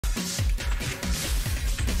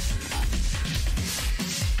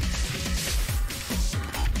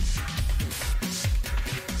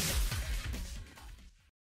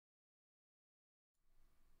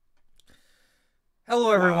Hello,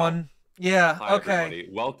 Wow. everyone. Yeah, Hi, okay.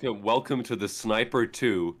 everybody. Welcome to the Sniper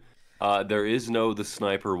 2. There is no the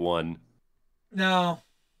Sniper 1. No,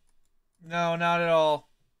 no, not at all.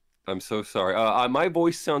 I'm so sorry. My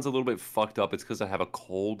voice sounds a little bit fucked up. It's because I have a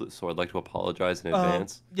cold, so I'd like to apologize in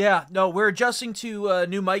advance. Yeah, no, we're adjusting to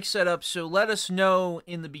new mic setup, so let us know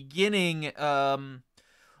in the beginning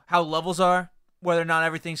how levels are, whether or not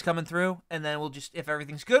everything's coming through, and then we'll just, if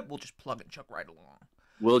everything's good, we'll just plug and chuck right along.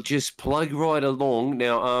 We'll just plug right along.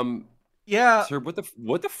 Now, Yeah, sir, what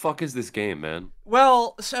the fuck is this game, man?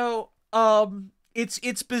 well,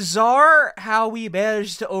 it's bizarre how we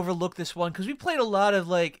managed to overlook this one because we played a lot of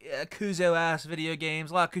like Kuzo ass video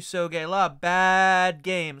games, a lot of Kusoge, a lot of bad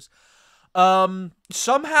games. He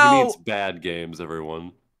Somehow, means bad games,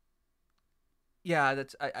 everyone. yeah,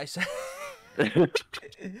 I said.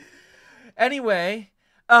 Anyway,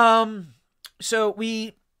 um, so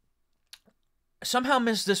we somehow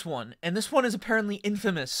missed this one, and this one is apparently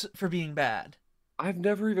infamous for being bad. I've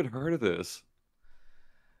never even heard of this.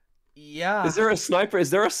 Yeah. Is there a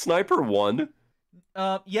Sniper 1?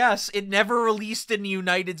 Yes, it never released in the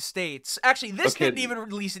United States. Actually, this Okay. didn't even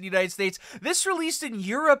release in the United States. This released in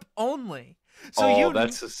Europe only. So Oh,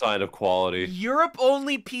 that's a sign of quality. Europe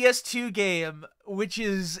only PS2 game, which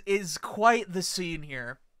is quite the scene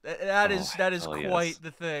here. That is hell quite yes. the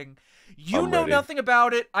thing. You I'm know ready. nothing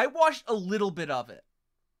about it. I watched a little bit of it.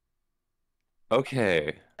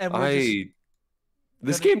 Okay. And we're just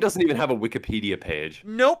This gonna... game doesn't even have a Wikipedia page.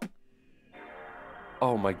 Nope.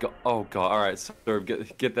 Oh my god. Oh god. All right, sir,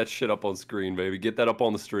 get that shit up on screen, baby. Get that up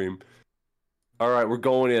on the stream. All right, we're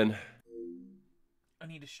going in. I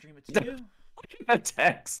need to stream it to you. That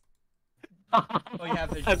text. Oh, you have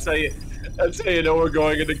visual. That's how you know we're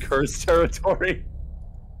going into cursed territory.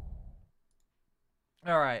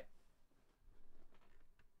 All right.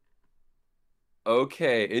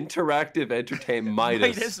 Okay, interactive entertainment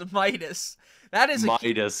Midas. Midas. That is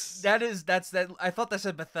Midas. that's I thought that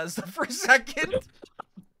said Bethesda for a second.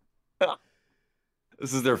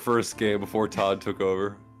 This is their first game before Todd took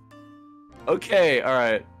over. Okay, all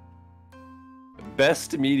right.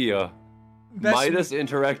 Best media. Midas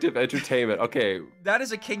Interactive Entertainment. Okay. That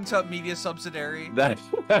is a King Tut Media subsidiary. That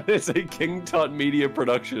is a King Tut Media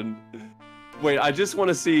production. Wait, I just want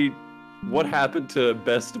to see what happened to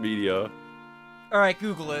Best Media. All right,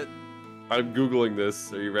 Google it. I'm Googling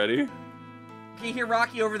this. Are you ready? Can you hear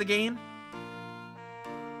Rocky over the game?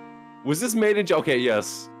 Was this made in... Okay,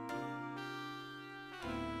 yes.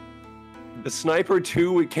 The Sniper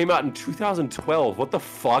 2, it came out in 2012. What the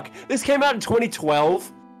fuck? This came out in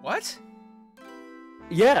 2012? What?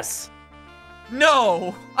 Yes.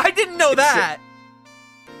 No, I didn't know that.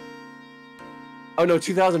 Oh no,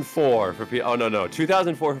 2004 for P... Oh no,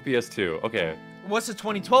 2004 for PS2. Okay. What's the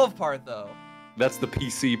 2012 part though? That's the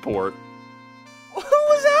PC port. Who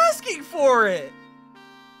was asking for it?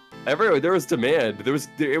 Everywhere there was demand.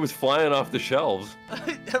 It was flying off the shelves.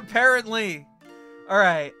 Apparently. All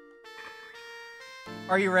right.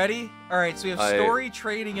 Are you ready? All right. So we have story,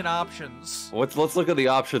 trading, and options. Let's look at the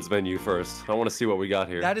options menu first. I want to see what we got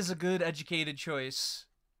here. That is a good educated choice.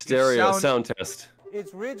 Stereo sound test.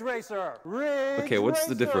 It's Ridge Racer. Ridge Okay, what's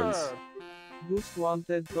the Racer. difference? Most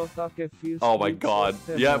wanted to talk a few Oh my god.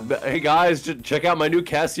 Yeah, hey guys, check out my new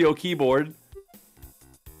Casio keyboard.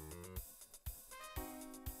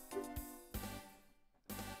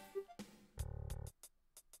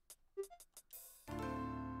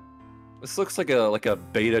 This looks like a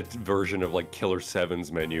beta version of like Killer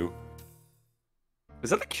 7's menu.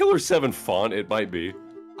 Is that the Killer 7 font? It might be.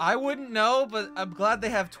 I wouldn't know, but I'm glad they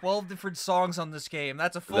have 12 different songs on this game.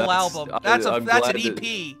 That's a full album. That's an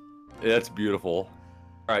EP. That's beautiful.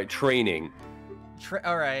 All right, training.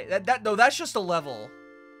 All right, no, that's just a level.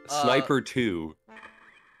 Sniper 2.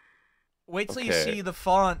 Wait till you see the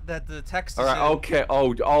font that the text is All right, in. okay.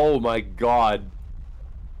 Oh my god.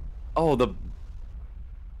 Oh, the...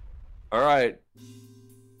 All right.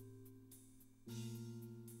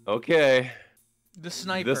 Okay. The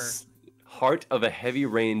Sniper. This Heart of a Heavy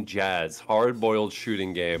Rain Jazz, hard-boiled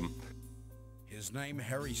shooting game. His name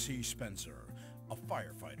Harry C. Spencer, a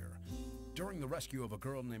firefighter. During the rescue of a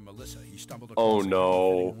girl named Melissa, he stumbled across a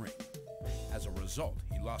counterfeiting ring. As a result,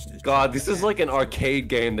 he lost his God, this is like an arcade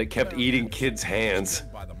game that kept eating kids' hands.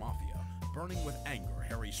 By the mafia. Burning with anger,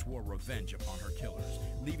 Harry swore revenge upon her killers.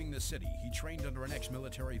 Leaving the city, he trained under an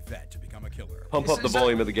ex-military vet to become a killer. Pump up the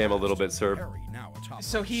volume of the game a little bit, sir. Harry, now a top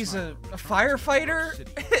So he's a firefighter?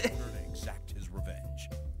 Exact his revenge.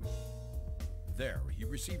 There, he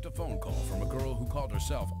received a phone call from a girl who called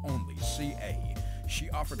herself only CA. She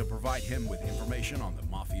offered to provide him with information on the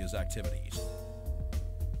mafia's activities.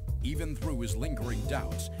 Even through his lingering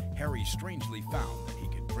doubts, Harry strangely found that he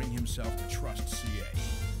could bring himself to trust CA.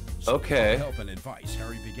 So Okay. with help and advice,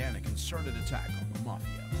 Harry began a concerted attack on the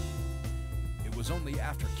Mafia. It was only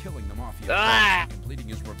after killing the Mafia boss and completing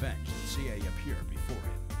his revenge that CA appeared before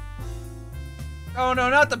him. Oh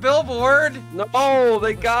no, not the billboard! No,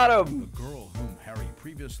 they got him. The girl whom Harry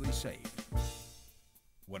previously saved.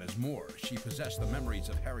 What is more, she possessed the memories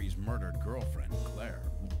of Harry's murdered girlfriend, Claire.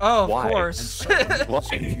 Oh, of Why? And course. suddenly, in Why? this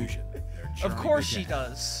confusion, their Of journey course she began.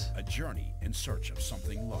 does. A journey in search of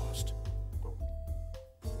something lost.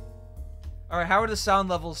 Alright, how are the sound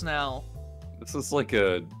levels now? This is like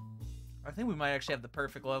a. I think we might actually have the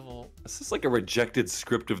perfect level. This is like a rejected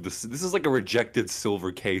script of this. This is like a rejected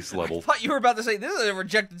Silver Case I level. thought you were about to say, this is a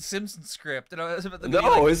rejected Simpsons script. And I was about to be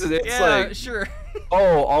No, like, isn't it? It's yeah, like. sure.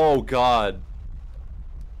 Oh God.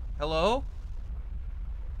 Hello?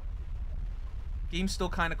 Game's still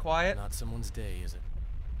kind of quiet. Not someone's day, is it?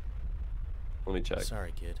 Let me check.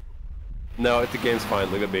 Sorry, kid. No, the game's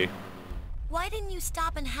fine. Look at me. Why didn't you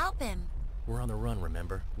stop and help him? We're on the run,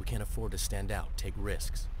 remember? We can't afford to stand out, take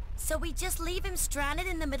risks. So we just leave him stranded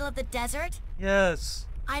in the middle of the desert? Yes.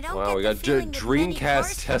 I don't Wow, get we the got feeling that many Dreamcast cars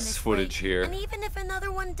come test this footage way. here. And even if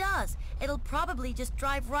another one does, it'll probably just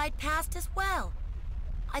drive right past as well.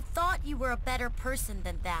 I thought you were a better person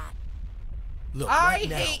than that. Look, I right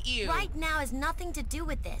now, hate you. Right now has nothing to do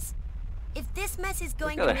with this. If this mess is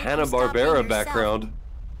going Got to a make you stop being Hanna-Barbera yourself, background.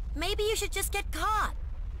 maybe you should just get caught.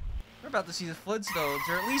 We're about to see the Flintstones,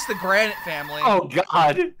 or at least the Granite family. Oh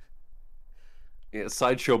God. Yeah,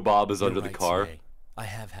 Sideshow Bob is you're under the right, car. CA. I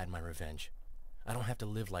have had my revenge. I don't have to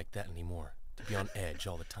live like that anymore, to be on edge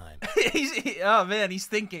all the time. Oh man, he's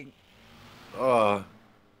thinking. Uh.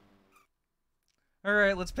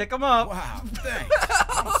 Alright, let's pick him up. Wow, thanks.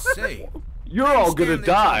 I'm safe. You're all gonna Stanley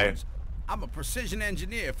die. Jones. I'm a precision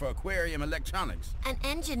engineer for aquarium electronics. An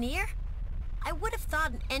engineer? I would have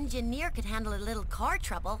thought an engineer could handle a little car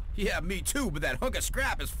trouble. Yeah, me too, but that hunk of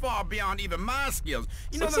scrap is far beyond even my skills.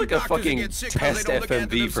 You know Sounds them like a doctors who fucking get sick 'cause they test don't look after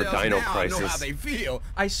FMV for themselves Dino now and know how Crisis. they feel.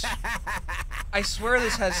 I swear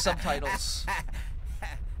this has subtitles.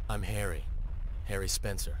 I'm Harry. Harry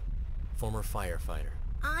Spencer. Former firefighter.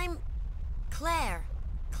 I'm Claire.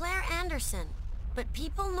 Claire Anderson. But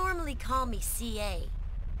people normally call me CA.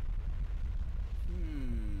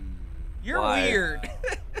 You're Why? weird.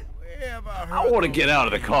 Where have I I heard want to those get out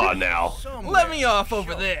of the car now. somewhere? Let me off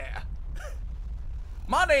over Sure. there.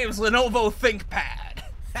 My name's Lenovo ThinkPad.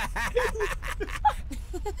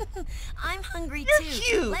 I'm hungry You're too.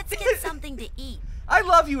 cute. Let's get something to eat. I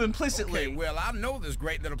love you implicitly. Okay, well, I know this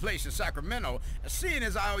great little place in Sacramento. Seeing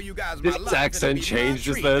as I owe you guys Did my his life, it'll accent be my change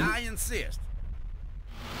just treat. then? I insist.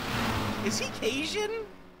 Is he Cajun?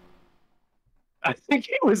 I think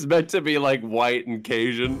he was meant to be like white and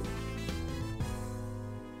Cajun.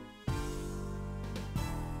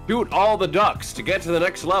 Shoot all the ducks to get to the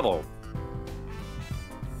next level.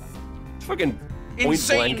 Fucking point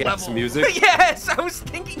Insane blank ass level. music. Yes, I was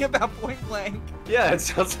thinking about Point Blank. Yeah, it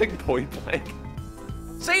sounds like point blank.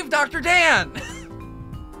 Save Dr. Dan.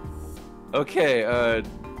 Okay,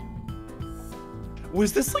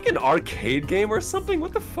 was this like an arcade game or something?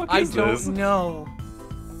 What the fuck I is this? don't know.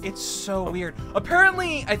 It's so weird.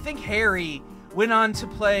 Apparently, I think Harry went on to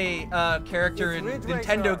play a character in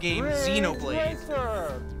Nintendo game Xenoblade,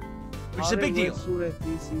 which is a big deal.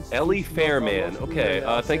 Ellie Fairman. Okay,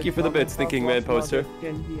 thank you for the bits, Thinking Man poster.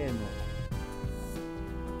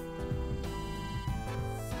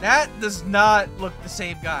 That does not look the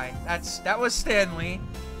same guy. That was Stanley.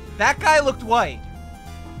 That guy looked white.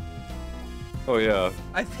 Oh yeah.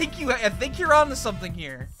 I think you're onto something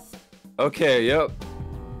here. Okay, yep.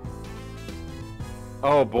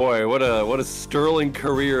 Oh boy, what a sterling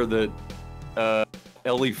career that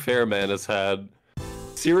Ellie Fairman has had.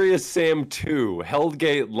 Serious Sam 2,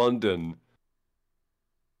 Hellgate, London.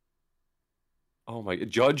 Oh my,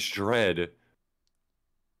 Judge Dredd.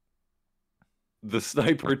 The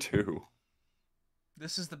Sniper 2.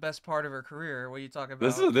 This is the best part of her career. What are you talking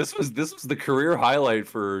about? This was the career highlight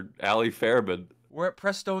for Allie Fairman. We're at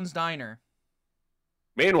Prestone's Diner.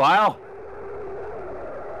 Meanwhile,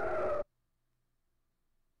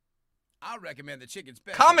 I recommend the chicken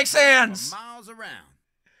special. Comic Sans! For miles around.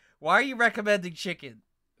 Why are you recommending chicken?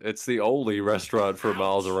 it's the only restaurant for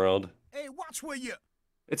miles around. Hey, watch where you.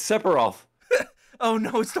 It's Sephiroth. Oh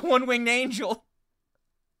no, it's the one-winged angel.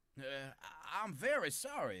 I'm very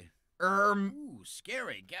sorry. Ooh, Ooh,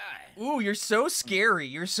 scary guy. you're so scary.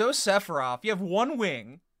 You're so Sephiroth. You have one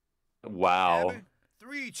wing. Wow. Abby,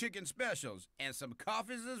 3 chicken specials and some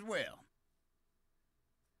coffees as well.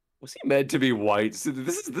 Was he meant to be white?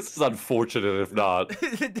 This is unfortunate if not.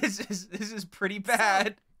 This is pretty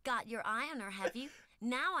bad. Got your eye on her, have you?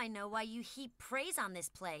 Now I know why you heap praise on this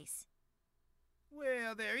place.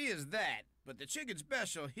 Well, there is that, but the chicken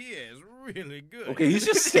special here is really good. Okay, he's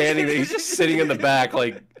just standing there. He's just sitting in the back,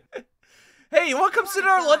 like. Hey, you want to come sit at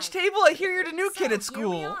our lunch table? I hear you're the new kid at So, here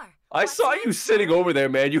we school. are. I What's saw next, you sitting Harry? over there,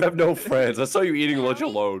 man. You have no friends. I saw you eating lunch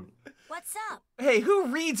Harry? alone. What's up? Hey, who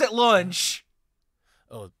reads at lunch?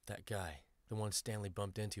 Oh, that guy. The one Stanley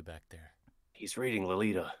bumped into back there. He's reading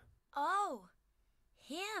Lolita. Oh,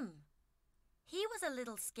 him. He was a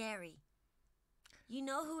little scary. You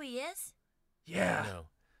know who he is? Yeah. No.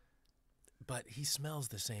 But he smells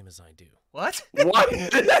the same as I do. What? What?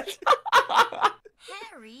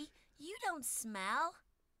 Harry, you don't smell.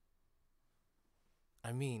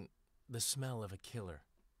 I mean, the smell of a killer.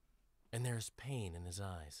 And there's pain in his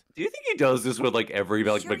eyes. Do you think he does this with like every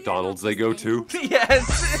like Sure you're McDonald's not they go just to? Yes.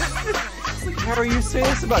 Harry, you say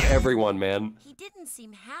this about everyone, man. He didn't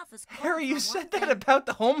seem half as cold Harry, you for said one that thing. about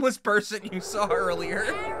the homeless person you saw earlier.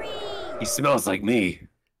 Harry! He smells like me.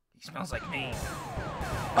 He smells like me.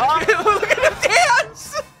 Look at him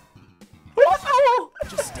dance!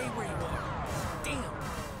 Just stay where you are. Damn.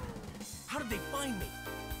 How did they find me?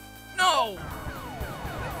 No!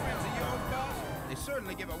 Friends of yours, boss? They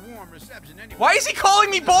certainly give a warm reception anyway. Why is he calling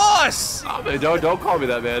me boss? Oh, man, don't call me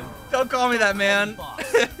that, man. Don't call me that, man.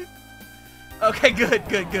 Okay, good.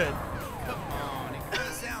 Come on, it kind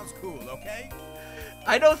of sounds cool, okay?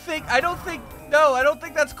 I don't think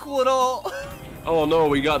that's cool at all. Oh no,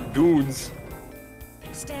 we got goons.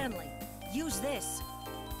 Stanley, use this.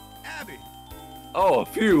 Abby, Oh,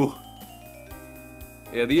 phew.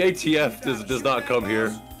 Yeah, the ATF does not come here.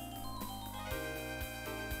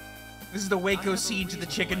 This is the Waco siege of the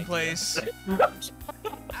chicken place.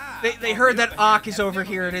 ah, They heard that Ock is over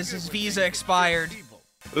here and his visa expired. people.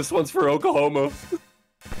 This one's for Oklahoma.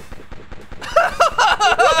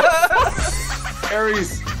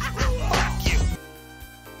 Aries.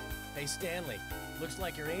 Hey, Stanley. Looks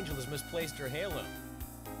like your angel has misplaced her halo.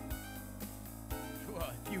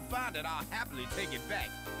 Well, if you find it, I'll happily take it back.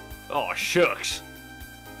 Oh, shucks.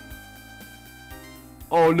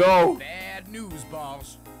 Oh no. Bad news,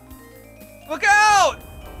 boss. Look out!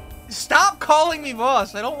 Stop calling me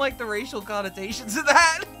boss. I don't like the racial connotations of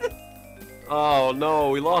that. Oh no,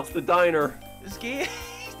 we lost the diner. This game.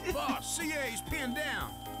 Boss, CA's pinned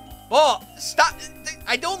down. Oh, stop!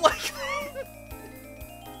 I don't like that.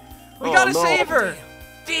 We Oh, gotta no. save her.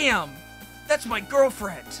 Damn, that's my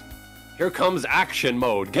girlfriend. Here comes action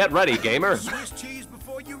mode. Get ready, gamer. Swiss cheese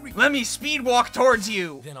before you reach. Let me speed walk towards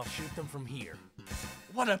you. Then I'll shoot them from here.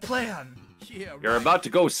 What a plan. Yeah, You're right. about to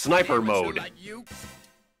go sniper Amateur mode. Like you.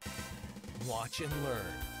 Watch and learn.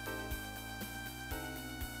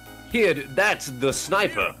 Kid, that's the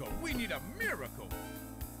sniper. Miracle. We need a miracle.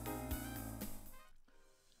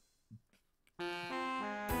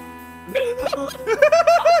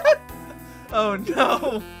 Oh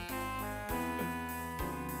no.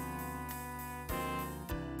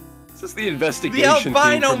 This is the The investigation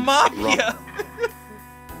albino team from mafia.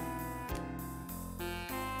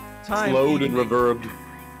 Time Slowed and eating. reverbed.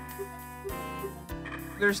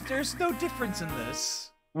 There's no difference in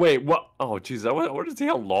this. Wait, what? Oh, jeez, I wanted to see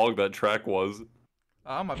how long that track was.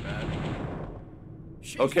 Oh, my bad.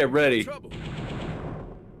 She's Okay, in ready. trouble.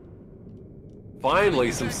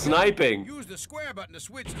 Finally, some sniping. Use the square button to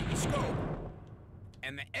switch to the scope,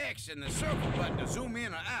 and the X and the circle button to zoom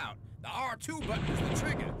in or out. The R2 button is the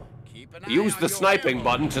trigger. Keep an eye Use on the your sniping arrow.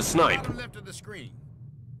 button to snipe. Bottom left of the screen.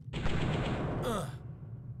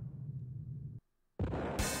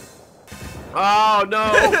 Oh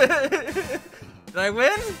no! Did I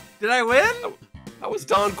win? Did I win? That was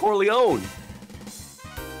Don Corleone.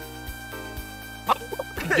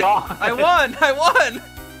 God, I won! I won!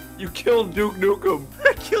 You killed Duke Nukem.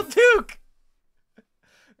 I killed Duke!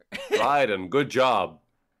 Raiden, good job.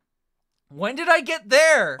 When did I get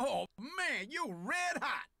there? Oh man, you red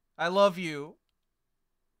hot. I love you.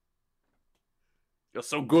 You're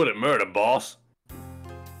so good at murder, boss.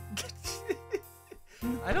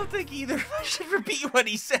 I don't think either of us should repeat what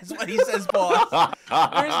he says when he says boss.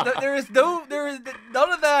 There is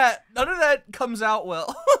none of that comes out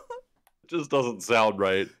well. Just doesn't sound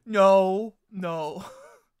right. No. Well,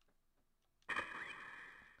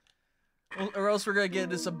 or else we're gonna get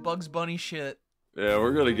into some Bugs Bunny shit. Yeah,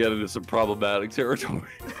 we're gonna get into some problematic territory.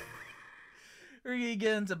 We're gonna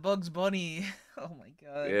get into Bugs Bunny. Oh my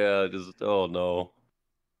god. Yeah, just oh no.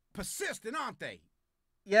 Persistent, aren't they?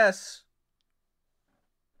 Yes.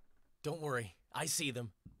 Don't worry. I see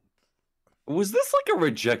them. Was this like a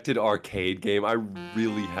rejected arcade game? I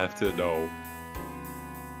really have to know.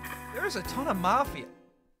 There's a ton of mafia.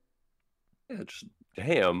 Yeah, just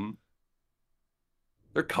damn.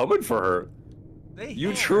 They're coming for her.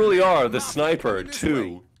 You truly are the sniper,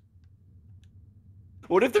 too.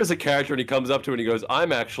 What if there's a character and he comes up to it and he goes,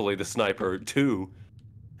 I'm actually the sniper, too?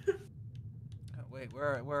 Oh, wait,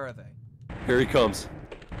 where are they? Here he comes.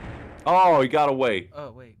 Oh, he got away.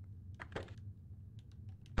 Oh, wait.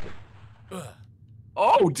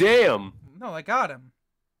 Oh, damn! No, I got him.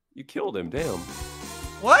 You killed him, damn.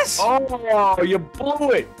 What? Oh, you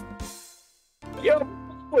blew it! You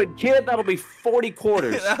blew it, kid! That'll be 40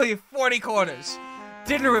 quarters. That'll be 40 quarters.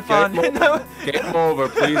 Dinner refund. No. Game over.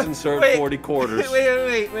 Please insert 40 quarters.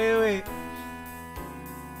 Wait.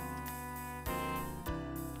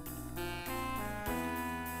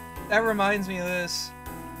 That reminds me of this.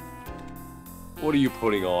 What are you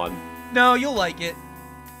putting on? No, you'll like it.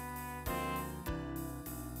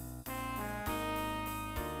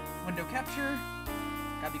 Window capture.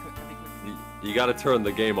 Gotta be quick. You gotta turn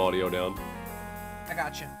the game audio down. I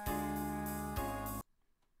got you.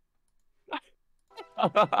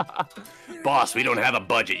 Boss, we don't have a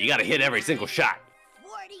budget. You gotta hit every single shot.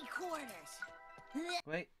 40 quarters.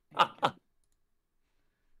 Wait.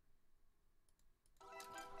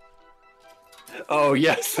 Oh,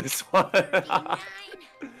 yes, this one. 40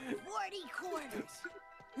 quarters.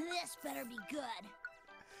 This better be good.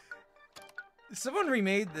 Someone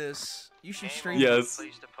remade this. You should stream. Yes,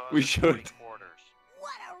 we should. What a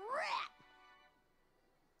rat!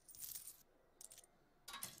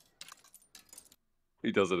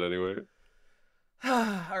 He does it anyway.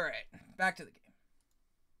 Alright, back to the game.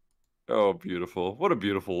 Oh, beautiful. What a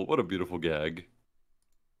beautiful gag.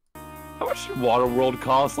 How much did Waterworld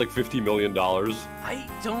cost? Like $50 million? I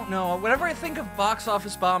don't know. Whenever I think of box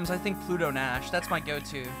office bombs, I think Pluto Nash. That's my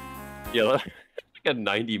go-to. Yeah, like a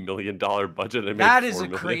 $90 million budget. And That is a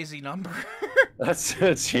crazy number.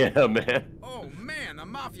 That's yeah, man. Oh man, the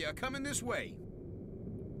mafia coming this way.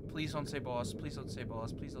 Please don't say boss. Please don't say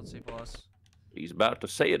boss. Please don't say boss. He's about to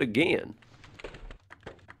say it again.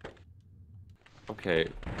 Okay.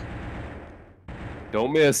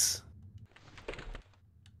 Don't miss.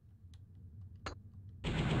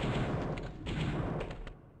 Okay,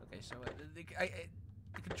 so the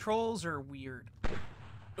controls are weird.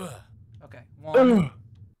 Okay, one.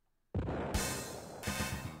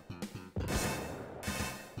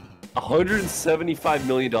 $175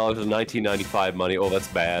 million in 1995 money. Oh, that's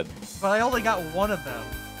bad. But I only got one of them.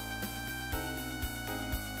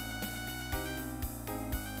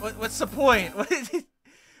 What's the point?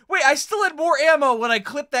 Wait, I still had more ammo when I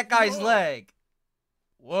clipped that guy's leg.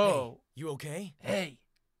 Whoa. Hey, you okay? Hey.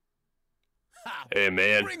 Hey,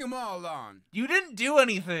 man. Bring them all on. You didn't do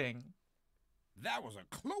anything. That was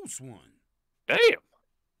a close one. Damn.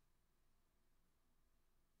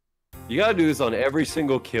 You gotta do this on every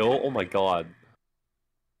single kill. Oh my god.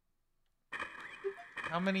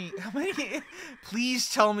 How many?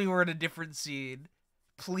 Please tell me we're in a different scene.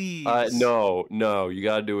 Please. No. You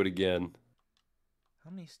gotta do it again.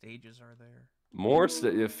 How many stages are there? More,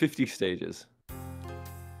 50 stages.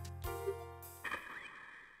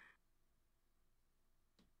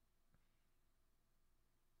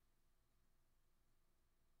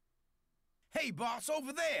 Hey, boss,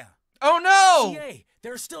 over there. Oh no! CA,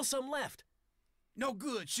 there's still some left. No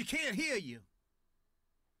good. She can't hear you.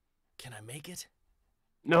 Can I make it?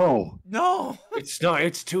 No. No! It's not.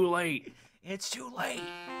 It's too late. It's too late.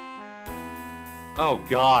 Oh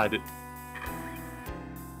god.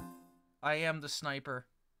 I am the sniper.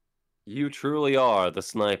 You truly are the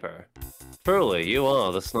sniper. Truly, you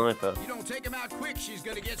are the sniper. You don't take him out quick, she's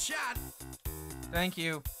gonna get shot. Thank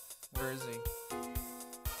you. Where is he?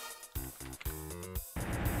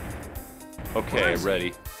 Okay,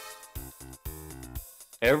 ready.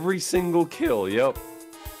 Every single kill, yep.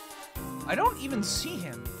 I don't even see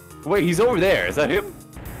him. Wait, he's over there. Is that him?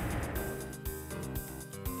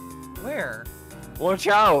 Where? Watch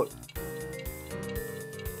out.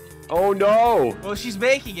 Oh no. Well, she's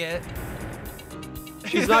making it.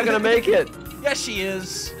 She's not gonna make it. Yes, she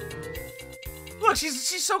is. Look,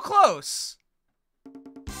 she's so close.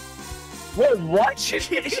 Wait, what? She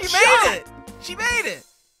made it. She made it.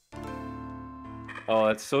 Oh,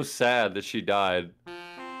 it's so sad that she died.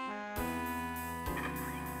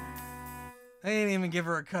 They didn't even give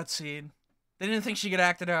her a cutscene. They didn't think she could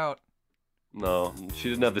act it out. No, she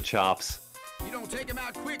didn't have the chops. You don't take him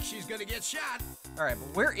out quick, she's gonna get shot. All right,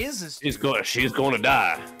 but where is this dude? She's gonna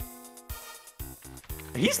die.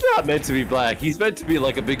 He's not meant to be black. He's meant to be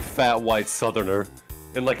like a big fat white southerner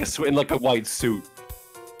in like a white suit.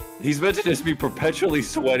 He's meant to just be perpetually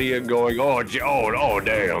sweaty and going, oh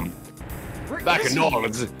damn. Where Back is in he? New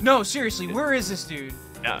Orleans. No, seriously, where is this dude?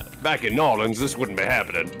 Back in New Orleans, this wouldn't be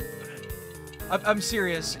happening. I'm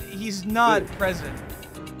serious. He's not present.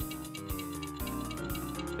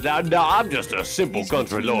 Now I'm just a simple He's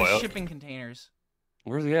country between the lawyer. shipping containers.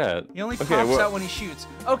 Where's he at? He only Okay, pops out when he shoots.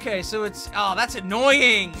 Okay, so it's... Oh, that's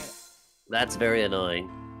annoying! That's very annoying.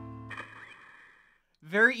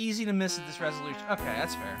 Very easy to miss at this resolution. Okay,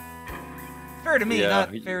 that's fair. Fair to me, Yeah,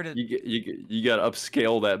 not fair to... You gotta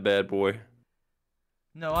upscale that bad boy.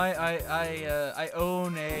 No, I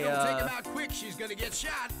own a... Don't take him out quick, she's gonna get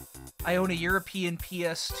shot. I own a European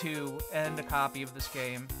PS2 and a copy of this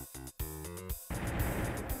game.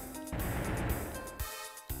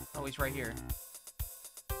 Oh, he's right here.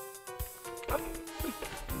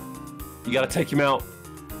 You gotta take him out.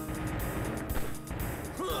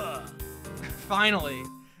 Finally.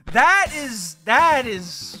 That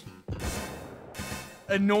is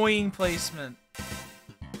annoying placement.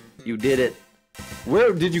 You did it.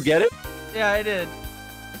 Where did you get it? Yeah, I did.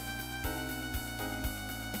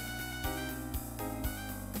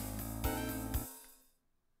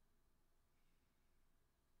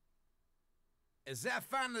 Is that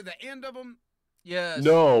finally the end of them? Yes.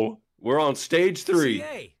 No. We're on stage 3.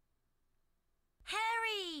 CA.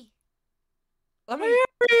 Harry! Let me...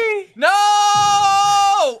 No!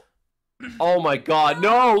 Oh my god,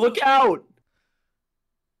 no, look out!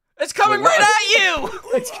 It's coming right at you!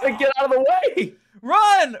 It's gonna get out of the way!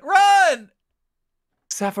 Run! Run!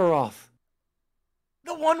 Sephiroth.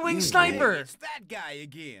 The one-wing sniper! It's that guy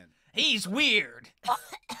again. He's weird.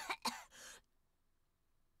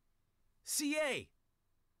 CA.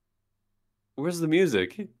 Where's the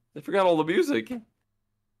music? I forgot all the music.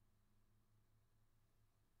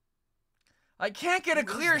 I can't get a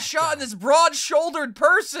clear shot on this broad-shouldered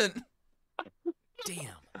person.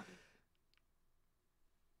 Damn.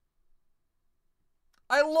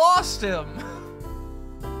 I lost him.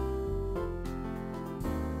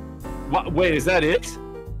 What? Wait, is that it?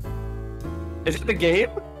 Is it the game?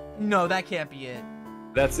 No, that can't be it.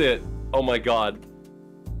 That's it. Oh my god.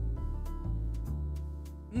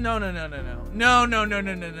 No, no, no, no, no. No, no, no,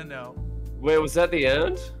 no, no, no, no. Wait, was that the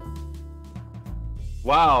end?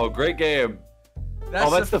 Wow, great game.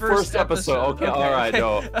 That's the first episode. Okay, alright,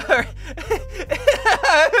 no.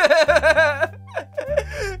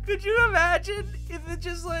 Could you imagine if it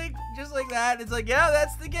just like that? It's like, yeah,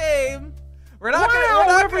 that's the game. We're not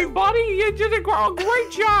Everybody, you did a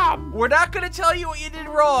great job. We're not gonna tell you what you did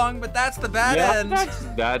wrong, but that's the bad end.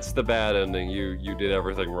 That's the bad ending. You did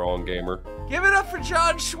everything wrong, gamer. Give it up for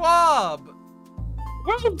John Schwab.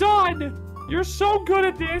 Well done. You're so good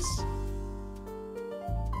at this.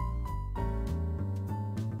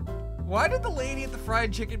 Why did the lady at the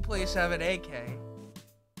fried chicken place have an AK?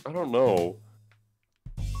 I don't know.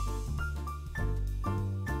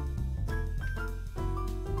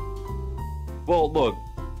 Well, look,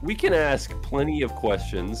 we can ask plenty of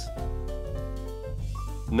questions.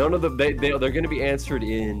 None of them, they're going to be answered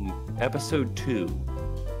in episode 2.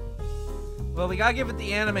 Well, we gotta give it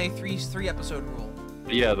the anime three episode rule.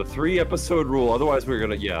 Yeah, the 3-episode rule. Otherwise, we're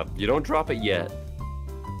gonna, yeah, you don't drop it yet.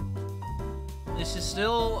 This is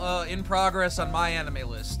still in progress on my anime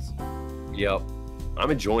list. Yep.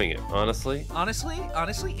 I'm enjoying it, honestly. Honestly,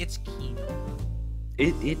 it's Kino.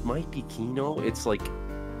 It might be Kino. It's like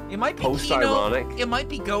It might be post-ironic. Kino. It might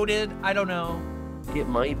be goated. I don't know. It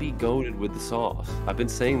might be goated with the sauce. I've been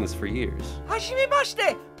saying this for years.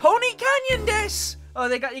 Hashimemashite, Pony Canyon desu. Oh,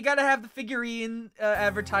 you gotta have the figurine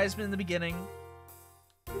advertisement in the beginning.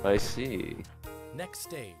 I see. Next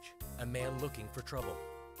stage, a man looking for trouble.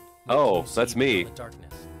 Oh, What can you that's see me. beyond the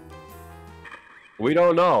darkness? We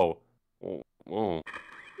don't know. Oh.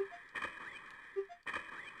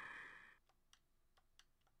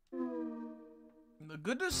 The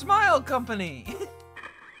Good to Smile Company.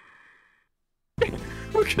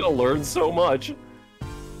 We're gonna learn so much.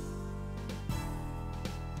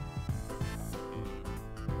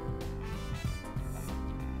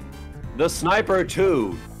 The Sniper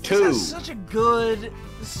 2. This has such a good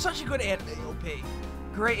anime OP.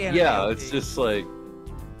 Great anime Yeah, OP. it's just like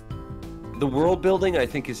the world building. I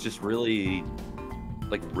think is just really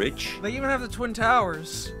like rich. They even have the Twin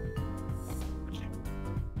Towers.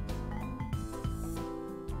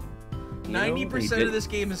 90% of this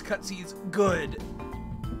game is cutscenes. Good.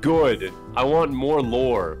 Good. I want more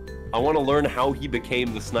lore. I want to learn how he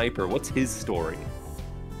became the sniper. What's his story?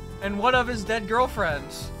 And what of his dead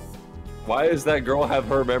girlfriends? Why does that girl have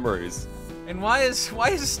her memories? And why does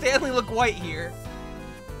Stanley look white here?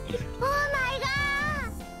 Oh my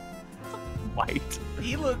god! White.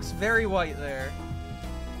 He looks very white there.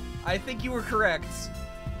 I think you were correct.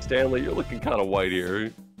 Stanley, you're looking kind of white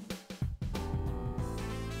here.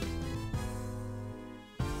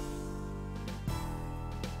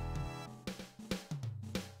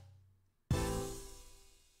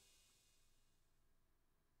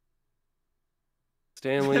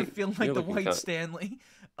 Stanley, I feel like you're the looking white kinda- Stanley.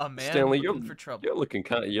 A man Stanley, looking for trouble. you're looking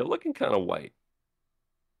kind of white.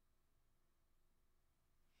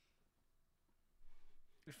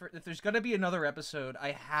 If there's gonna be another episode,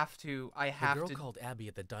 I have to. The girl called Abby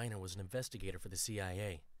at the diner was an investigator for the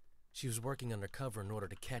CIA. She was working undercover in order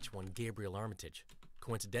to catch one Gabriel Armitage.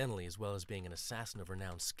 Coincidentally, as well as being an assassin of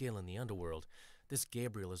renowned skill in the underworld, this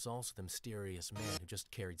Gabriel is also the mysterious man who just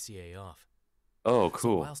carried CA off. Oh, So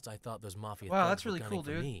cool. whilst I thought those mafia Wow, thugs that's were really gunning cool,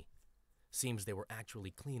 for dude. me, seems they were actually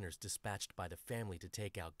cleaners dispatched by the family to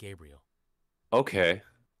take out Gabriel. Okay.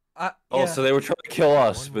 Yeah. Oh, so they were trying to kill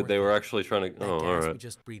us, One but more they were thing. actually trying to. That Oh, gas all we right.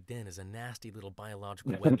 just breathed in is a nasty little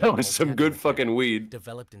biological weapon. That was called some good cadmium, fucking weed.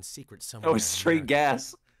 developed in secret somewhere. That was in straight America.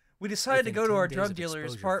 gas. We decided to Within go to 10 our days drug of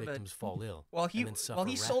dealer's exposure, apartment victims fall ill, while and then suffer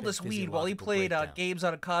he sold rapid us weed while he physiological played breakdown. games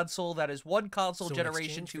on a console that is one console So in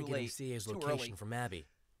generation exchange for too getting late. CA's Too location early. from Abby,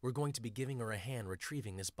 we're going to be giving her a hand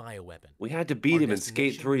retrieving this bioweapon. We had to beat Our him in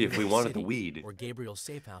Skate destination 3 is if we New wanted the City, weed. Where Gabriel's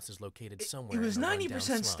safe house is located He somewhere. was in a 90% rundown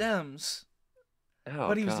slum. stems, Oh,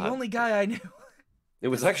 but he was God. the only guy I knew. It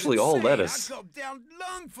was actually all Insane. lettuce. I gulped down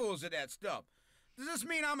lungfuls of that stuff. Does this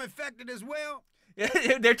mean I'm infected as well?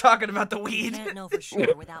 They're talking about the We weed. can't know for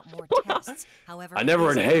sure without more tests. However, I never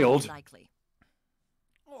it is inhaled. likely.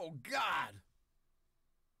 Oh, God.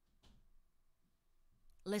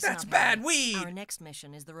 Listen That's up, bad Harry. weed. Our next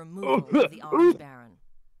mission is the removal of the Orange Baron.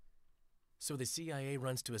 So the CIA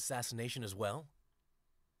runs to assassination as well?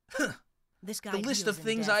 This guy The list deals of in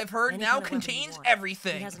things death, I've heard any now kind of weapon you contains want.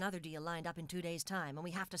 everything. He has another deal lined up in 2 days' time, and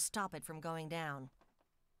we have to stop it from going down.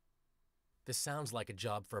 This sounds like a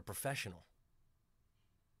job for a professional.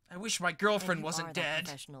 I wish my And girlfriend you wasn't are that dead.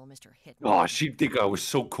 professional, Mr. Hitman. Oh, she'd think I was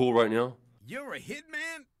so cool right now. You're a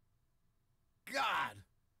hitman? God.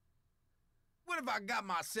 What have I got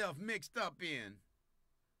myself mixed up in?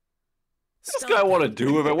 This guy want to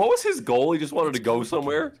do it, man. What was his goal? He just wanted to go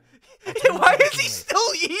somewhere? Why is he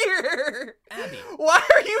still here? Abby. Why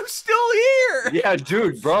are you still here? Yeah,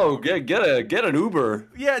 dude, bro, get an Uber.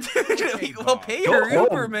 Yeah, dude, well, pay Go your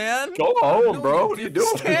Uber, home. man. Go home, bro. What are you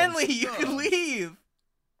doing? Stanley, you can leave.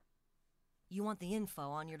 You want the info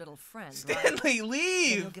on your little friend, right? Stanley, Then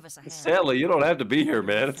leave. you'll give us a hand. Stanley, you don't have to be here,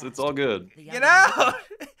 man. It's all good. The Get younger out.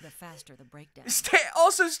 the faster the breakdown.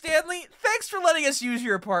 Also, Stanley, thanks for letting us use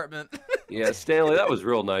your apartment. Yeah, Stanley, that was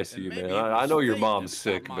real nice of you, And man. maybe it I was know your fate mom's that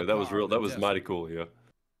stopped sick, my but that was car real. in the That was desert. mighty cool, yeah.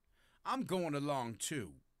 I'm going along,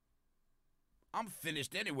 too. I'm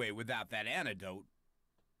finished anyway without that antidote.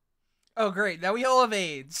 Oh, great. Now we all have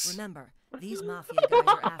AIDS. Remember, these mafia guys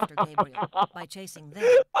are after Gabriel. By chasing them,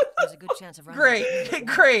 there's a good chance of running. Great.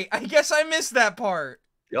 Great. I guess I missed that part.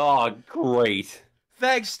 Oh, great.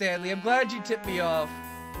 Thanks, Stanley. I'm glad you tipped me off.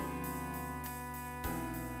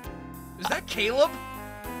 Is that Caleb?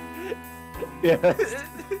 Yeah.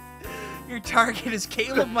 Your target is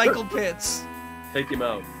Caleb Michael Pitts. Take him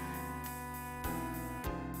out.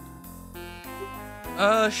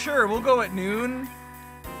 Sure. We'll go at noon.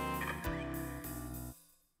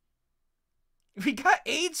 We got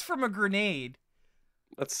AIDS from a grenade.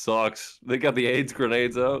 That sucks. They got the AIDS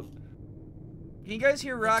grenades out. Can you guys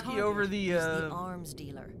hear The Rocky target over the, is the arms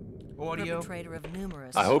dealer, audio? perpetrator of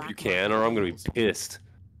numerous I hope you black can, market or I'm gonna be deals. pissed.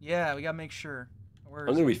 Yeah, we gotta make sure. Where I'm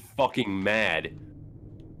is gonna he? be fucking mad.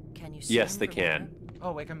 Can you see Yes, him they from can. there?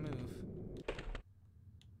 Oh, I can move.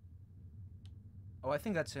 Oh, I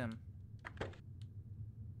think that's him.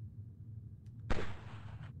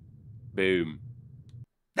 Boom.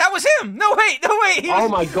 That was him! No, wait! No, wait! Oh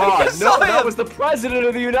my I god, just no, saw that him! was the President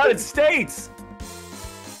of the United States!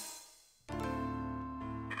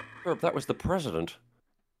 Sir, that was the President.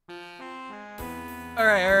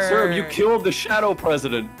 Alright. Sir, you killed the Shadow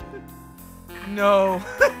President. No.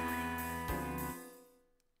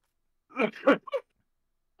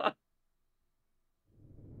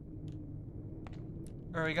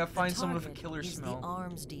 Alright, we gotta find The someone with a target killer is smell. the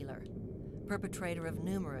arms dealer, perpetrator of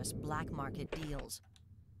numerous black market deals.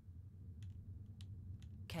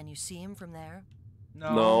 Can you see him from there?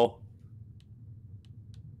 No. No.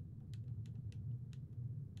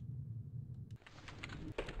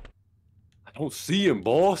 I don't see him,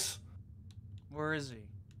 boss. Where is he?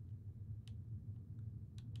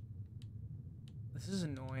 This is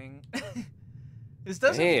annoying. This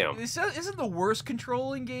doesn't. Damn. This isn't the worst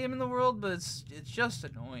controlling game in the world, but it's just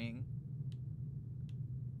annoying.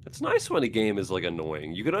 It's nice when a game is like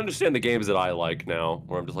annoying. You can understand the games that I like now,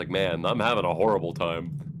 where I'm just like, man, I'm having a horrible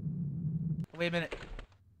time. Wait a minute.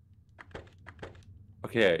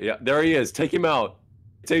 Okay, yeah, there he is. Take him out.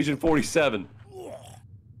 It's Agent 47.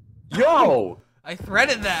 Yo! I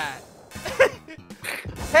threaded that.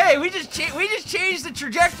 Hey, we just changed the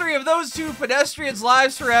trajectory of those two pedestrians'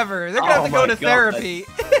 lives forever. They're gonna have to go to therapy.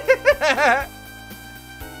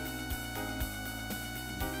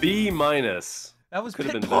 B-. That was Could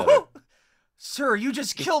have been Pitbull. better. Sir, you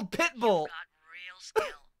just killed Pitbull.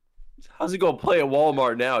 How's he gonna play at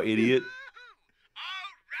Walmart now, idiot?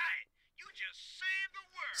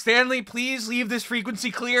 Stanley, please leave this frequency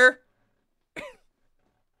clear.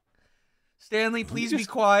 Stanley, please be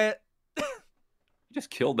quiet. You just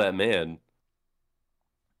killed that man.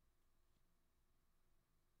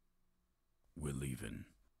 We're leaving.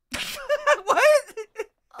 What?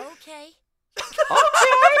 Okay. Okay,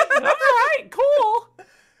 all right, cool.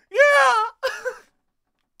 Yeah.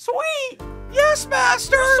 Sweet. Yes,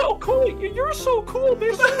 master. You're so cool. You're so cool,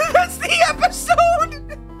 mister. That's the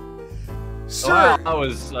episode. Sir, Wow, that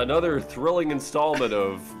was another thrilling installment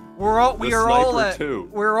of we're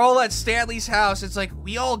all at Stanley's house. It's like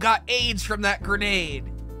we all got AIDS from that grenade.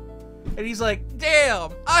 And he's like,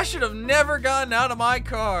 "Damn, I should have never gotten out of my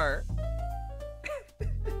car."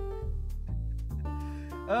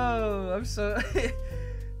 Oh, I'm so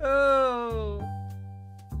oh.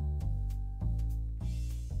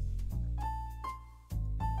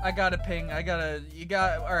 I gotta ping. All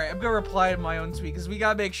right, I'm gonna reply to my own tweet because we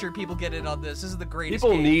gotta make sure people get in on this. This is the greatest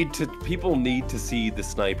game. People need to see the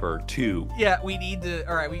sniper too. Yeah, we need to.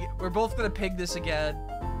 All right, we're both gonna ping this again.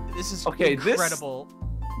 This is incredible.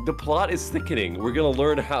 The plot is thickening. We're gonna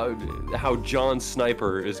learn how John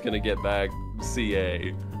Sniper is gonna get back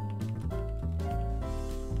CA.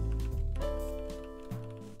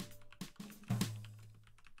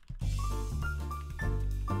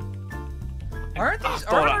 Aren't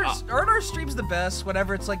our streams the best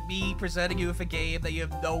whenever it's like me presenting you with a game that you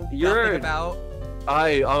have nothing about?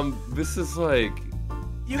 This is like...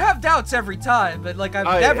 You have doubts every time, but like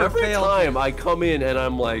I've never failed. Every time I come in and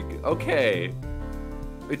I'm like, okay,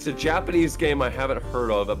 it's a Japanese game I haven't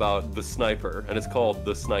heard of about the sniper, and it's called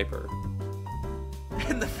The Sniper.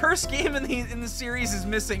 And the first game in the series is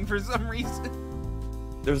missing for some reason.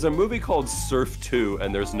 There's a movie called Surf 2,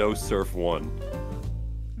 and there's no Surf 1.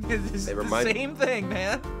 It's the same thing,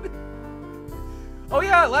 man. Oh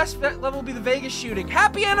yeah, last level will be the Vegas shooting.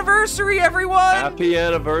 Happy anniversary, everyone! Happy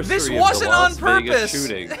anniversary. This wasn't on purpose.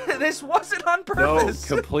 Shooting. This wasn't on purpose.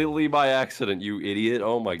 No, completely by accident, you idiot.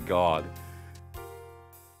 Oh my god.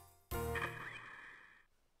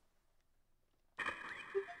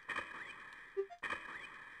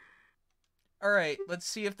 Alright, let's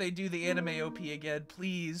see if they do the anime OP again.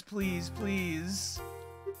 Please, please, please.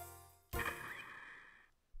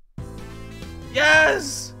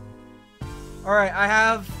 Yes! Alright,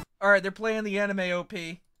 Alright, they're playing the anime OP.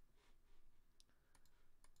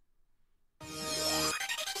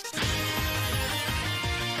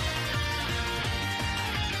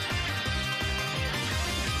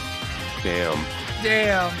 Damn.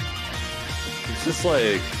 Damn. It's just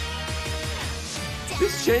like...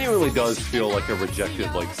 This genuinely does feel like a rejected,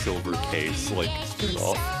 like, silver case, like,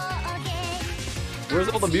 spin-off. Where's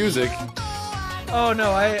all the music? Oh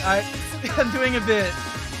no, I'm doing a bit.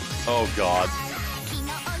 Oh god.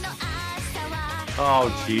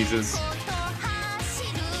 Oh Jesus.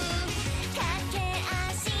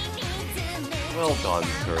 Well done,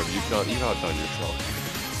 sir. You've outdone yourself.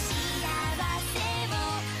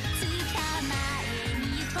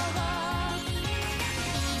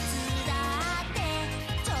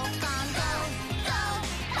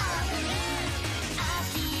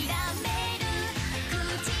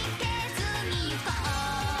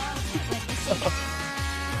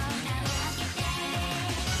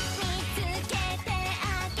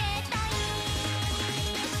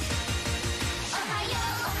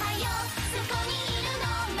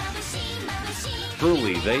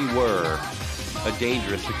 Truly, they were a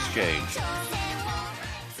dangerous exchange.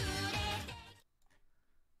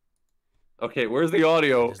 Okay, where's the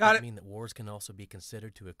audio? Does that mean that wars can also be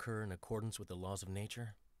considered to occur in accordance with the laws of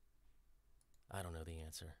nature? I don't know the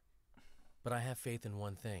answer. But I have faith in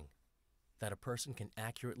one thing. That a person can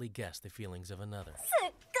accurately guess the feelings of another.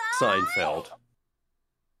 Seinfeld.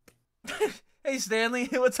 Hey Stanley,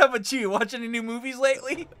 what's up with you? Watching any new movies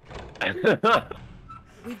lately?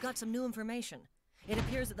 We've got some new information. It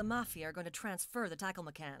appears that the Mafia are going to transfer the tackle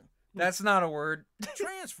McCann. That's not a word.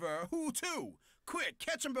 Transfer? Who to? Quick,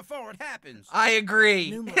 catch him before it happens. I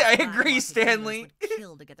agree. I agree, Stanley. Would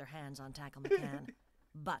kill to get their hands on tackle McCann.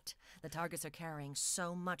 But the targets are carrying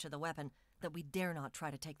so much of the weapon that we dare not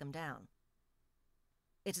try to take them down.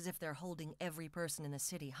 It's as if they're holding every person in the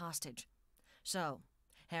city hostage. So,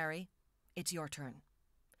 Harry, it's your turn.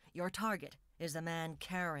 Your target is the man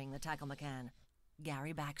carrying the tackle McCann,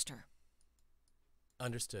 Gary Baxter.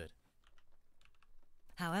 Understood.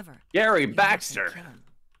 However, Gary you mustn't Baxter. kill him.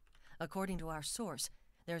 According to our source,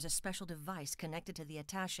 there's a special device connected to the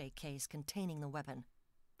attaché case containing the weapon.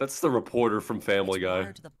 That's the reporter from Family It's Guy.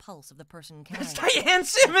 wired to the pulse of the person carrying It's it.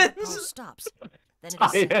 Diane When the pulse Simmons. stops, then it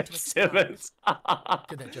is set Diane to explode. Simmons.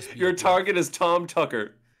 Could that just be Your a bluff? target is Tom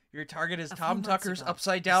Tucker. Your target is A few Tom months Tucker's ago,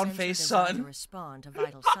 upside the down sensor face designed to son. respond to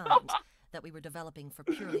vital signs that we were developing for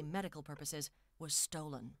purely medical purposes was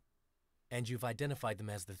stolen. And you've identified them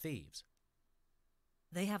as the thieves.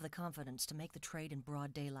 They have the confidence to make the trade in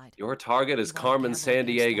broad daylight. Your target is You wanna Carmen gamble San against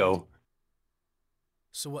Diego.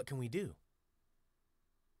 So what can we do?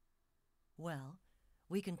 Well,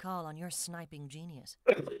 we can call on your sniping genius.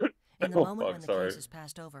 In the Oh, moment fuck, when the sorry. case is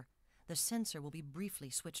passed over, the sensor will be briefly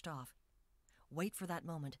switched off. Wait for that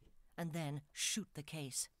moment, and then shoot the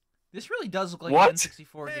case. This really does look like What? an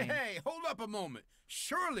N64 Hey, game. hey, hold up a moment.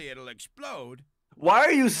 Surely it'll explode. Why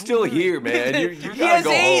are you still here, man? You He gotta has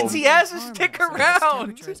go AIDS. home. He has to Harmless, stick and its around.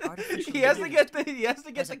 temperature is artificially He has to get reduced. the. He has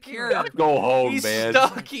to get As the a cure. cure. Go home, He's man.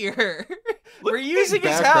 stuck here. Look We're at using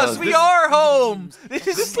these his backgrounds. house. We This- are home. This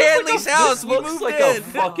is This Stanley's house. This We looks moved like in. a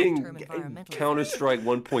fucking Long-term environmental Counter-Strike They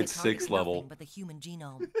target 1.6 level. nothing but the human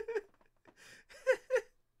genome.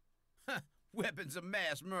 Weapons of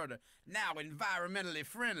mass murder, now environmentally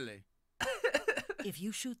friendly. If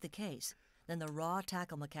you shoot the case, then the raw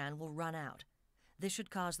tackle McCann will run out. This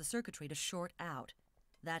should cause the circuitry to short out.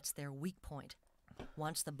 That's their weak point.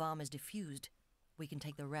 Once the bomb is defused, we can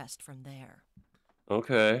take the rest from there.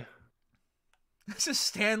 Okay. This is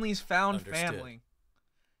Stanley's found Understood. family.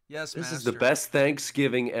 Yes, This master. is the best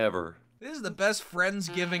Thanksgiving ever. This is the best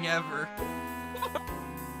Friendsgiving ever.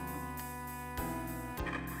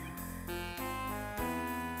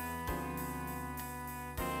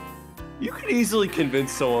 You could easily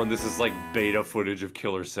convince someone this is like beta footage of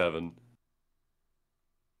Killer 7.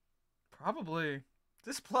 Probably.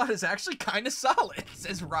 This plot is actually kind of solid,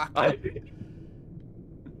 says Rocket.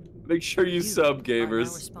 Make sure you sub, are now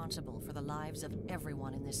gamers. responsible for the lives of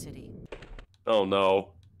everyone in this city. Oh no.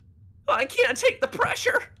 I can't take the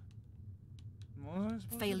pressure! What was I supposed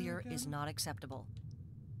to do Failure again? is not acceptable.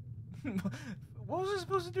 What was I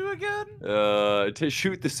supposed to do again? To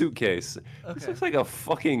shoot the suitcase. This Okay. looks like a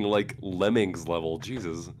fucking, like, Lemmings level.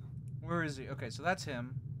 Jesus. Where is he? Okay, so that's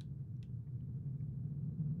him.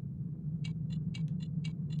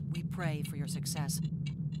 We pray for your success.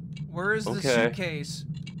 Where is the Okay. suitcase?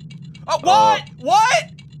 Oh, what?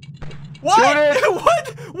 What? What? Shoot it!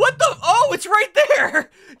 What? What the? Oh, it's right there!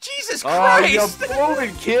 Jesus Oh, you're Christ!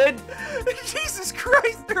 moving, kid! Jesus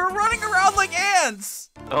Christ! They're running around like ants!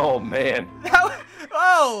 Oh, man.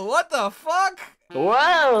 Oh, what the fuck?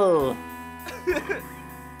 Whoa!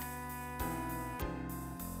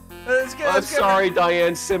 Let's go. I'm sorry,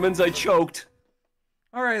 Diane Simmons, I choked.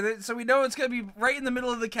 Alright, so we know it's gonna be right in the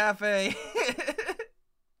middle of the cafe.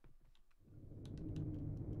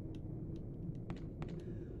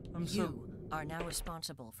 I'm so. You are now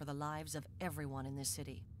responsible for the lives of everyone in this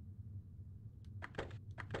city.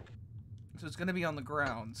 So it's gonna be on the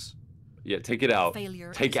grounds. Yeah, take it out.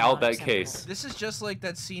 Failure Take is out not that acceptable. case. This is just like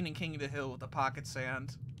that scene in King of the Hill with the pocket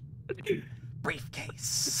sand.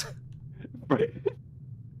 Briefcase.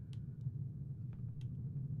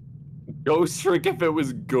 Ghost Trick if it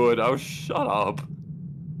was good. Oh, shut up.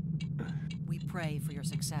 We pray for your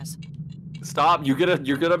success. Stop, you're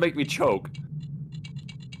gonna make me choke.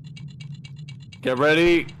 Get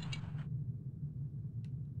ready.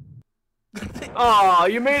 Oh,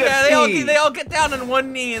 you made Yeah, it. they all get down on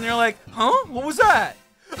one knee and they're like, huh? What was that?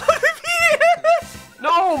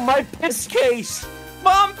 No, my piss case.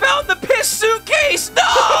 Mom found the piss suitcase!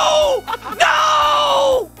 No!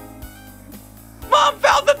 No! Mom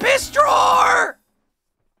found the piss drawer!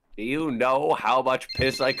 Do you know how much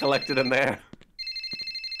piss I collected in there?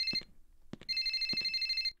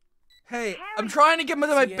 Hey, I'm trying to get into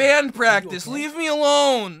my CA, band are you practice. okay? Leave me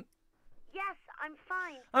alone. Yes, I'm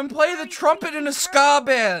fine. I'm playing the Sorry, trumpet in a please, ska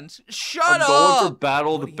band. Shut I'm going for up!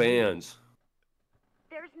 Battle of the What do you mean? Bands.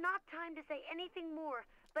 There's not time to say anything more,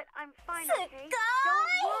 but I'm fine, okay?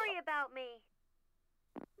 Don't worry about me.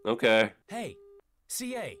 Okay. Hey,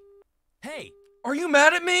 CA. Hey, Are you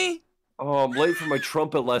mad at me? Oh, I'm late for my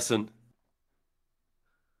trumpet lesson.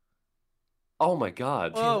 Oh my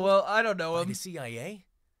god. Oh, well, I don't know by him. the CIA?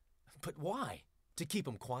 But why? To keep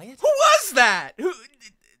him quiet? Who was that? Who?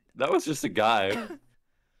 That was just a guy.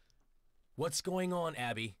 What's going on,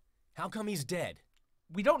 Abby? How come he's dead?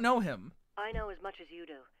 We don't know him. I know as much as you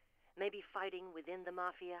do. Maybe fighting within the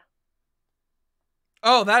Mafia?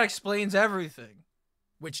 Oh, that explains everything.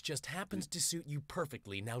 Which just happens to suit you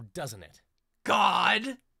perfectly, now doesn't it?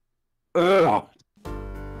 God. Ugh.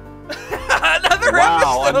 Another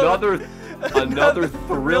Wow, episode. another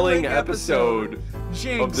thrilling episode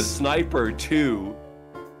Jinx. of The Sniper 2.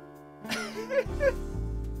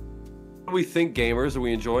 What do we think, gamers? Are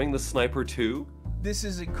we enjoying The Sniper 2? This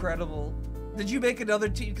is incredible. Did you make another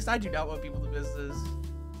team? Because I do not want people to miss this.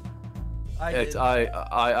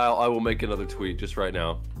 I will make another tweet just right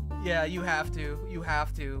now. Yeah, you have to. You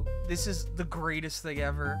have to. This is the greatest thing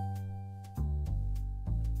ever.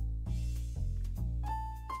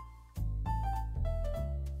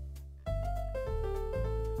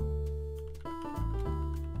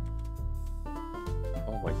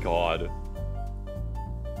 Oh my god.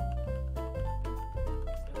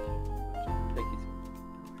 Thank you.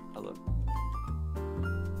 I love it.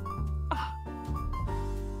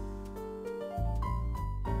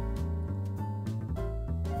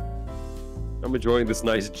 I'm enjoying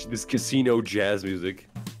this casino jazz music.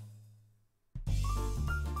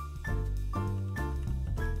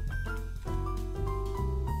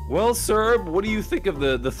 Well, sir, what do you think of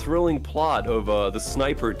the thrilling plot of The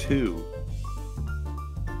Sniper 2?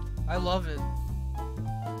 I love it.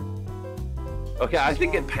 Okay, I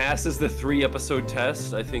think it passes the 3-episode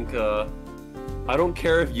test. I think, I don't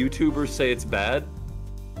care if YouTubers say it's bad.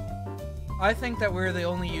 I think that we're the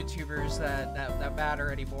only YouTubers that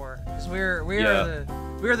matter anymore, because we're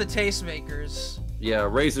the tastemakers. Yeah,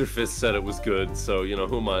 Razorfist said it was good, so you know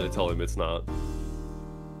who am I to tell him it's not?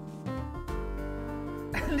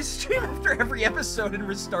 And to stream after every episode and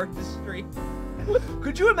restart the stream.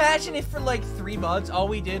 Could you imagine if for like 3 months all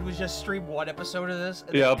we did was just stream 1 episode of this?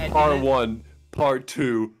 And Yeah, then part edit it? 1, part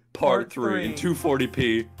 2, part 3 in 3.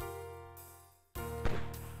 240p.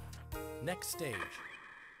 Next stage.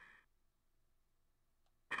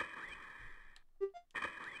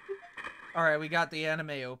 All right, we got the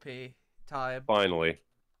anime OP time. Finally.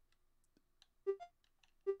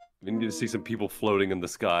 We need to see some people floating in the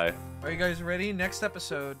sky. Are you guys ready? Next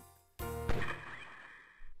episode.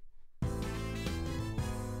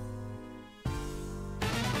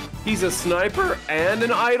 He's a sniper and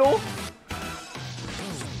an idol?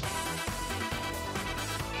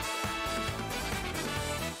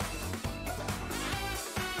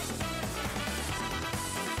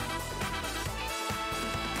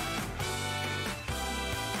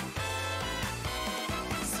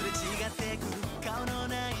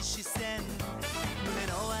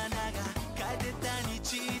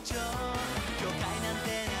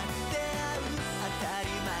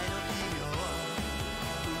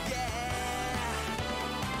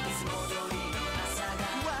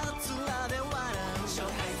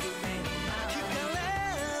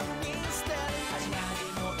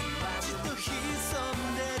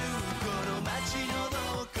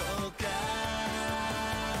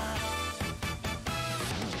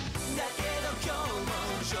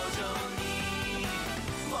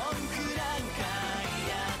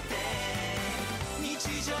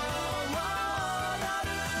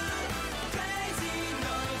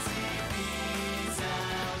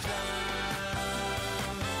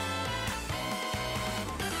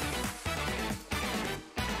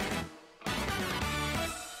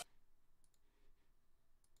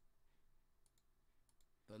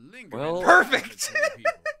 Well, Perfect.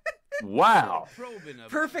 wow.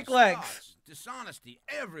 Perfect length. Dishonesty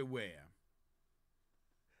everywhere.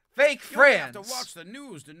 Fake You don't have friends. to watch the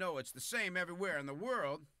news to know it's the same everywhere in the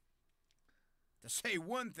world. To say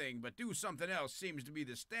one thing but do something else seems to be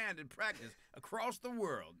the standard practice across the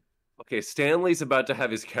world. Okay, Stanley's about to have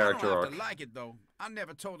his character I don't arc. have to like it though. I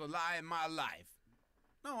never told a lie in my life.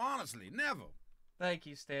 No, honestly, never. Thank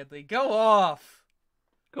you, Stanley. Go off.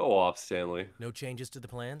 Go off, Stanley. No changes to the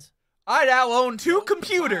plans? I now own 2 Well,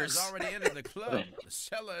 computers. the buyer's already entered the club. The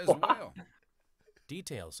seller as well.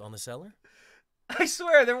 Details on the seller? I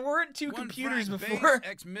swear there weren't 2 One computers Frank before. Bates,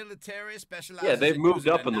 ex-military, specializes Yeah, they've in moved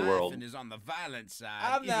using up a in the knife world. and is on the violent side.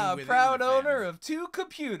 I'm even now a within proud the owner family. of 2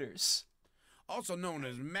 computers. Also known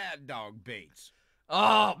as Mad Dog Bates.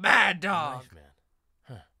 Oh, Mad Dog. Knife man.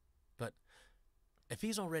 Huh. But if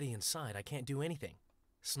he's already inside, I can't do anything.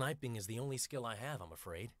 Sniping is the only skill I have, I'm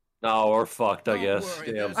afraid. No, we're fucked, I Don't guess. worry,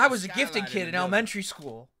 Damn. there's I was a skylight gifted in kid the in building. elementary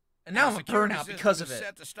school, and now I'm a Security burnout system because is of it.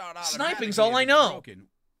 set to start Sniping's automatically all I if it's know. broken.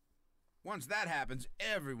 Once that happens,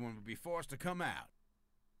 everyone will be forced to come out.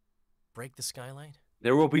 Break the skylight?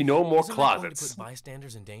 There will be no more Isn't that going to closets. put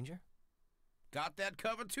bystanders in danger? Got that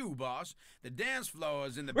covered too, boss. The dance floor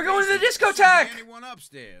is in the We're going to the basement. Shouldn't discotheque! be anyone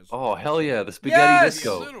upstairs. Oh, hell yeah, the spaghetti Yes! It's a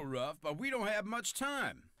disco. little rough, but we don't have much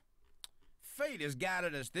time. Fate has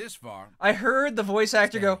guided us this far. I heard the voice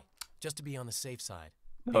actor go. Stanley, just to be on the safe side.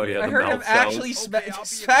 Oh yeah, I the heard him mouth sounds. actually Okay, I'll be in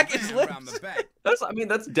smack the his van around lips. the back.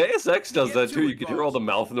 That's Deus Ex does Get that to too. it, You can hear all boss. the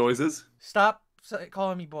mouth noises. Stop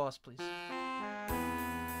calling me boss, please.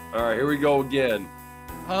 All right, here we go again.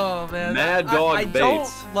 Oh man, Mad Dog I Bates.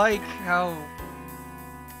 don't like how.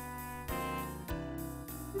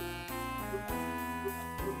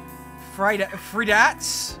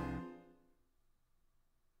 Friedats?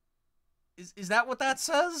 Is that what that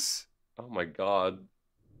says? Oh my god.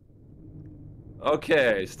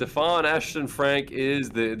 Okay, Stefan Ashton Frank is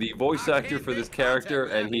the voice actor for this character,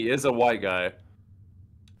 and he is a white guy.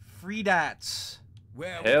 Friedats.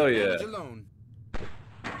 Well, Hell we can yeah. manage alone.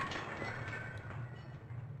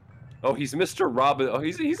 Oh, he's Mr. Robin. Oh,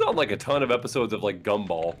 he's on like a ton of episodes of like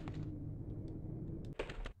Gumball.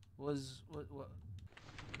 What?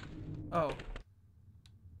 Oh.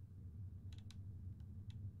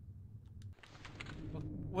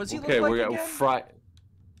 What does he Okay, look like we're again?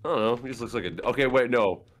 I don't know. He just looks like a. Okay, wait,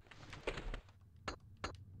 no.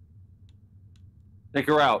 Take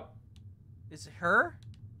her out. Is it her?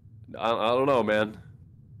 I don't know, man.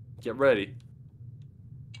 Get ready.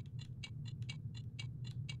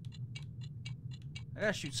 I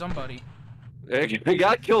gotta shoot somebody. You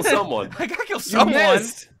gotta kill someone. I gotta kill You someone.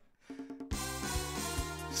 missed.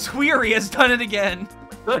 Sweary has done it again.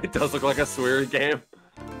 It does look like a sweary game.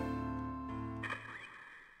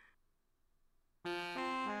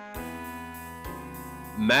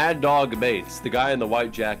 Mad Dog Bates, the guy in the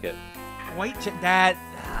white jacket. That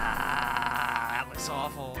looks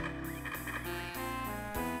awful.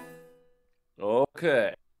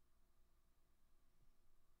 Okay.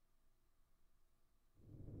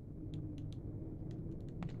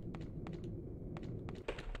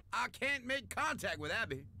 I can't make contact with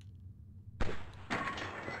Abby.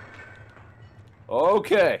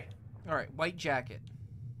 Okay. All right, white jacket.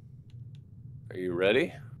 Are you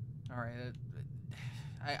ready? All right.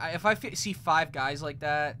 If I see 5 guys like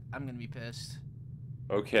that, I'm gonna be pissed.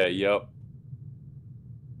 Okay, yep.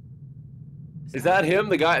 Is that him?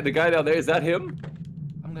 The guy down there, is that him?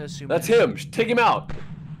 I'm gonna assume That's him. Take him out.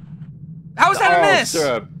 How was that a miss?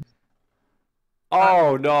 Sir.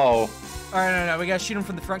 Oh no. Alright, no, we gotta shoot him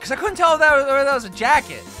from the front, because I couldn't tell if that was a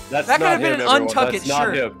jacket. That's that could not have been him, an everyone. untucked That's not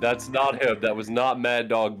shirt. him. That's not him. That was not Mad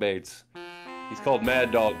Dog Bates. He's called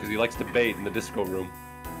Mad Dog because he likes to bait in the disco room.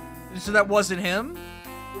 So that wasn't him?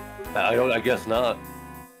 I guess not.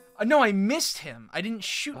 No, I missed him. I didn't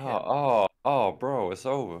shoot him. Oh, bro, it's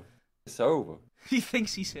over. It's over. He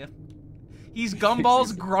thinks he's him. He's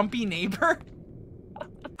Gumball's grumpy neighbor?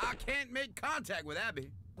 I can't make contact with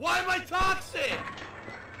Abby. Why am I toxic?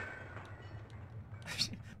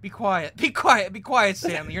 Be quiet. Be quiet. Be quiet,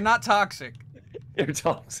 Stanley. You're not toxic. You're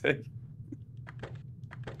toxic.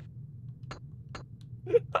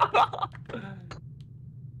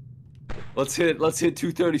 Let's hit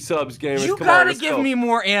 230 subs, gamers. You Come on, gotta let's give go. me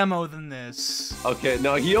more ammo than this. Okay,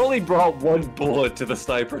 no, he only brought 1 bullet to the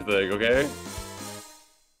sniper thing, okay?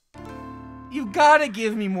 You gotta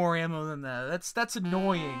give me more ammo than that. That's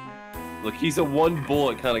annoying. Look, he's a 1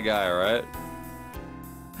 bullet kind of guy, alright?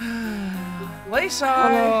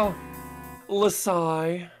 Laysai.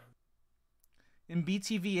 Lasai. In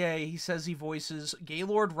BTVA, he says he voices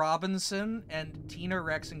Gaylord Robinson and Tina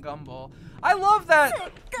Rex and Gumball. I love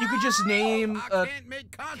that you could just name a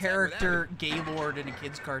character Gaylord in a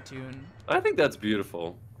kid's cartoon. I think that's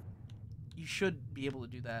beautiful. You should be able to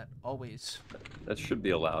do that, always. That should be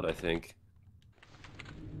allowed, I think.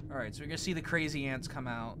 Alright, so we're gonna see the crazy ants come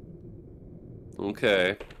out.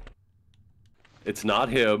 Okay. It's not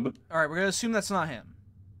him. Alright, we're gonna assume that's not him.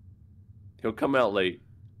 He'll come out late.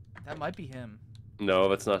 That might be him. No,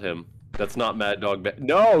 that's not him. That's not Mad Dog.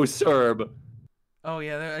 No, Serb. Oh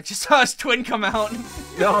yeah, I just saw his twin come out.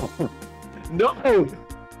 No. No.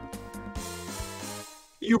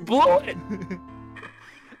 You blew it.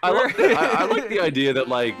 I like the idea that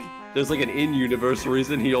like there's like an in-universe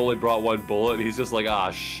reason he only brought 1 bullet. And he's just like,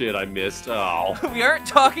 ah, shit, I missed. Oh. We aren't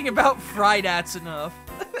talking about Friedats enough.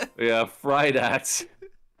 Yeah, Friedats.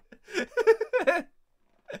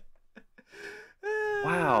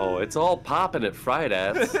 Wow, it's all popping at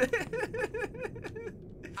Friedats. I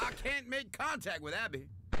can't make contact with Abby.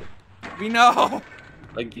 We know.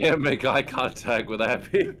 I can't make eye contact with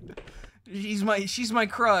Abby. She's my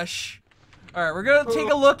crush. Alright, we're gonna take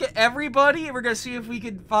a look at everybody and we're gonna see if we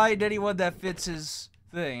can find anyone that fits his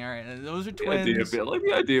thing. Alright, those are twins. The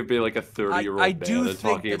idea of being like a 30-year-old man and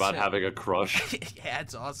talking about it. having a crush. Yeah,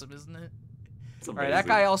 it's awesome, isn't it? It's Alright, that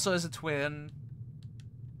guy also has a twin.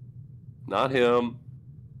 Not him.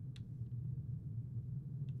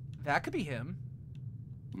 That could be him.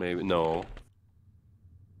 Maybe, no.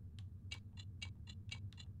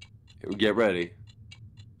 Get ready.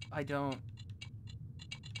 I don't.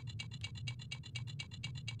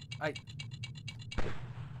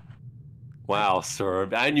 Wow, sir.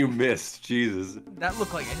 And you missed. Jesus. That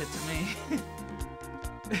looked like a hit to me.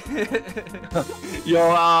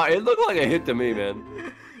 Yo, it looked like a hit to me,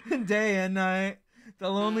 man. Day and night, the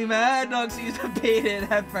lonely mad dog sees the baited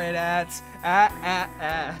heifer ats.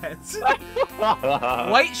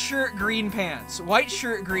 White shirt, green pants. White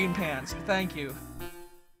shirt, green pants. Thank you.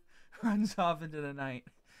 Runs off into the night.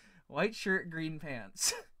 White shirt, green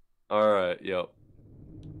pants. Alright, yep.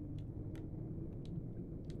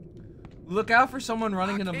 Look out for someone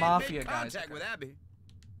running into mafia guys. With Abby.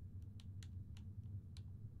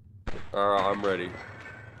 Alright, I'm ready.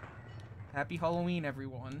 Happy Halloween,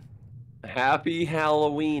 everyone. Happy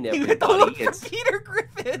Halloween, You get the look everybody. for Peter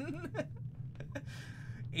Griffin.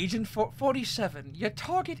 Agent 47, your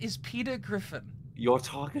target is Peter Griffin. Your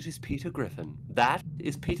target is Peter Griffin. That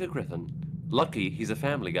is Peter Griffin. Lucky he's a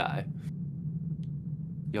family guy.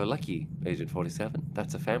 You're lucky, Agent 47.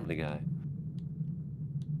 That's a family guy.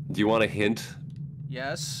 Do you want a hint?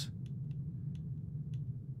 Yes.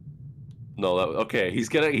 No, okay.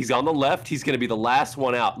 He's on the left. He's gonna be the last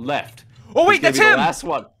one out. Left. Oh wait, that's him. The last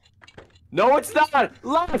one. No, it's not.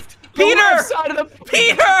 Left. Peter. The left side of the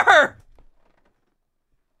Peter.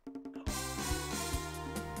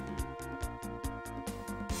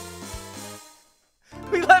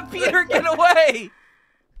 We let Peter get away.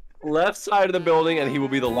 Left side of the building, and he will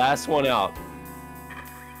be the last one out.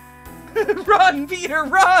 Run, Peter,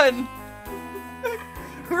 run!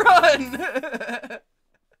 Run!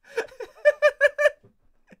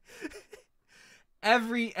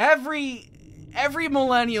 Every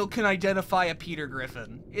millennial can identify a Peter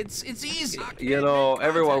Griffin. It's easy. You know,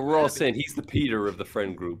 everyone, we're all saying he's the Peter of the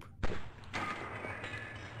friend group.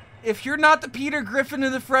 If you're not the Peter Griffin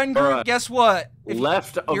of the friend group, right. Guess what?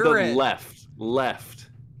 Left of the left. Left.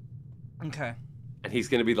 Okay. And he's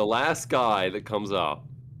gonna be the last guy that comes up.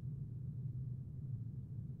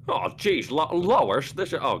 Oh, jeez, Lois.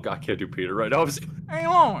 Oh, God, I can't do Peter right now. Hey,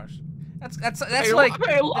 Lois. That's Hey, like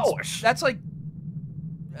hey, Lois. That's like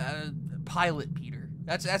Pilot Peter.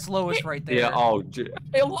 That's Lois right there. Yeah. Oh,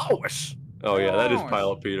 hey, Lois. Oh, yeah, that is Lois.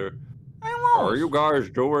 Pilot Peter. Hey, Lois. Are you guys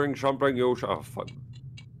doing something? Oh, fuck.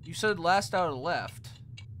 You said last out of the left.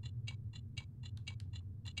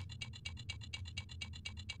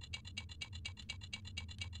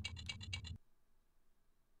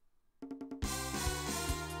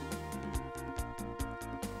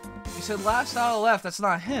 You said last out of the left. That's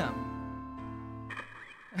not him.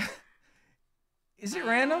 Is it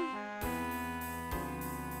random?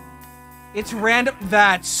 It's random.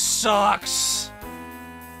 That sucks.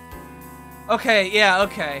 Okay, yeah,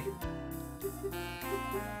 okay.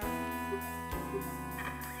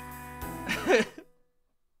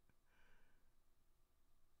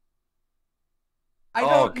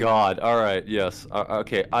 Oh God! All right, yes.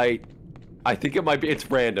 Okay, I think it might be. It's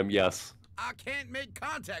random. Yes. I can't make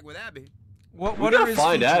contact with Abby. What we are gotta his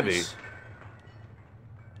find features? Abby.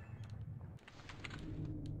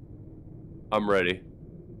 I'm ready.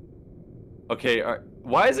 Okay.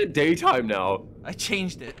 Why is it daytime now? I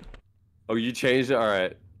changed it. Oh, you changed it. All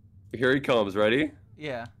right. Here he comes. Ready?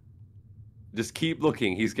 Yeah. Just keep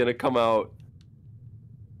looking. He's gonna come out.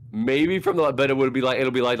 Maybe from the, but it'll be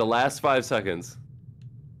like the last 5 seconds.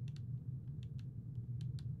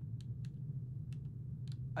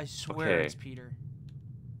 I swear Okay. it's Peter.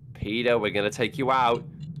 Peter, we're gonna take you out.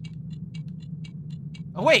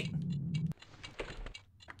 Oh wait.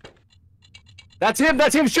 That's him.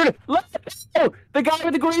 That's him. Shoot him. Oh, the guy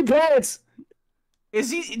with the green pants. Is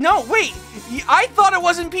he? No, wait. I thought it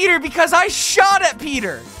wasn't Peter because I shot at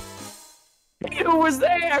Peter. Peter was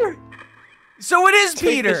there. So it is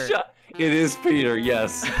Take the Peter. shot. It is Peter.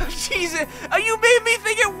 Yes. Jesus, you made me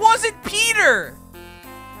think it wasn't Peter.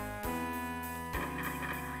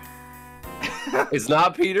 It's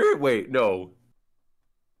not Peter? Wait, no.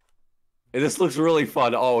 And this looks really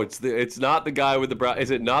fun. Oh, it's not the guy with the brown. Is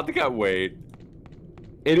it not the guy? Wait.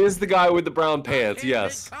 It is the guy with the brown pants.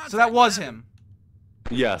 Yes. So that was him.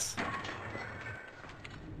 Yes.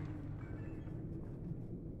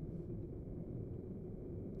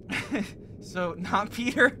 So not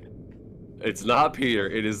Peter. It's not Peter.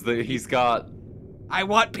 It is the. He's got. I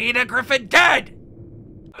want Peter Griffin dead.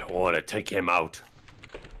 I want to take him out.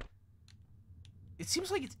 It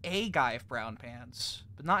seems like it's a guy with brown pants,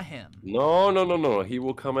 but not him. No, no, no, no. He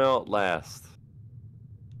will come out last.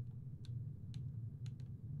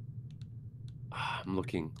 I'm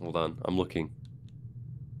looking. Hold on. I'm looking.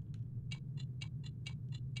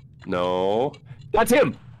 No. That's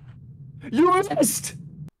him! You missed!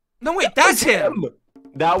 No, wait, that's him!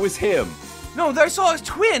 That was him. No, I saw his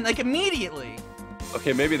twin, like, immediately.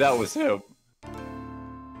 Okay, maybe that was him.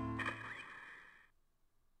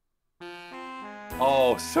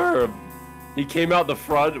 Oh, sir. He came out the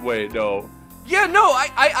front. Wait, no. Yeah, no,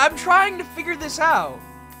 I'm trying to figure this out.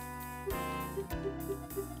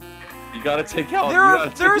 You gotta take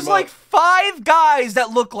out. There's like 5 guys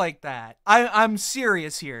that look like that. I'm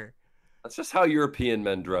serious here. That's just how European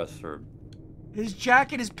men dress, sir. His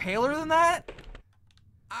jacket is paler than that?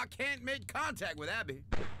 I can't make contact with Abby.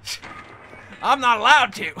 I'm not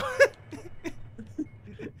allowed to.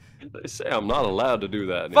 They say I'm not allowed to do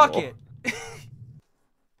that anymore. Fuck it.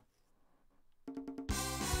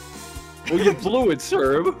 Well, you blew it,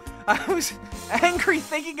 sir. I was angry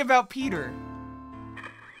thinking about Peter.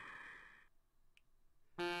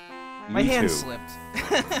 My hand slipped.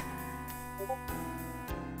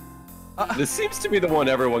 This seems to be the one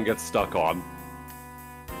everyone gets stuck on.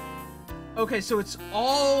 Okay, so it's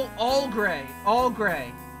all gray. All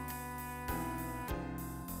gray.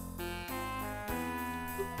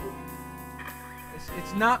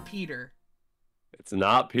 It's not Peter. It's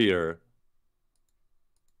not Peter.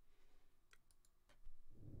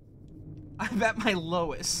 I'm at my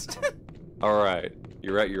lowest. All right,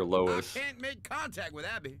 you're at your lowest. I can't make contact with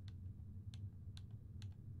Abby.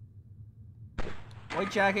 White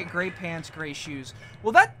jacket, gray pants, gray shoes.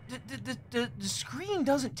 Well, that the screen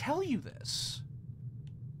doesn't tell you this.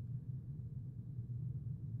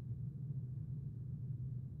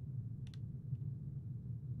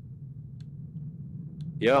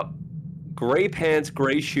 Yep. Gray pants,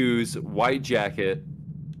 gray shoes, white jacket.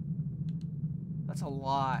 That's a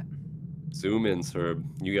lot. Zoom in, sir.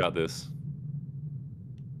 You got this.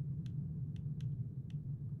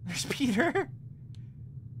 There's Peter.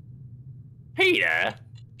 Peter.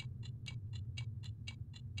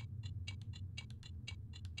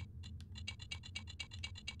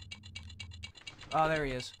 Oh, there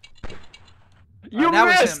he is. You that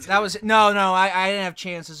missed. was him. That was no. I didn't have a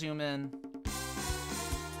chance to zoom in.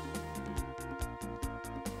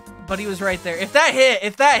 But he was right there. If that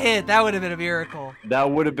hit, that would have been a miracle. That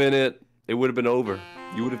would have been it. It would have been over.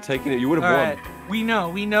 You would have taken it. You would have won. Right. We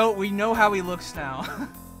know how he looks now.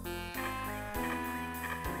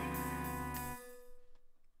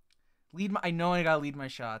 I know I gotta lead my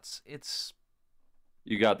shots.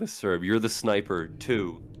 You got this, sir. You're the sniper,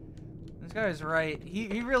 too. This guy's right.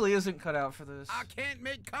 He really isn't cut out for this. I can't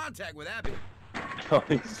make contact with Abby.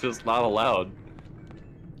 He's just not allowed.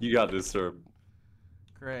 You got this, sir.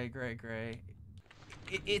 Gray.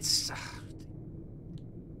 It's.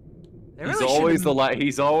 He's always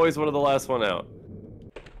He's always one of the last one out.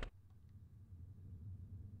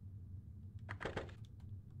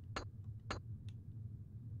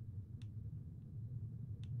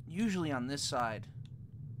 Usually on this side.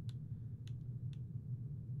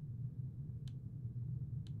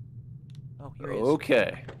 Oh, here he is.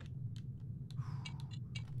 Okay.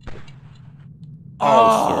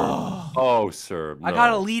 Oh, sir. Oh, sir. No. I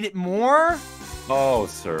gotta lead it more? Oh,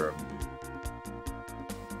 sir.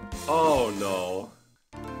 Oh, no.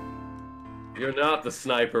 You're not the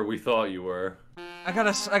sniper we thought you were. I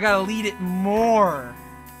gotta lead it more.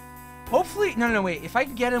 Hopefully, no, wait. If I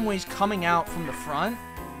can get him when he's coming out from the front,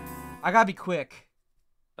 I gotta be quick.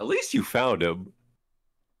 At least you found him.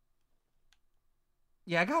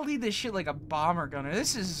 Yeah, I gotta lead this shit like a bomber gunner.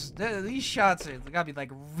 These shots are gotta be like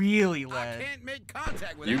really lead. I can't make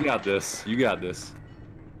contact with You him. got this. You got this.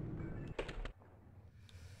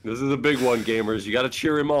 This is a big one, gamers. You gotta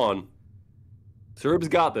cheer him on. Serb's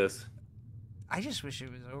got this. I just wish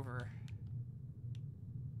it was over.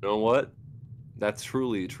 You know what? That's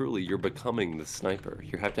truly, you're becoming the sniper.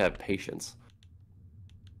 You have to have patience.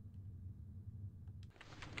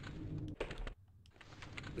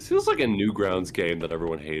 This feels like a Newgrounds game that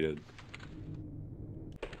everyone hated.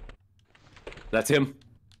 That's him.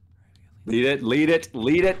 Lead it.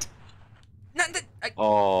 No,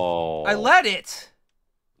 Oh. I let it.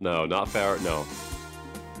 No, not fair. No.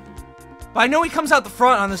 But I know he comes out the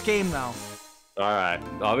front on this game, though. Alright.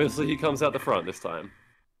 Obviously, he comes out the front this time.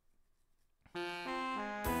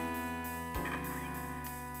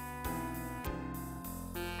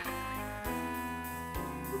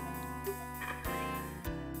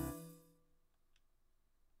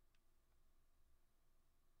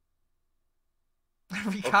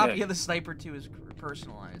 Every copy of the Sniper 2 is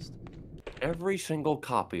personalized. Every single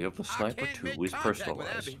copy of the Sniper 2 is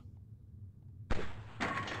personalized.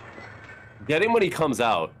 Get him when he comes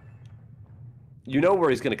out. You know where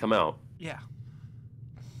he's going to come out. Yeah.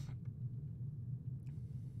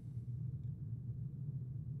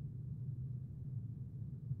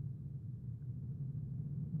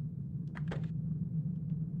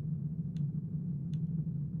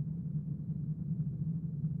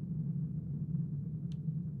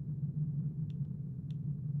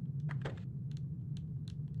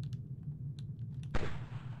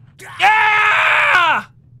 Yeah!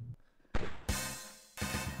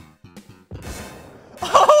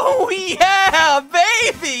 Oh yeah,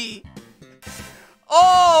 baby!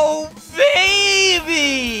 Oh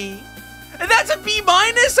baby! And that's a B-.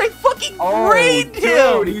 I fucking brained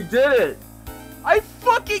him! Dude, you did it! I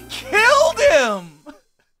fucking killed him!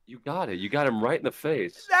 You got it. You got him right in the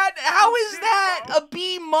face. How is that a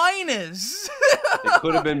B-? It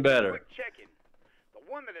could have been better. Quick checking. The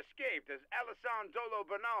one that escaped is Alessandro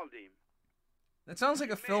Bernaldi. That sounds like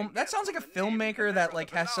a film. That sounds like a filmmaker that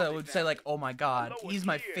like would say like, "Oh my God, he's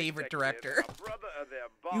my favorite director."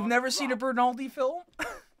 You've never seen a Bernaldi film?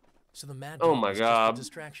 So the mad Oh dog my was just a God.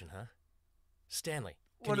 distraction, huh? Stanley,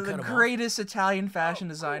 can One you of the cut him off? greatest Italian fashion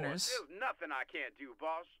designers. There's nothing I can't do,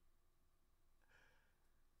 boss.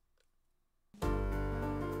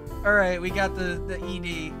 All right, we got the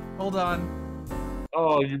ED. Hold on.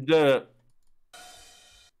 Oh, you did it.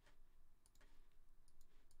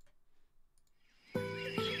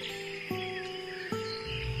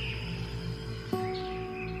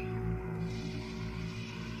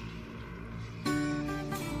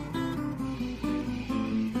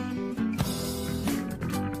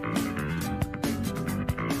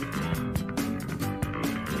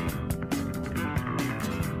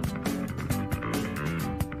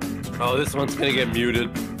 Oh, this one's gonna get muted.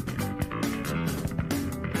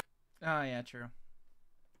 Oh yeah, true.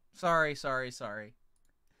 Sorry.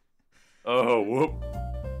 Oh, whoop.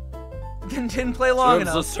 Didn't play long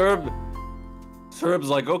enough. Serb's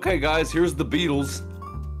like, okay, guys, here's the Beatles.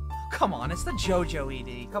 Come on, it's the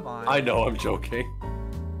JoJo ED. Come on. I know, I'm joking.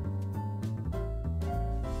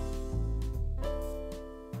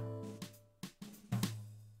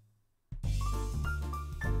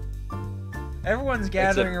 Everyone's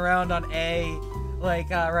gathering around on A,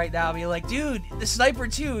 like right now, be like, dude, the Sniper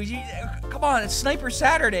 2. Come on, it's Sniper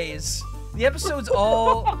Saturdays. The episodes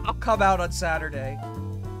all come out on Saturday.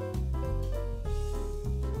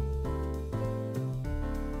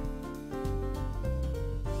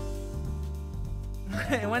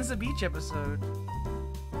 When's the beach episode?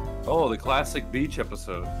 Oh, the classic beach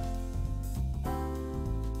episode.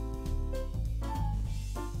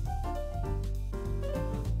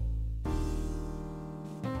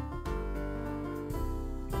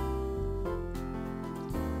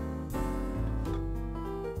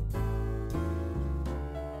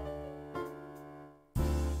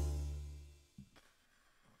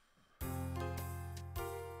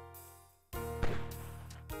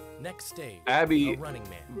 Next stage, Abby. a running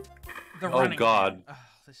man. The Oh running God. Man. Ugh,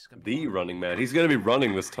 this is gonna be The running man. He's gonna be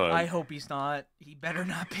running this time. I hope he's not. He better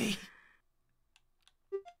not be.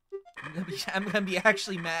 I'm gonna be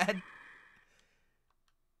actually mad.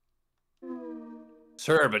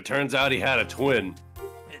 Serb, it turns out he had a twin.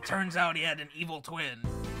 It turns out he had an evil twin.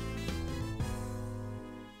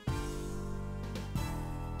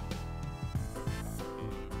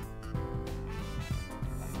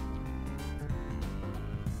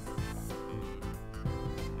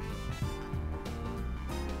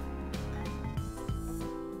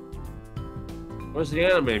 Where's the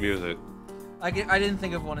anime music? I didn't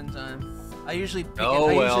think of one in time. I usually pick Oh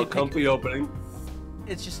it. I well, usually pick, comfy opening.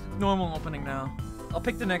 it's just normal opening now. I'll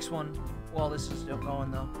pick the next one while this is still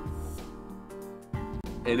going though.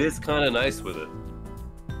 It is kind of nice with it.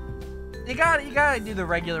 You gotta do the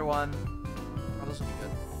regular one. Oh, this will be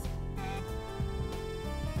good.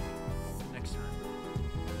 Next time.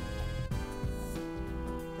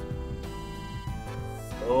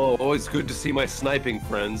 Oh, always good to see my sniping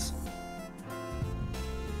friends.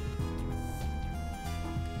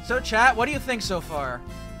 So chat, what do you think so far?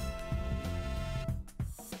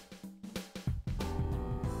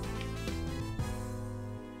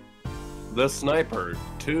 The Sniper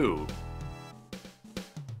 2.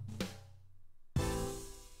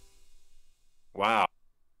 Wow.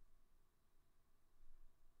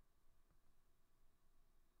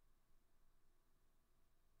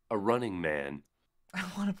 A running man. I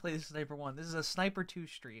want to play the Sniper 1. This is a Sniper 2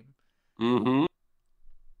 stream. Mm-hmm.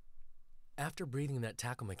 After breathing that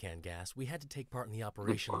tachomecan gas, we had to take part in the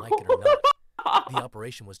operation like it or not. The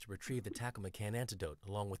operation was to retrieve the tachomecan antidote,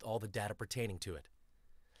 along with all the data pertaining to it.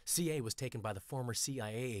 CA was taken by the former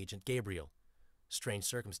CIA agent Gabriel. Strange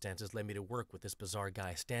circumstances led me to work with this bizarre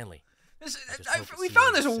guy, Stanley. We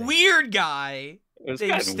found this weird guy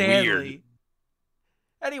named Stanley. Weird.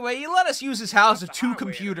 Anyway, he let us use his house with 2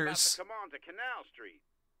 computers. Come on to Canal Street.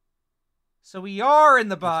 So we are in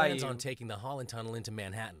the He bayou. plans on taking the Holland Tunnel into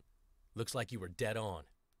Manhattan. Looks like you were dead on.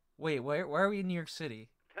 Wait, where are we in New York City?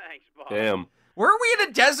 Thanks, boss. Damn. Were we in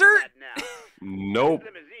a desert? Now. Nope.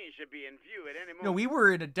 Limousine should be in view at any moment. No, we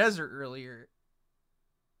were in a desert earlier.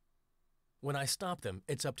 When I stop them,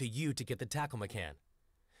 it's up to you to get the tackle McCann.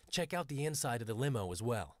 Check out the inside of the limo as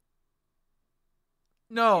well.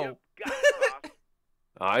 No.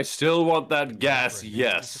 I still want that gas, For a nasty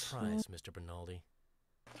yes. Surprise, Mr. Bernaldi.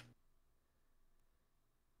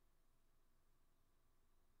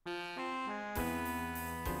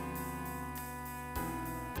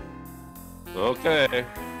 Okay.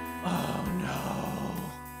 Oh no.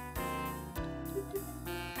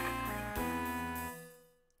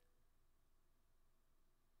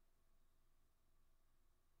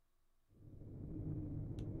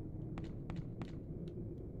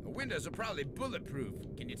 The windows are probably bulletproof.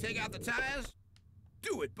 Can you take out the tires?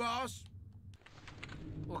 Do it, boss.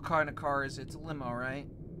 What kind of car is it? It's a limo, right?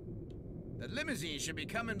 The limousine should be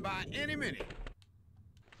coming by any minute.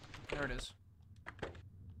 There it is.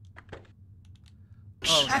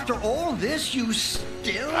 Oh, no. After all this, you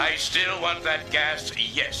still... I still want that gas,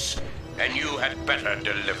 yes. And you had better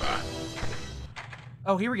deliver.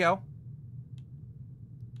 Oh, here we go.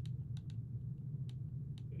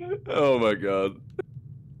 Oh my god.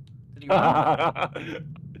 Did he run?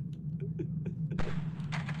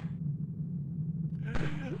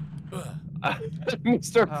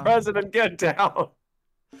 Mr. President, get down.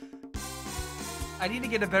 I need to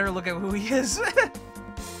get a better look at who he is.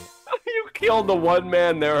 You killed the one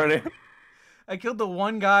man there. And I killed the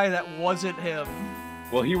one guy that wasn't him.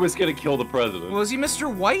 well, he was gonna kill the president. Was he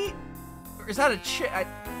Mr. White? Or is that a chick?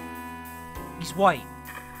 He's white.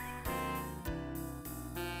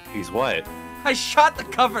 He's white. I shot the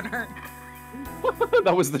governor.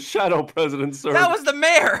 That was the shadow president, sir. That was the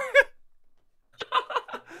mayor.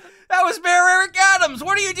 That was Mayor Eric Adams.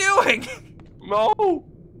 What are you doing? No.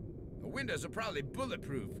 The windows are probably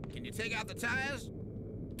bulletproof. Can you take out the tires?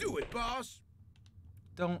 Do it, boss.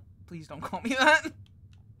 Please don't call me that.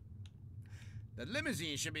 The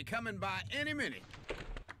limousine should be coming by any minute.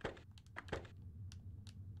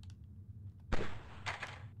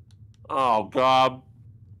 Oh, God.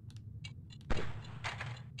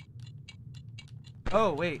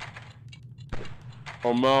 Oh, wait.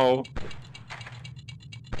 Oh, no.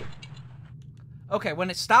 Okay, when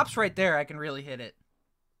it stops right there, I can really hit it.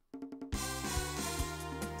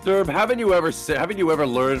 Derb, haven't you ever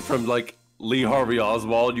learned from, like, Lee Harvey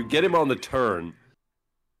Oswald? You get him on the turn.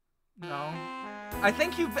 No. I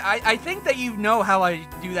think I think that you know how I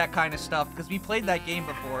do that kind of stuff, because we played that game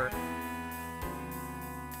before.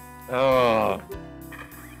 Oh.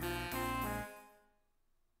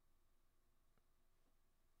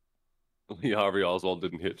 Lee Harvey Oswald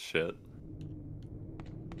didn't hit shit.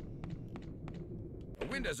 The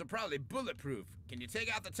windows are probably bulletproof. Can you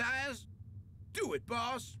take out the tires? Do it,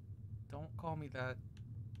 boss. Don't call me that.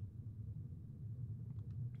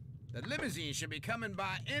 The limousine should be coming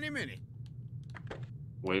by any minute.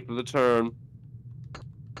 Wait for the turn.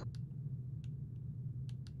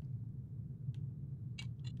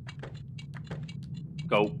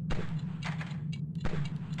 Go.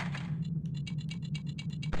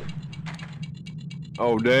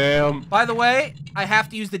 Oh, damn. By the way, I have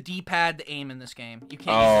to use the D-pad to aim in this game. You can't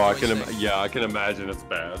Oh, use the joystick. yeah, I can imagine it's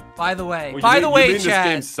bad. By the way, Wait, you mean This chat.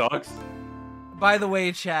 game sucks? By the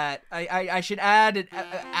way, chat, I should add an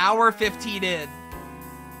hour 15 in.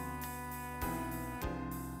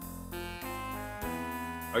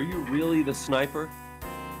 Are you really the sniper?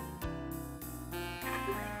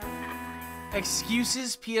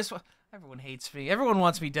 Excuses, PS1. Everyone hates me. Everyone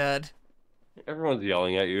wants me dead. Everyone's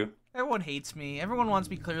yelling at you. Everyone hates me. Everyone wants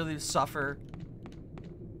me clearly to suffer.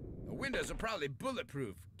 The windows are probably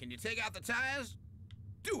bulletproof. Can you take out the tires?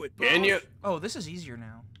 Do it, boss. Can you? Oh, this is easier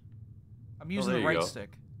now. I'm using there the you right go.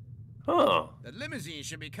 stick. Huh. The limousine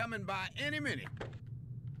should be coming by any minute.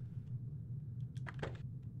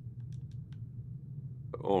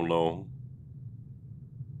 Oh, no.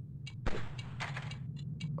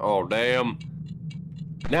 Oh, damn.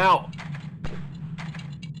 Now!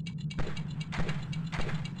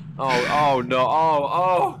 Oh, no.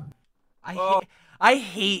 Oh. I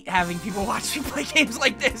hate having people watch me play games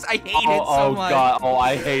like this. I hate it so much. God. Oh,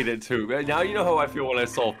 I hate it too. Now you know how I feel when I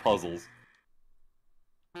solve puzzles.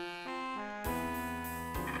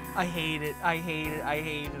 I hate it. I hate it. I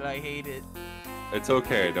hate it. I hate it. It's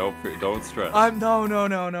okay. Don't stress.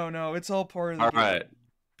 No. It's all part of the game.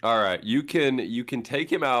 All right. You can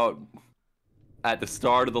take him out at the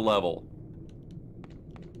start of the level.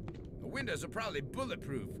 The windows are probably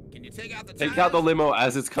bulletproof. Can you take out the tires? Take out the limo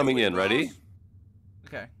as it's coming in. Ready?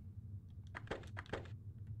 Okay.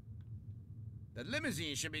 The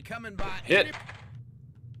limousine should be coming by. Hit.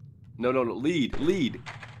 No.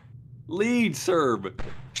 Lead, Serb.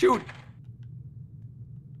 Shoot.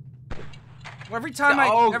 Well, every time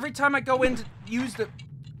I go in to use the.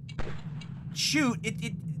 shoot.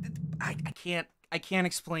 I can't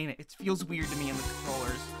explain it. It feels weird to me in the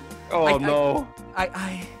controllers. Oh no.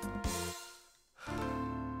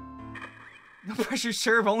 No pressure,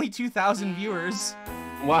 serve. Only 2,000 viewers.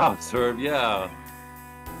 Wow, sir. Yeah.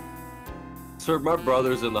 Sir, my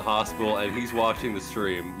brother's in the hospital and he's watching the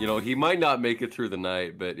stream. You know, he might not make it through the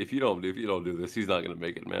night, but if you don't do this, he's not gonna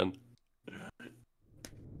make it, man.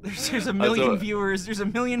 There's a million viewers. There's a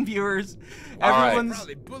million viewers. Everyone's.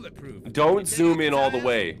 Don't zoom in all the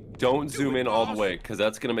way. Don't zoom in all the way, because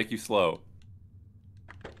that's gonna make you slow.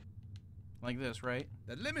 Like this, right?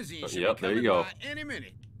 The limousine should yep, be there you coming go. by any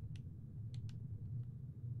minute.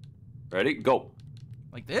 Ready? Go.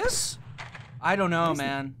 Like this? I don't know,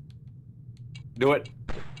 man. Do it.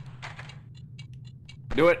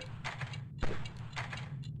 Do it.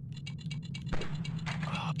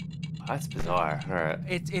 Oh, that's bizarre. All right.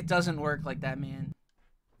 It doesn't work like that, man.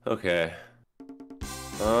 Okay.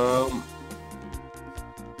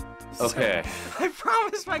 Okay. I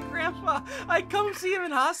promised my grandpa I'd come see him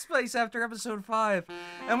in hospice after episode 5,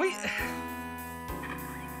 and we.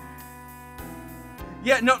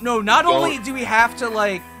 Yeah, no. Not only do we have to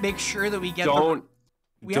like make sure that we get.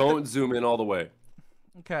 Don't zoom in all the way.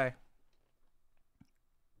 Okay.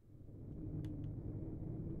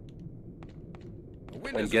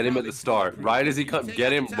 And get him at the start. Right as he comes,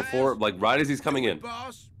 get him before, like right as he's coming in.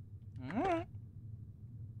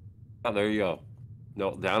 Oh, there you go.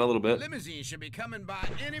 No, down a little bit. Limousine should be coming by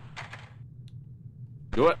any.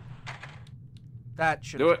 Do it. That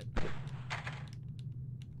should do it.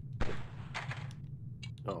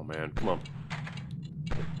 Oh man, come on.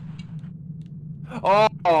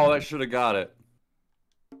 Oh, that should have got it.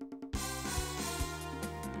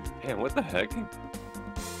 Man, what the heck?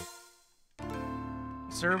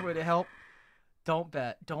 Sir, would it help? Don't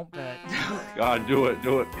bet. Don't bet. God, do it.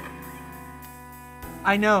 Do it.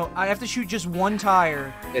 I know. I have to shoot just one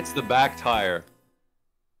tire. It's the back tire.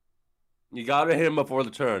 You gotta hit him before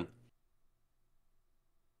the turn.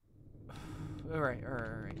 All right.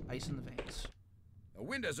 Ice in the veins. The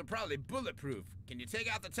windows are probably bulletproof. Can you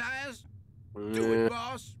take out the tires? Do it,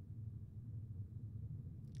 boss.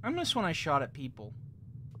 I miss when I shot at people.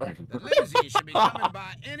 The limousine should be coming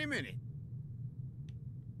by any minute.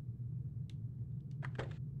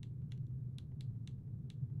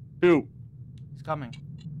 Do. He's coming.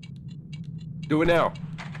 Do it now.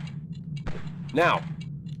 Now.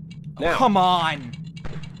 Now. Oh, come on.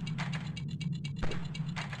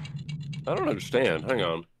 I don't understand. Hang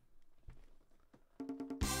on.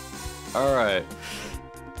 All right.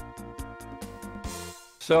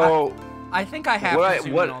 So I think I have to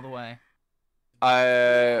zoom in all the way.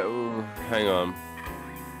 Hang on.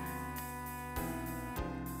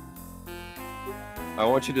 I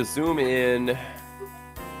want you to zoom in.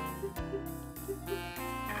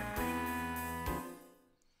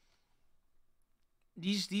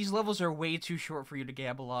 These levels are way too short for you to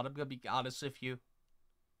gamble on. I'm gonna be honest with you.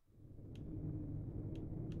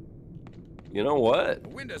 You know what?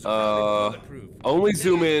 Only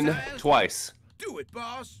zoom in twice. Do it,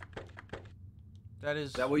 boss. That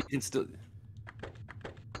is. That way you can still.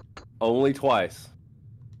 Only twice.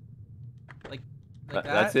 Like that?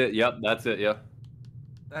 That's it. Yep, that's it. Yeah.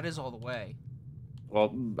 That is all the way.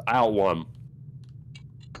 Well, out one.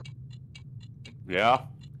 Yeah.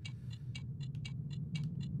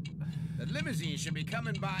 The limousine should be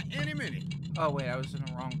coming by any minute. Oh wait, I was in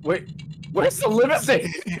the wrong. Wait, where's the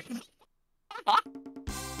limousine?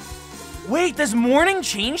 Wait, does morning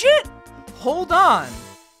change it? Hold on.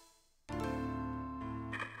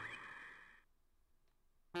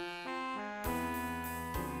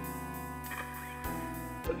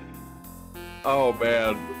 Oh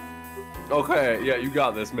man. Okay, yeah, you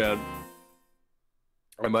got this, man.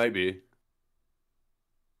 I might be.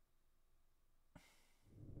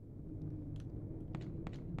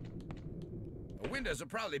 The windows are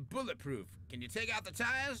probably bulletproof. Can you take out the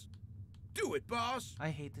tires? Do it, boss. I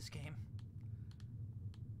hate this game.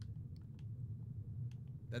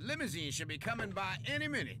 The limousine should be coming by any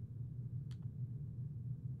minute.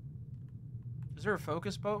 Is there a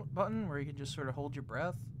focus button where you can just sort of hold your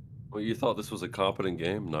breath? Well, you thought this was a competent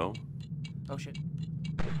game? No. Oh shit.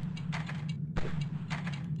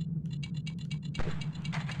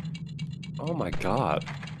 Oh my god.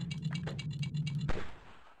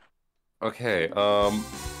 Okay,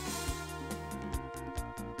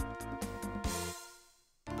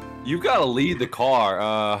 you gotta lead the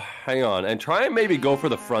car. Hang on, and try and maybe go for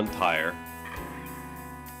the front tire.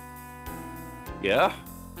 Yeah?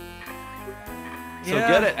 So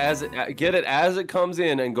get it as it comes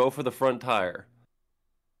in and go for the front tire.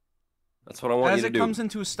 That's what I want you to do. As it comes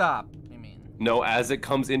into a stop, you mean? No, as it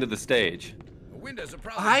comes into the stage. Windows are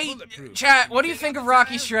probably bulletproof. Chat, what do you think of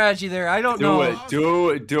Rocky's strategy there? I don't know. Do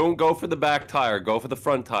it. Don't go for the back tire. Go for the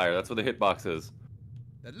front tire. That's what the hitbox is.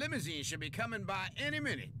 The limousine should be coming by any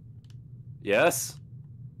minute. Yes?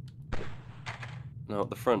 No,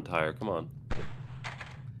 the front tire. Come on.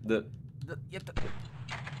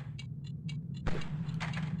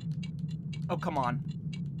 Oh, come on.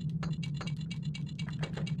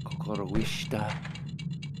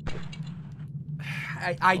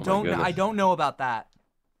 I don't know about that.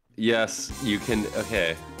 Yes, you can.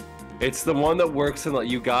 Okay. It's the one that works in,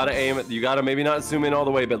 you gotta aim it. You gotta maybe not zoom in all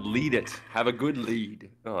the way, but lead it. Have a good lead.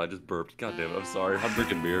 Oh, I just burped. God damn it. I'm sorry. I'm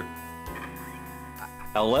drinking beer.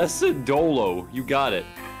 Alessa Dolo. You got it.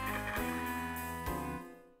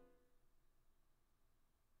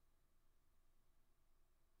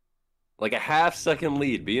 Like a half-second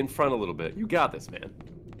lead. Be in front a little bit. You got this, man.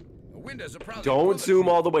 Don't zoom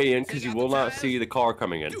all the way in, because you will not see the car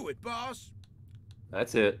coming in. Do it, boss.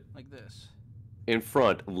 That's it. Like this. In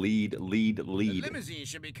front. Lead, lead, lead. The limousine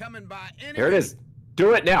should be coming by any Here it is.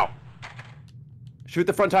 Do it now. Shoot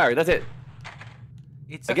the front tire. That's it.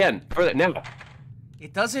 It's again. Further now.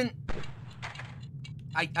 It doesn't.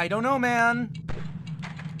 I don't know, man.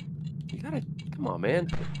 You gotta. Come on, man.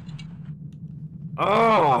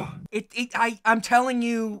 Oh. I'm telling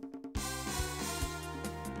you.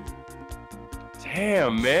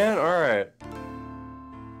 Damn, man. All right.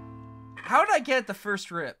 How did I get the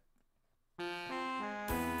first rip?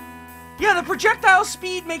 Yeah, the projectile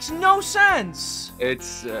speed makes no sense.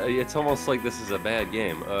 It's almost like this is a bad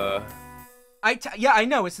game. Yeah, I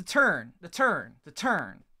know. It's the turn. The turn.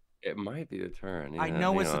 It might be the turn. Yeah, I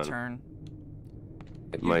know it's the turn.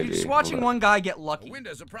 It might be. You're just watching one guy get lucky. The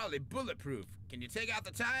windows are probably bulletproof. Can you take out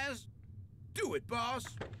the tires? Do it, boss.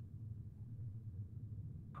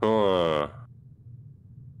 Huh.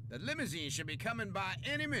 The limousine should be coming by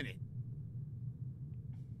any minute.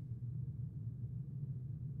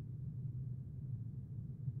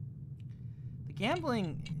 The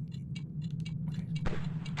gambling.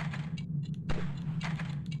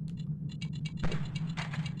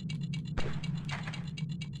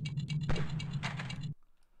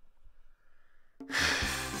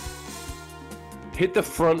 Hit the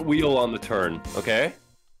front wheel on the turn, okay?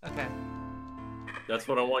 Okay. That's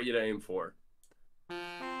what I want you to aim for.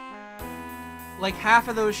 Like half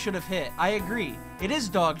of those should have hit. I agree. It is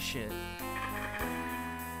dog shit.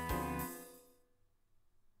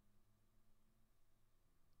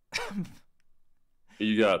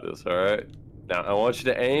 You got this, all right? Now, I want you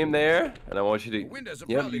to aim there, and I want you to...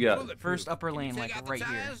 Yep, you got it. First upper lane, like right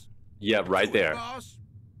here. Yeah, right there.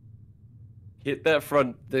 Hit that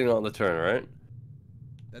front thing on the turn, all right?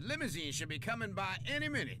 The limousine should be coming by any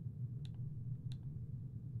minute.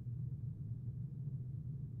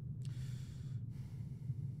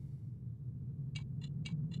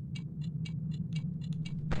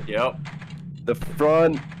 Yep. The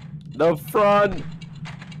front. The front.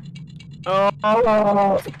 Oh.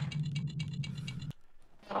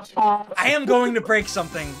 I am going to break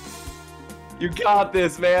something. You got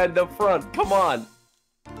this, man. The front. Come on.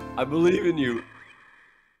 I believe in you.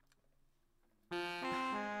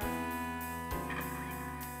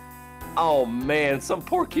 Oh, man. Some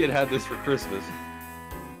poor kid had this for Christmas.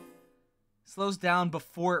 Slows down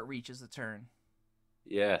before it reaches the turn.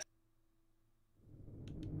 Yes.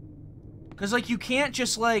 Because, like, you can't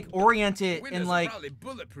just, like, orient it and, like...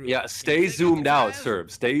 Yeah, stay zoomed out, Serb.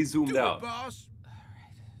 Stay zoomed out.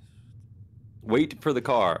 Wait for the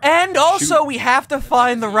car. And also, we have to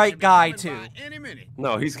find the right guy, too.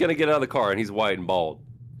 No, he's gonna get out of the car, and he's white and bald.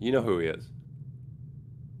 You know who he is.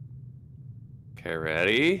 Okay,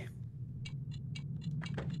 ready?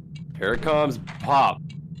 Here it comes. Pop.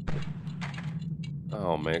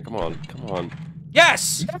 Oh, man, come on. Come on.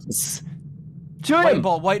 Yes! Yes! White and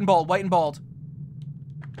bald, white and bald, white and bald.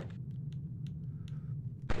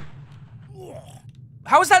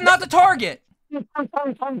 How is that not the target? There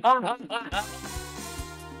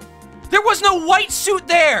was no white suit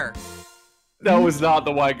there! That was not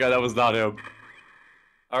the white guy, that was not him.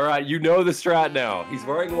 Alright, you know the strat now. He's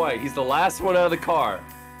wearing white, he's the last one out of the car.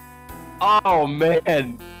 Oh,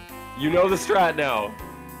 man. You know the strat now.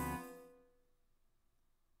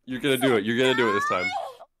 You're gonna do it, you're gonna do it this time.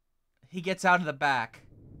 He gets out of the back.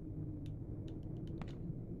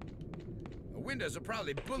 The windows are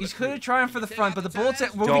probably bulletproof. He's clearly trying for the front, but the bullets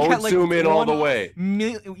at Don't zoom in all the way.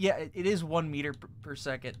 Yeah, it is 1 meter per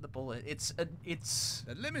second. The bullet. It's.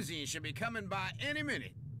 The limousine should be coming by any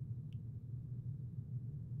minute.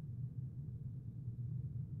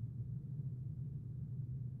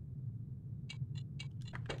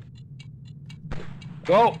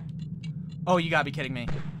 Go. Oh, you gotta be kidding me.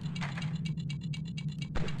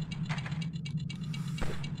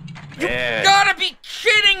 Man. Gotta be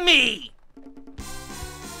kidding me!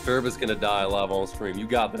 Ferb is gonna die live on stream. You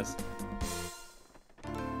got this.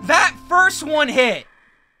 That first one hit.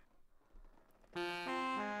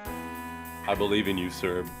 I believe in you,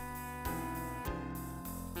 Serb.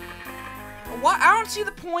 Why? I don't see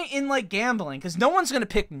the point in, like, gambling, because no one's gonna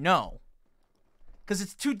pick no. Because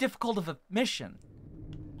it's too difficult of a mission.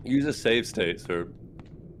 Use a save state, Serb.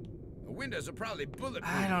 The windows are probably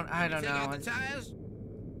bulletproof. I don't Take know. out the tires?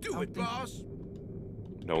 Do it, boss.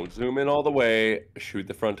 Don't zoom in all the way. Shoot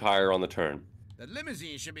the front tire on the turn. The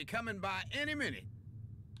limousine should be coming by any minute.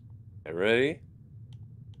 Okay, ready?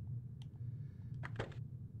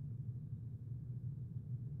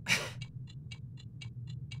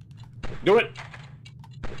 Do it!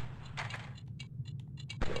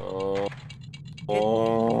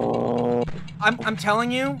 I'm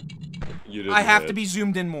telling you, You didn't I have hit. to be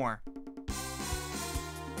zoomed in more.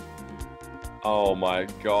 Oh my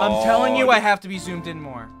god. I'm telling you, I have to be zoomed in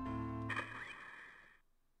more.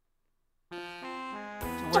 So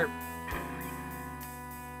we're...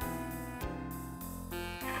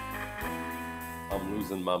 I'm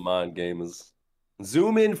losing my mind, gamers.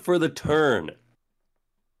 Zoom in for the turn.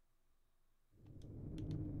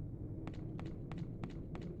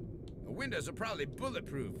 The windows are probably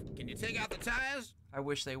bulletproof. Can you take out the tires? I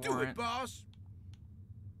wish they Do weren't. it, boss.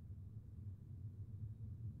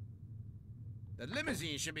 The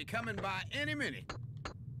limousine should be coming by any minute.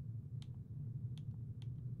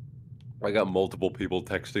 I got multiple people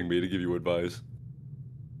texting me to give you advice.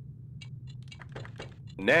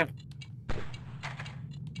 Nah.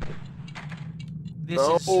 This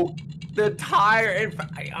No, is... the tire.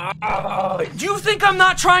 Do you think I'm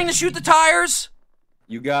not trying to shoot the tires?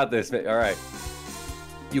 You got this, man. All right.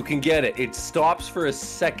 You can get it. It stops for a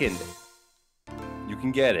second. You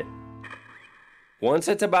can get it. Once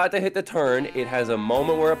it's about to hit the turn, it has a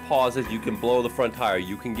moment where it pauses. You can blow the front tire.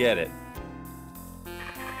 You can get it.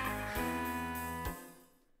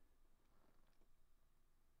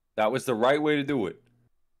 That was the right way to do it.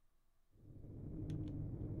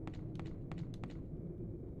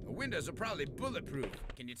 The windows are probably bulletproof.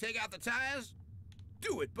 Can you take out the tires?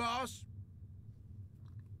 Do it, boss.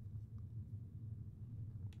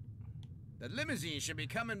 The limousine should be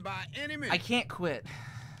coming by any minute. I can't quit.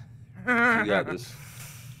 You got this.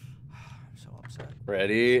 I'm so upset.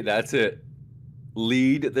 Ready? That's it.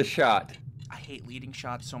 Lead the shot. I hate leading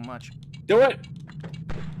shots so much. Do it.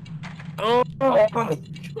 Oh.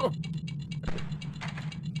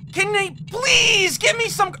 Can they please give me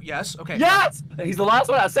some? Yes. Okay. Yes. He's the last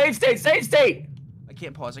one out. Save state. Save state. I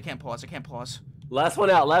can't pause. I can't pause. I can't pause. Last one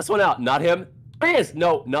out. Last one out. Not him. There he is.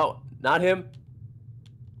 No. No. Not him.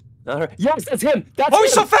 Not her. Yes, that's him. That's Oh, him.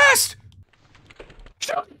 he's so fast.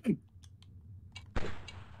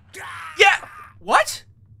 Yeah. What?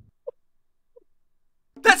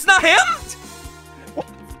 That's not him.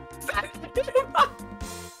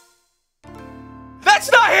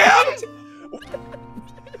 That's not him.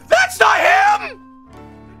 That's not him.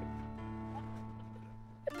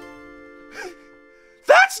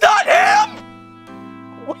 That's not him.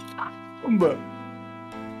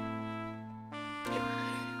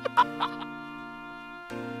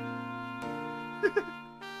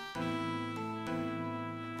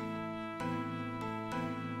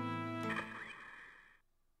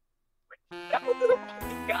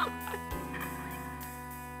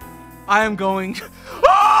 I am going.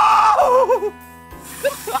 Oh!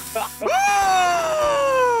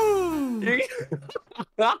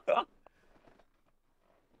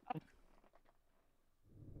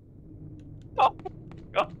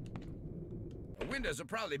 The windows are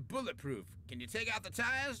probably bulletproof. Can you take out the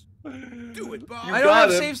tires? Do it, boss. I don't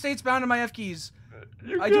have save states bound in my F keys.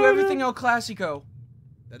 I do everything El Clasico.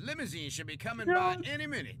 The limousine should be coming by any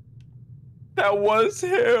minute. That was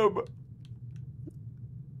him.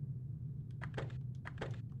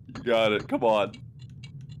 You got it. Come on.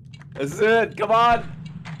 That's it. Come on.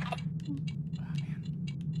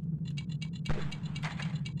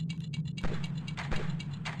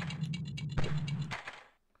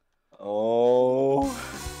 Oh.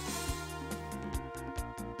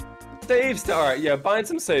 Save state. All right. Yeah, bind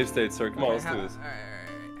some save states, sir. Come on, let's do this. All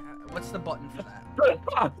right. What's the button for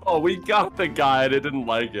that? Oh, we got the guide. I didn't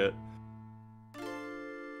like it.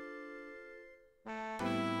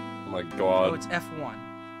 Oh my god. Oh, it's F1.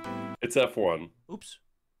 It's F1. Oops.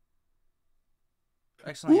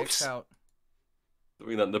 Excellent. Oops. X out.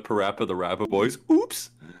 Doing that in the Parappa the Rapper voice.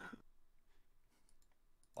 Oops.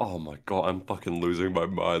 Oh my god, I'm fucking losing my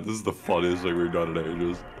mind. This is the funniest thing we've done in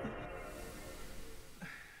ages.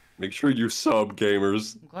 Make sure you sub,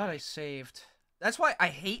 gamers. I'm glad I saved. That's why I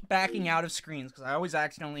hate backing out of screens, because I always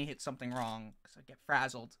accidentally hit something wrong, because I get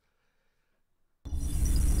frazzled.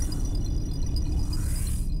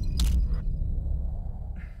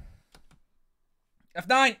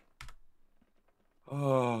 F9!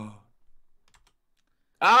 Oh.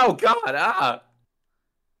 Oh, God, ah!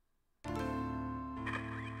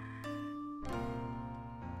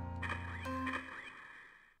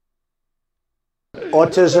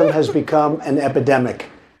 Autism has become an epidemic.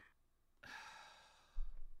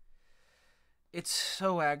 It's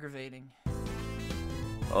so aggravating.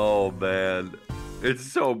 Oh, man. It's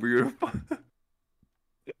so beautiful.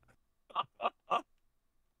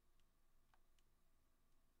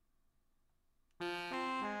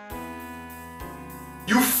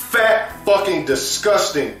 You fat, fucking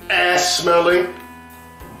disgusting, ass smelling,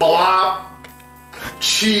 blob,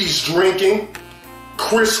 cheese drinking,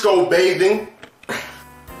 Crisco bathing,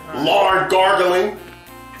 lard gargling,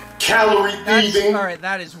 calorie thieving,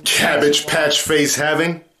 that is cabbage patch face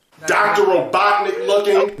having, Dr. Robotnik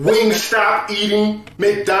looking, Wingstop eating,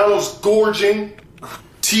 McDonald's gorging,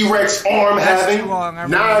 T-Rex arm having,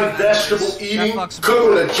 non-vegetable eating,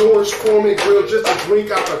 cooking a George Foreman grill just to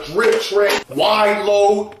drink out the drip tray, wide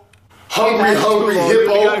load, hungry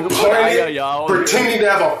hippo, planet, pretending to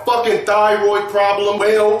have a fucking thyroid problem,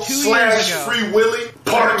 whale, slash free willy,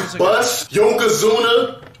 parked bus,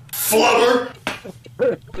 Yokozuna, flubber,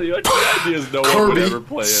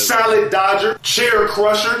 Kirby, salad dodger, chair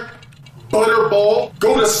crusher, butterball,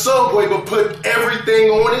 go to Subway but put everything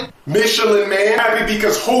on it, Michelin man, happy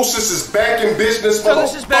because Hostess is back in business. So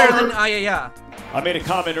this is better than yeah. I made a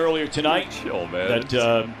comment earlier tonight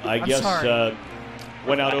that I guess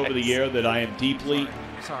went out over the air that I am deeply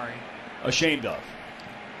ashamed of.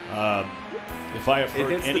 If I have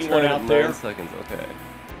hurt anyone out there, okay.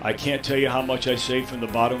 I can't tell you how much I say from the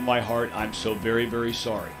bottom of my heart. I'm so very, very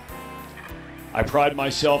sorry. I pride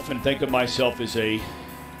myself and think of myself as a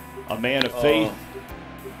man of faith.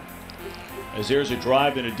 As there's a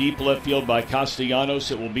drive in a deep left field by Castellanos,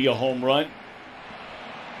 it will be a home run.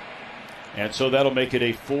 And so that'll make it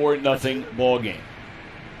a 4-0 ball game.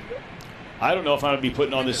 I don't know if I'm going to be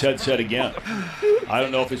putting on this headset again. I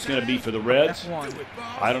don't know if it's going to be for the Reds.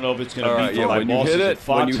 I don't know if it's going to be for my bosses at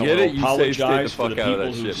Fox. I want to apologize for the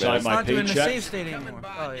people who signed my paycheck.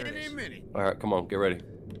 All right, come on, get ready.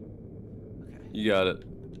 You got it.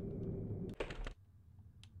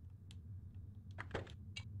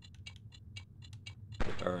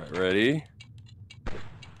 All right, ready?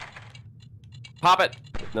 Pop it.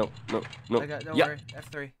 No. I got, don't worry.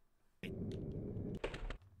 F3.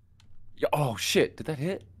 Yeah, oh shit! Did that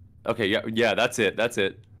hit? Okay, yeah, that's it. That's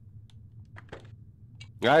it.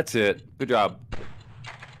 Good job.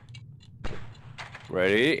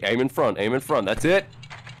 Ready? Aim in front. That's it.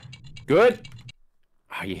 Good.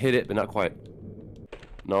 Ah, you hit it, but not quite.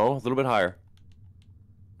 No, a little bit higher.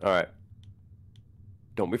 All right.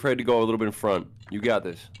 Don't be afraid to go a little bit in front. You got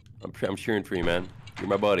this. I'm cheering for you, man. You're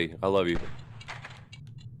my buddy. I love you.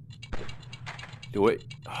 Do it.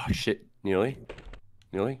 Oh shit! Nearly.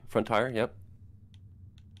 Front tire, yep.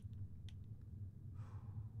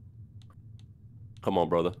 Come on,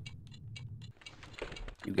 brother.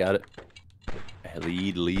 You got it.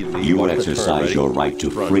 Lead. You exercise your right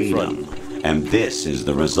to freedom, and this is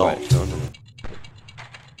the result.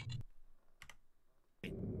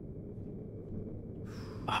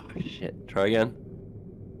 Oh, shit. Try again.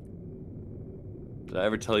 Did I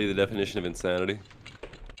ever tell you the definition of insanity?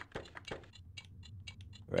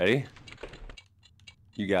 Ready?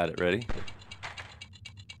 You got it. Ready?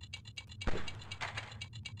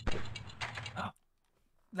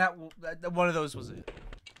 That one of those was it.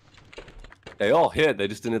 They all hit. They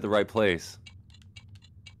just didn't hit the right place.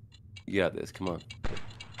 You got this. Come on.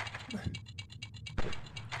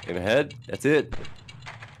 Aim ahead. That's it.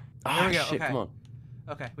 There we go. Shit, okay. Come on.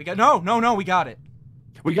 Okay. We got no. We got it.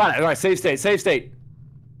 We got it. All right. Save state.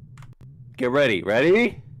 Get ready.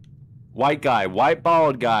 Ready? White guy. White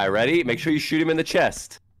bald guy. Ready? Make sure you shoot him in the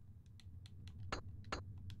chest.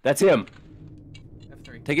 That's him.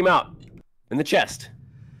 F3. Take him out. In the chest.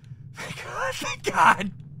 Thank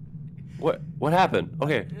God. What happened?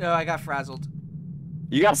 Okay. No, I got frazzled.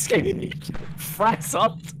 You got scared.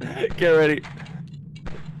 Frazzled. Get ready.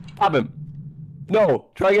 Pop him. No.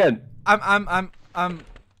 Try again. I'm.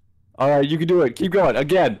 All right. You can do it. Keep going.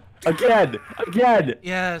 Again.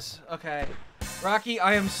 Yes. Okay. Rocky,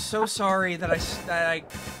 I am so sorry that I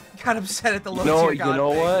got upset at the looks you got.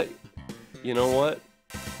 You know what?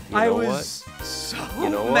 I was so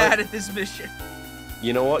mad at this mission.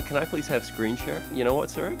 You know what? Can I please have screen share? You know what,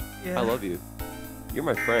 sir? Yeah. I love you. You're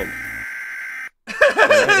my friend.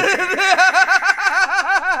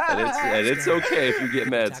 It and it's okay if you get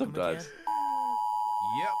mad sometimes.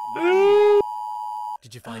 Yep.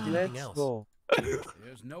 Did you find anything else? Go.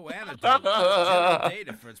 There's no antidote, just general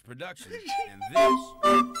data for its production. And this...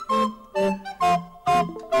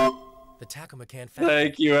 The Tacomacan factory.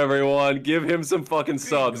 Thank you, everyone. Give him some fucking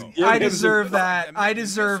subs. I deserve that. I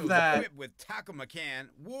deserve that. Equipped with Tacomacan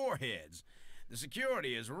warheads. The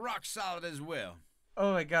security is rock solid as well.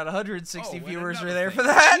 Oh my god, 160 viewers are there for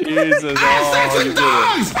that. Jesus, oh, you did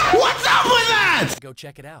it. What's up with that? Go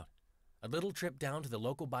check it out. A little trip down to the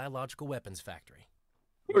local biological weapons factory.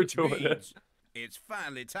 We're doing it. It's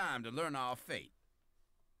finally time to learn our fate.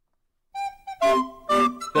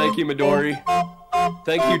 Thank you, Midori.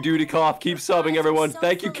 Thank you, Dudikoff. Keep subbing, everyone.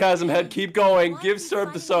 Thank you, Chasmhead. Keep going. Give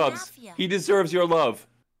Serb the subs. He deserves your love.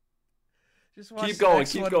 Just watch keep going.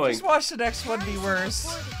 Keep going. Just watch the next one be worse.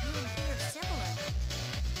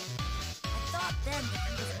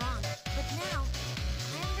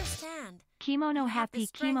 Kimono happy,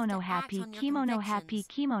 kimono happy, kimono happy,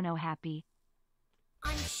 kimono happy.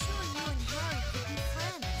 I'm sure you and Harry could be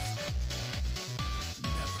friends.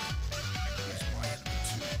 Never. He's my enemy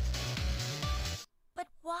too. But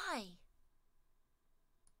why?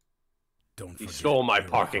 Don't He forget stole my you're a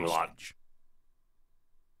parking lot. hostage.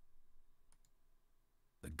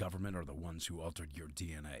 The government are the ones who altered your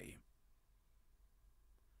DNA.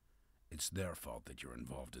 It's their fault that you're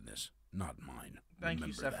involved in this, not mine. Thank you,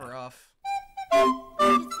 Remember that. Sephiroth.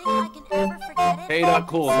 You think I can ever forget it? Hey, not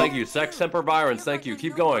cool. Thank you. Sex Semper Virens. Thank you.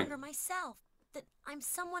 Keep going. Myself, that I'm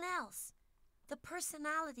someone else. The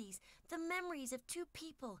personalities, the memories of two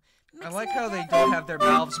people. I like how they don't have their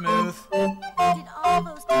mouths move. Did all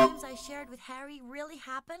those times I shared with Harry really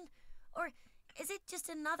happen? Or is it just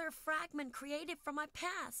another fragment created from my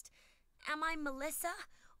past? Am I Melissa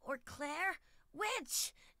or Claire?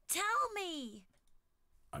 Which? Tell me!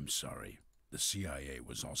 I'm sorry. The CIA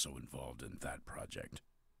was also involved in that project.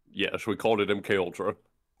 Yes, we called it MK Ultra.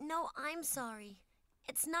 No, I'm sorry.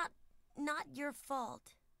 It's not your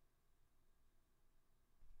fault.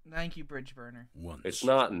 Thank you, Bridge Burner. Once it's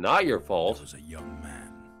not your fault. He was a young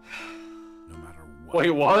man. No matter what.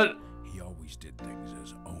 Wait, what? He always did things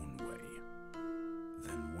his own way.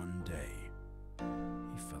 Then one day,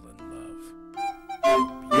 he fell in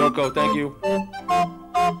love. Yoko, thank you. For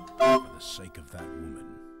the sake of that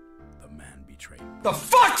woman, the man betrayed. The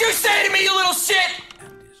fuck you say to me, you little shit!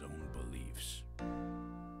 And his own beliefs.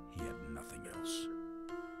 He had nothing else.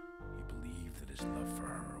 He believed that his love for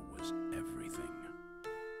her was everything.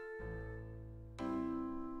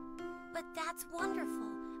 But that's wonderful.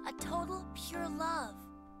 A total pure love.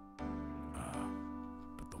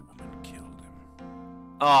 But the woman killed him.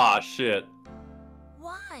 Ah, shit.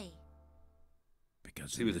 Why?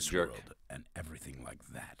 Because he was a jerk. World, and everything like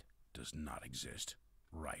that does not exist.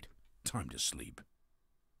 Right. Time to sleep.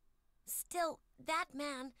 Still, that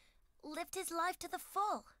man lived his life to the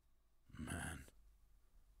full. Man,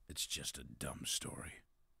 it's just a dumb story.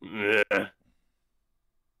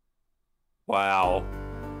 Wow.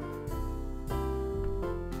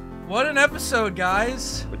 What an episode,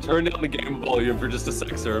 guys. Turn down the game volume for just a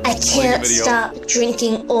sec, sir. I can't stop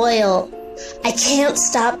drinking oil. I can't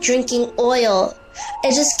stop drinking oil. I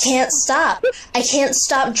just can't stop. I can't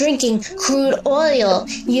stop drinking crude oil.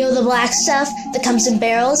 You know the black stuff that comes in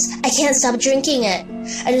barrels? I can't stop drinking it.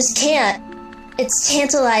 I just can't. It's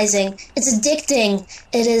tantalizing. It's addicting.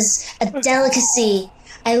 It is a delicacy.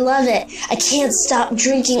 I love it. I can't stop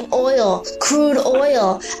drinking oil. Crude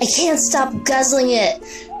oil. I can't stop guzzling it.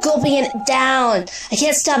 Gulping it down. I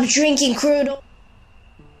can't stop drinking crude oil.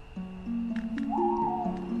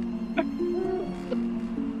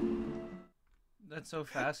 That's so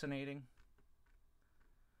fascinating.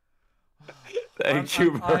 Thank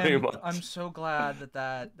you very much. I'm so glad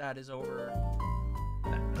that is over.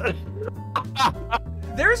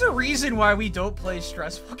 There's a reason why we don't play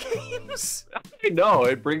stressful games. I know,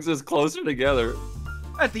 it brings us closer together.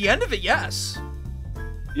 At the end of it, yes.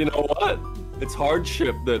 You know what? It's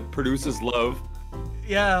hardship that produces love.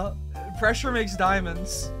 Yeah, pressure makes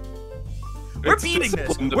diamonds. We're It's beating this.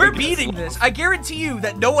 discipline that We're begets beating love. this. I guarantee you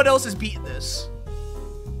that no one else has beaten this.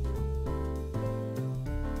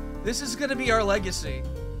 This is gonna be our legacy.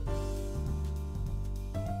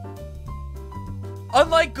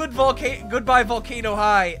 Unlike Goodbye Volcano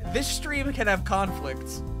High, this stream can have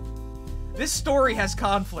conflict. This story has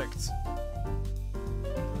conflict.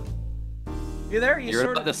 You there?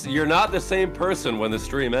 You're not the same person when the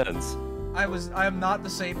stream ends. I am not the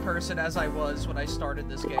same person as I was when I started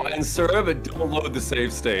this game. And serve it, don't load the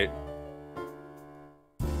save state.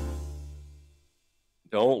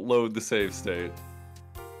 Don't load the save state.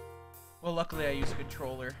 Well, luckily I use a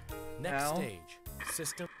controller. Next now. stage,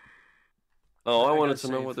 system. Oh, I wanted gotta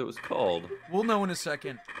to know save. what it was called. We'll know in a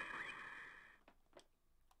second.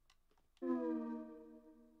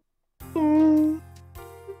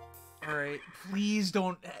 Alright, please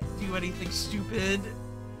don't do anything stupid. The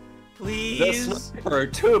Please. Sniper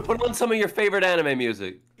 2, put on some of your favorite anime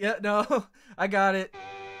music. Yeah, no, I got it.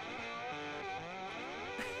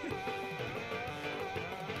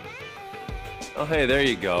 Oh, hey, there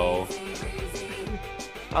you go.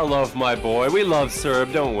 I love my boy. We love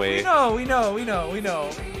Serb, don't we? We know.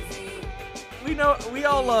 We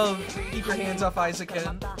all love Keep Your Hands Off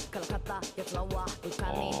Isaacin.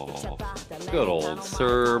 Oh, good old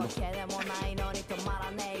Serb.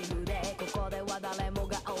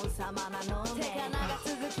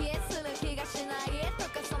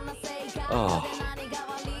 Oh.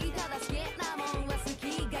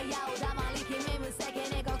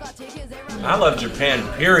 I love Japan,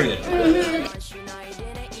 period.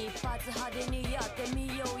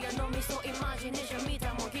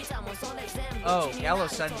 Oh, Gallo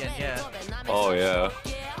Sengen, yeah. Oh, yeah.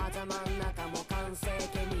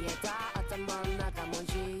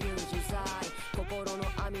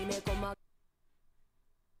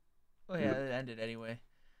 Oh, yeah, it ended anyway.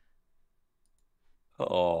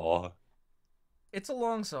 Oh. It's a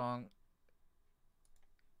long song.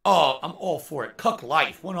 Oh, I'm all for it. Cuck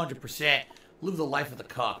life, 100%. Live the life of the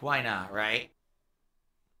cuck. Why not, right?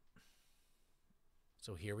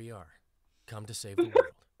 So here we are, come to save the world.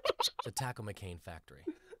 The Taco McCain factory.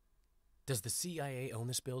 Does the CIA own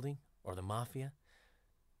this building, or the Mafia?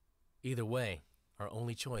 Either way, our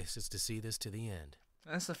only choice is to see this to the end.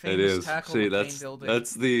 That's the It famous is. Tackle See, McCain building.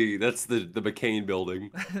 that's the McCain building.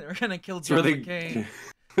 We're gonna kill It's where John they- McCain.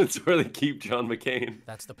 That's where they keep John McCain.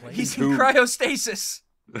 That's the place. He's in cryostasis.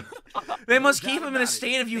 They must keep him in a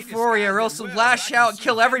state of euphoria, or else he'll lash out and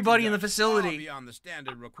kill everybody in the facility. Beyond the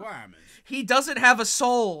standard requirements. He doesn't have a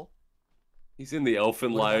soul. He's in the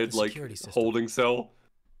Elfenlied, like, holding cell.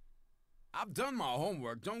 I've done my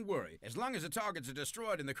homework, don't worry. As long as the targets are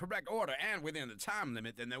destroyed in the correct order and within the time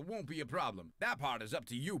limit, then there won't be a problem. That part is up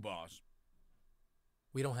to you, boss.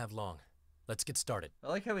 We don't have long. Let's get started. I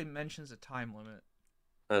like how he mentions a time limit.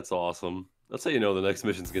 That's awesome. That's how you know the next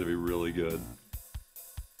mission's gonna be really good.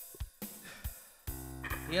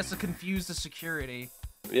 He has to confuse the security.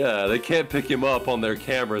 Yeah, they can't pick him up on their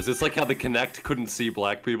cameras. It's like how the Kinect couldn't see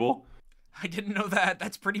black people. I didn't know that.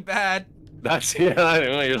 That's pretty bad. That's, yeah, I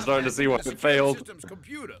know, you're starting to see why it failed. System's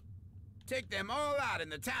computer. Take them all out in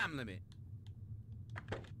the time limit.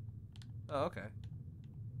 Oh, okay.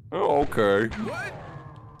 Oh, okay.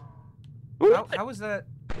 What? How is that?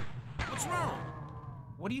 What's wrong?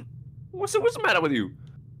 What do you... What's the matter with you?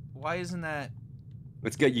 Why isn't that...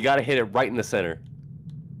 It's good. You gotta hit it right in the center.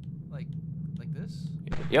 Like this?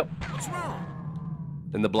 Yep. What's wrong?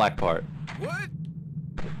 In the black part. What?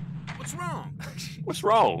 What's wrong? What's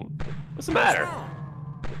wrong? What's the matter?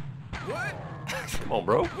 What? Come on,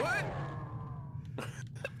 bro. What?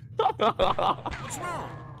 What's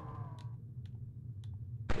wrong?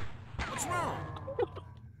 What's wrong?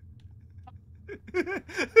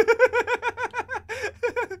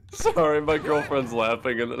 Sorry, my girlfriend's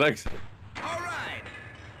laughing in the next... All right.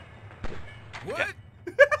 What?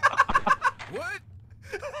 What?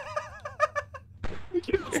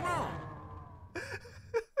 What's wrong?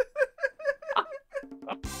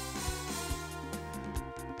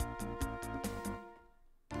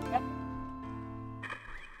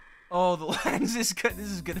 Oh, the lens is good. This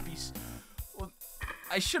is gonna be... Well,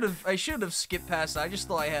 I should have skipped past that. I just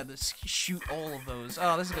thought I had to shoot all of those.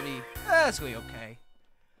 Oh, this is gonna be... That's gonna be okay.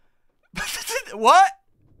 What?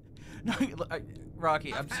 No,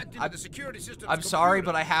 Rocky, I'm sorry,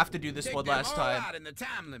 but I have to do this one last time.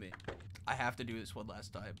 I have to do this one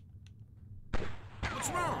last time. What's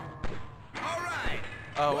wrong? All right.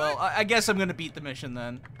 Oh, well, I guess I'm gonna beat the mission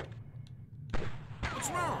then. What's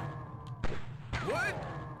wrong? What?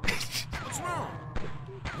 What's wrong?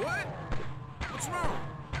 What? What's wrong?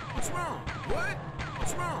 What's wrong? What?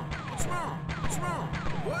 What's wrong? What's wrong? What's wrong?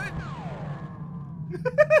 What?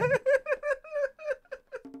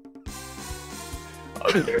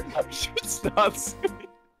 I should stop singing.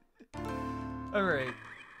 Alright.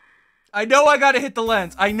 I know I gotta hit the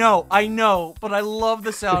lens. I know, but I love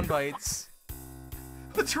the sound bites.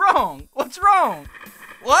 What's wrong? What's wrong?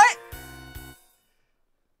 What?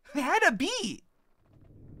 I had a beat.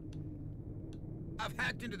 I've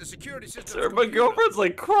hacked into the security system. Sir, my girlfriend's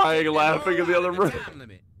like crying, laughing in the other room.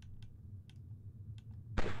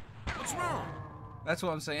 What's wrong? That's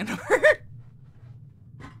what I'm saying.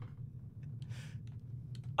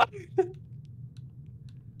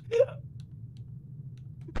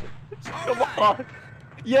 Come on.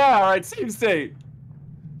 Yeah, alright, same state.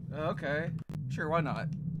 Okay. Sure, why not?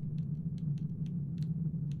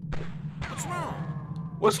 What's wrong?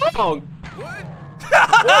 What's wrong? What?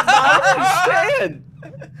 I don't understand.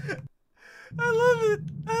 I love it.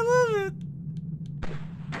 I love it.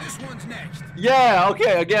 This one's next. Yeah,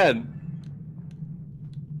 okay, again.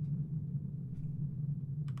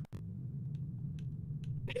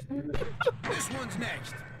 This one's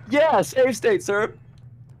next. Yeah, save state, sir.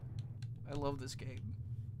 I love this game.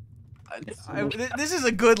 This is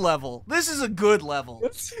a good level. This is a good level. I'm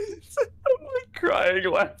like crying,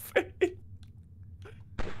 laughing.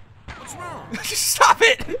 What's wrong? Stop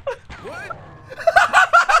it! What?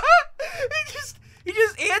 he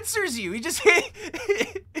just answers you. He just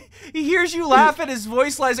he hears you laugh and his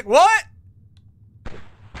voice lies like, what?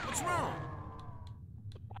 What's wrong?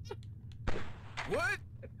 What?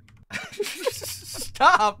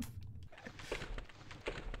 Stop.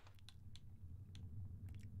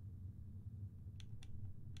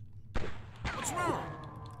 What's wrong?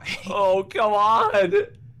 Oh, come on.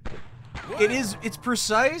 It's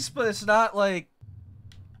precise, but it's not like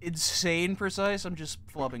insane precise. I'm just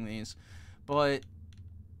flubbing these. But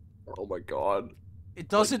oh my god. It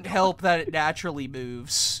doesn't help that it naturally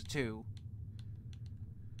moves too.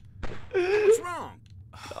 What's wrong?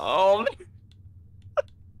 Oh.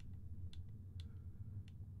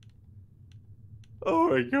 Oh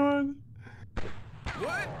my god.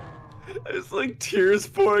 What? It's like tears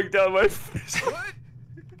pouring down my face. What?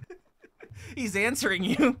 He's answering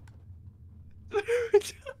you.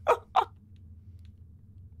 What's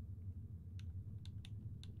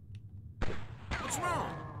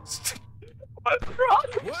wrong? What's wrong?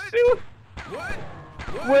 What? Shoot. What?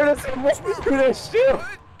 What? Where does it want me to shoot?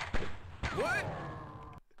 What?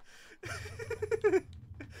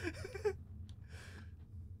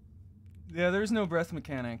 Yeah, there's no breath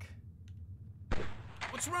mechanic.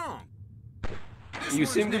 What's wrong? You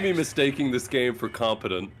seem to be mistaking this game for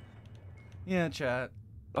competent. Yeah, chat.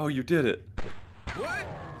 Oh, you did it. What?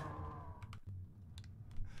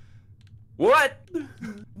 What?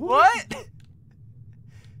 What?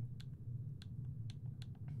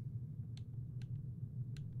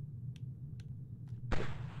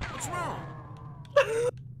 What's wrong?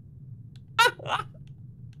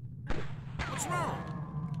 What's wrong?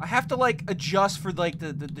 I have to like adjust for like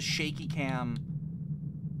the shaky cam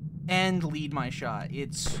and lead my shot.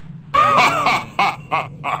 It's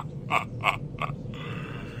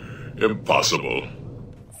Impossible.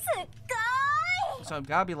 so I've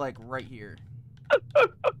gotta be like right here.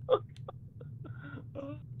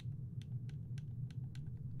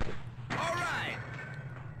 Alright.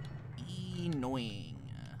 Annoying.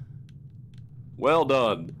 Well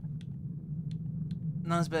done.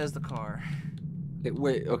 Not as bad as the car.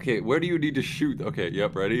 Wait, okay, where do you need to shoot? Okay,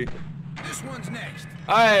 yep, ready? This one's next.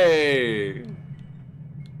 Hey!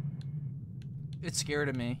 It's scared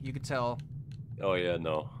of me. You could tell. Oh yeah,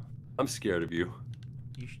 no. I'm scared of you.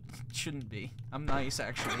 You shouldn't be. I'm nice,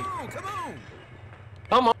 actually. Come on, come on.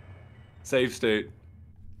 Come on. Save state.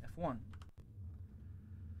 F1.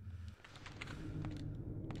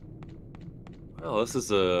 Well, this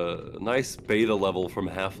is a nice beta level from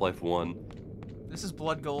Half-Life 1. This is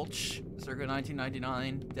Blood Gulch, circa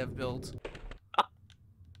 1999, dev build.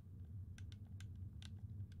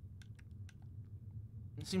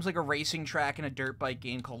 It seems like a racing track in a dirt bike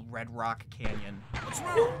game called Red Rock Canyon. What's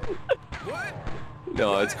wrong? What?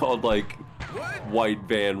 No, it's called like What? White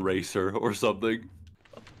Van Racer or something.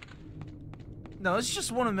 No, it's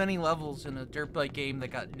just one of many levels in a dirt bike game that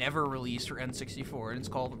got never released for N64, and it's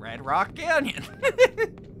called Red Rock Canyon.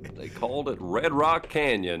 They called it Red Rock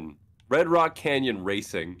Canyon. Red Rock Canyon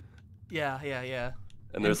Racing. Yeah.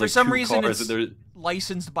 And there's for like some two reason cars it's and there's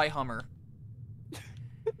licensed by Hummer.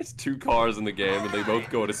 There's two cars in the game and they both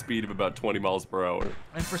go at a speed of about 20 miles per hour.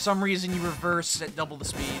 And for some reason you reverse at double the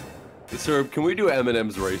speed. Sir, can we do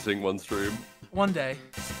M&M's Racing one stream? One day.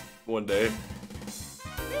 One day.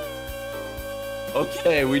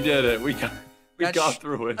 Okay, we did it. We got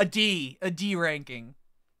through it. A D ranking.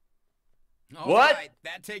 What? Right,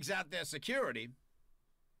 that takes out their security.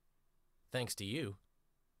 Thanks to you.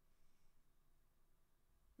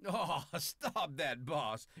 Oh, stop that,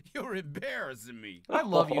 boss. You're embarrassing me. I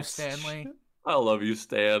love you, Stanley. I love you,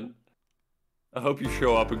 Stan. I hope you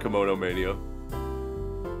show up in Kimono Mania.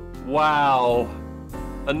 Wow.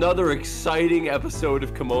 Another exciting episode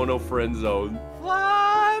of Kimono Friend Zone.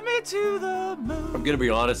 Fly me to the moon. I'm gonna be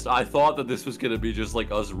honest, I thought that this was gonna be just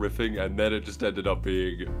like us riffing, and then it just ended up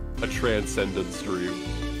being a transcendent stream.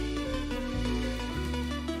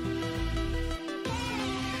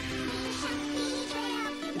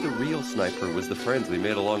 The real sniper was the friends we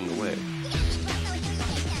made along the way.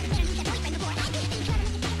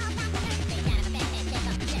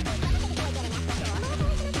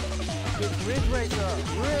 Ridge Racer!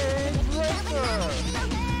 Ridge Racer!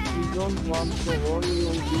 You don't want the oil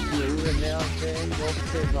video and now saying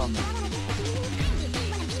of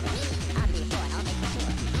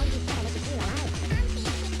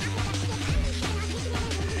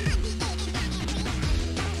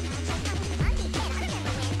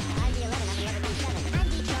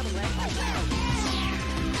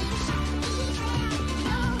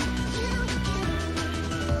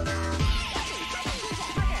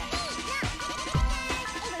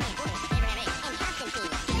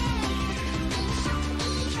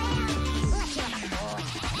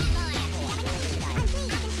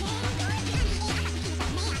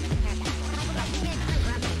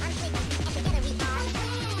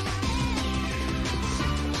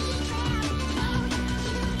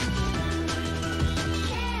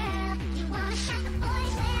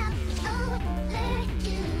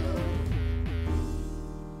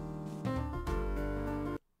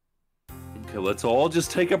Okay, let's all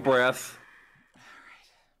just take a breath.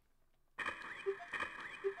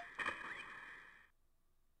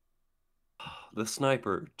 The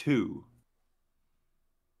sniper 2.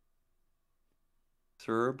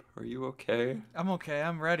 Serb, are you okay? I'm okay.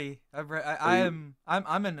 I'm ready. I'm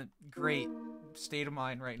in a great state of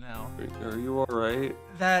mind right now. Are you all right?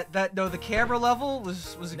 No, the camera level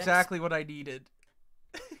was exactly what I needed.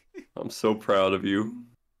 I'm so proud of you.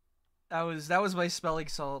 That was my smelling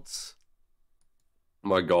salts.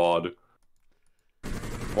 My God.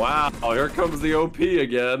 Wow, here comes the OP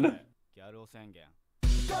again.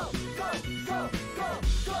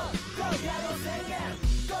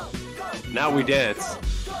 Now we dance.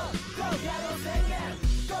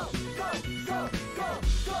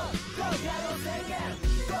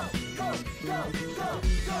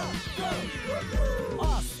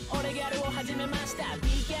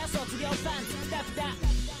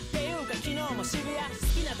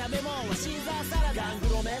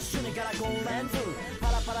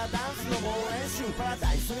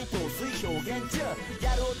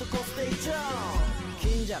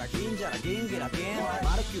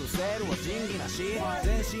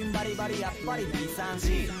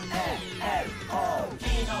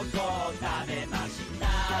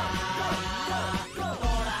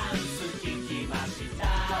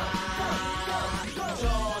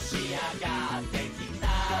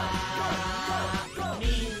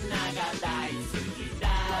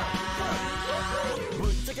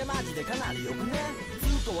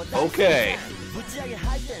 Okay.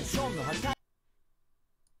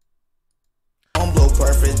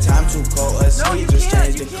 Perfect time to call us. No, you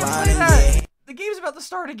can't. You can't play that. The game's about to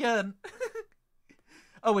start again.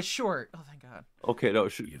 Oh, it's short. Oh, thank God. Okay, no,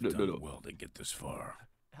 You've done well to get this far.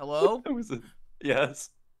 Hello? Yes.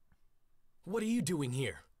 What are you doing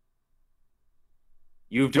here?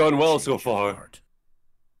 You've done well so far.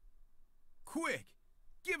 Quick,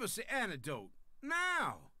 give us the antidote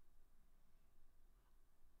now.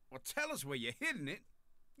 Well, tell us where you're hiding it.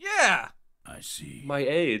 Yeah. I see. My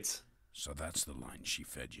AIDS. So that's the line she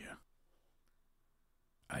fed you.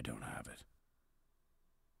 I don't have it.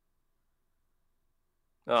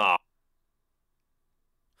 Ah.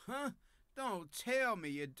 Huh? Don't tell me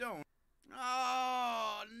you don't.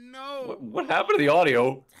 Oh, no. What happened to the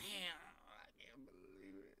audio? Damn, I can't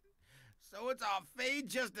believe it. So it's our fate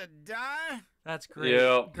just to die? That's great.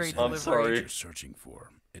 Yeah, great I'm delivery. sorry. What you're searching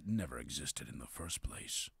for, it never existed in the first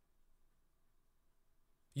place.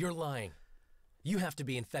 You're lying. You have to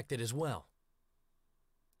be infected as well.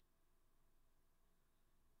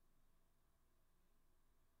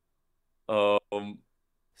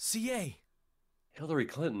 CA. Hillary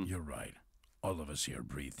Clinton. You're right. All of us here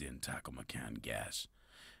breathed in Taco McCann gas.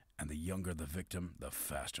 And the younger the victim, the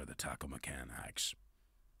faster the Taco McCann acts.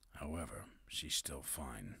 However, she's still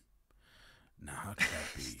fine. Now, how could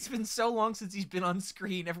that be? It's been so long since he's been on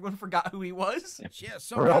screen. Everyone forgot who he was. She has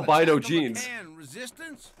Her albino genes.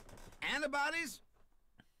 Resistance? Antibodies?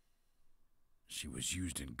 She was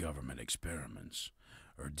used in government experiments.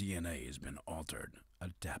 Her DNA has been altered,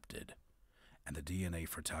 adapted, and the DNA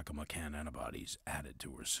for Taco McCann antibodies added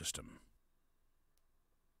to her system.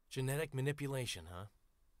 Genetic manipulation, huh?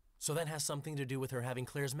 So that has something to do with her having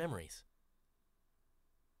Claire's memories.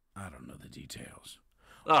 I don't know the details.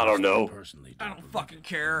 I don't know. Personally, I don't fucking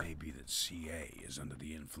care. Maybe that CA is under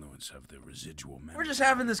the influence of the residual memory. We're just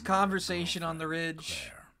having this conversation on the ridge.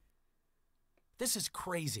 Claire. This is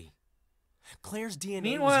crazy. Claire's DNA.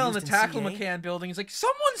 Meanwhile, in was the used Tackle CA? McCann building, it's like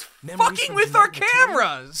someone's Memories fucking from with our genetic material?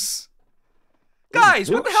 cameras.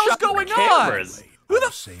 Guys, what the hell's shot the going cameras? on? Who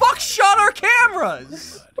the fuck shot our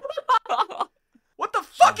cameras? What the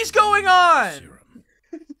fuck is going on? Serum.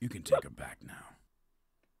 You can take her back now.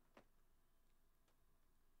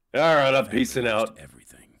 All right, I'm peacing out.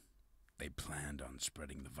 Everything. They planned on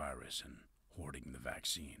spreading the virus and hoarding the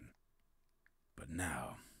vaccine. But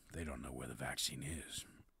now, they don't know where the vaccine is.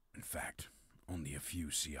 In fact, only a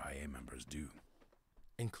few CIA members do.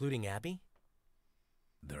 Including Abby?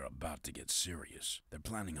 They're about to get serious. They're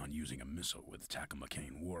planning on using a missile with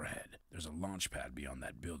Takamacane warhead. There's a launch pad beyond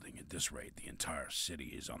that building. At this rate, the entire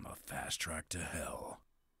city is on the fast track to hell.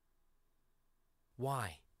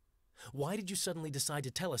 Why? Why did you suddenly decide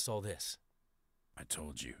to tell us all this? I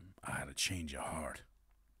told you, I had a change of heart.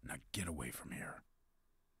 Now get away from here.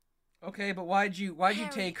 Okay, but why'd you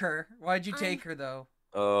take her? Why'd you take her though?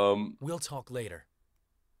 We'll talk later.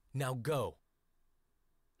 Now go.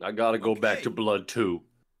 I gotta go back to Blood 2.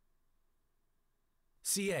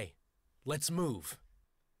 CA, let's move.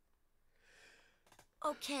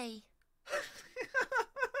 Okay.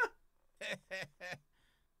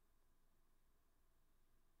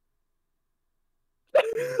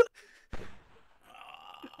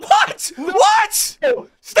 What? What? Stanley!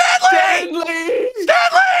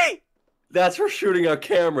 Stanley! That's for shooting out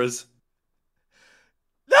cameras.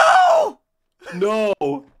 No! No!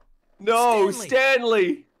 No,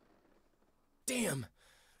 Stanley! Damn!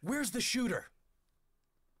 Where's the shooter?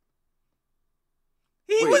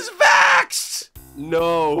 He was vaxxed!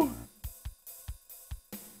 No!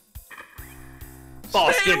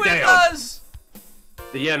 Boss, Stay get with down! us!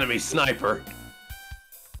 The enemy sniper.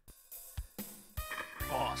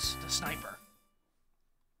 Boss, the sniper.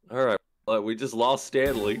 Alright, we just lost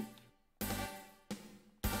Stanley.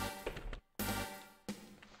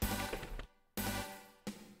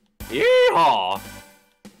 Yeehaw!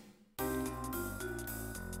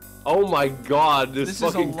 Oh my god, this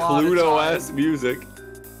fucking Cluedo-ass music.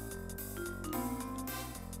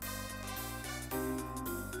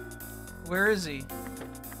 Where is he?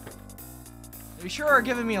 You sure are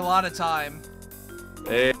giving me a lot of time.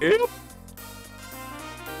 Hey.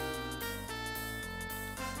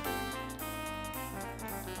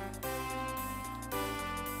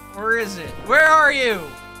 Where is it? Where are you?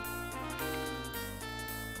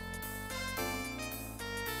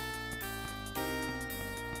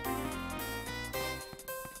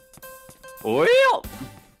 Well.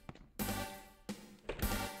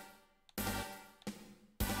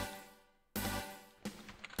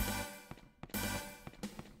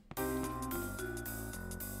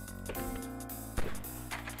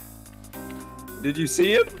 Did you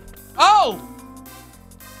see him? Oh!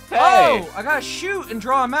 Hey! Oh! I gotta shoot and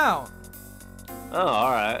draw him out. Oh,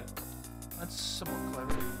 alright. That's somewhat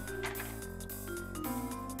clever.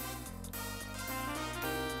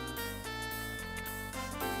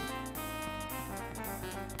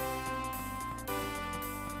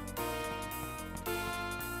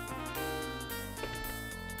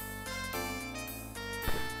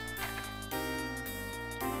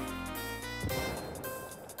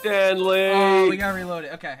 Stanley! Oh, we gotta reload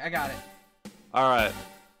it. Okay, I got it. Alright.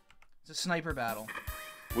 It's a sniper battle.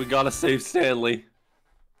 We gotta save Stanley.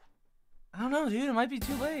 I don't know, dude. It might be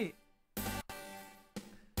too late.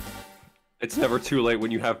 It's never too late when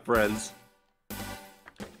you have friends.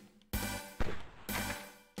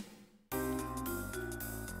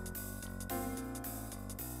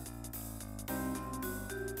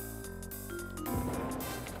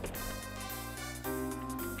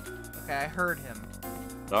 Okay, I heard him.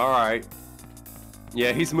 Alright.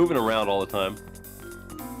 Yeah, he's moving around all the time.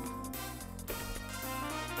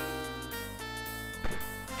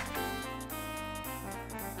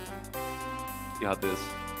 Got this.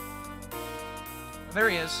 There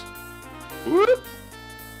he is. Whoop!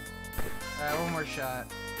 Alright, one more shot.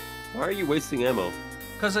 Why are you wasting ammo?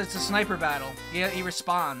 Because it's a sniper battle. Yeah, he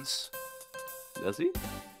responds. Does he?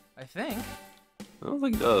 I think. I don't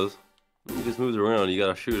think he does. He just moves around, you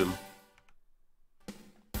gotta shoot him.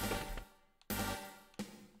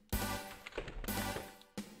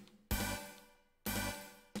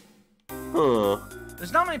 Huh.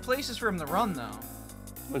 There's not many places for him to run, though.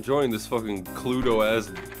 I'm enjoying this fucking Cluedo-ass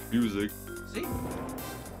music. See?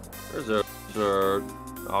 There's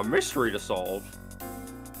a mystery to solve.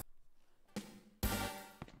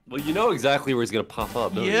 Well, you know exactly where he's gonna pop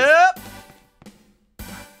up, don't you? Yep!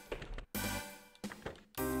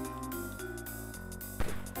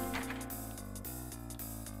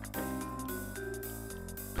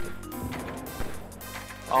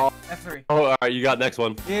 Oh, F3. Oh, alright, you got next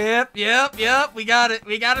one. Yep. We got it.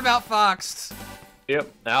 We got him outfoxed. Yep,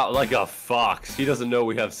 out like a fox. He doesn't know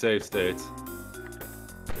we have save states.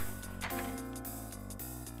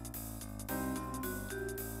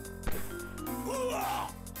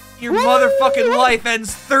 Your motherfucking life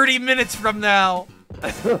ends 30 minutes from now.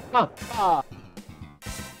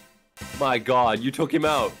 My God, you took him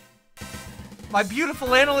out. My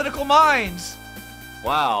beautiful analytical minds.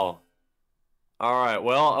 Wow. All right.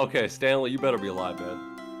 Well, okay, Stanley, you better be alive,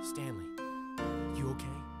 man. Stanley, you okay?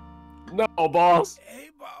 No, boss.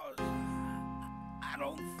 Hey, boss. I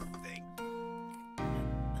don't think.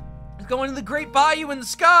 It's going to the Great Bayou in the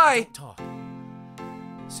sky. Don't talk.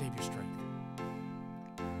 Save your strength.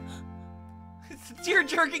 It's the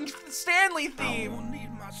tear-jerking Stanley theme. I won't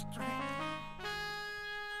need my strength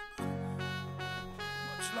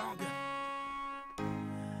much longer.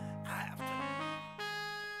 I have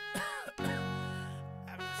to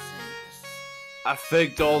say this. I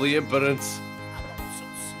faked all the impotence. I'm also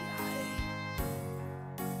CIA.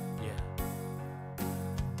 Yeah.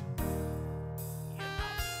 You're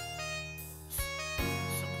not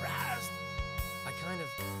surprised? I kind of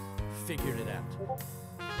figured it out.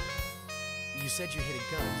 You said you hit a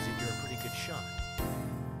gun as if you're a pretty good shot.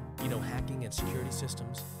 You know hacking and security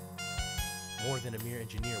systems? More than a mere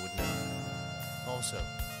engineer would know. Also,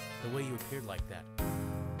 the way you appeared like that, the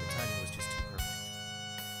timing was just too perfect.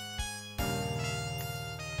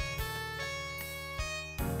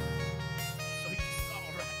 So you saw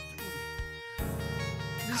right through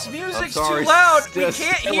me. This music's sorry, too loud. We Stanley,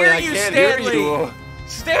 can't hear I you, can't hear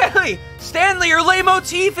Stanley. you. Stanley, your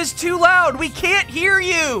leitmotif is too loud. We can't hear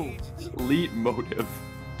you. Leitmotif.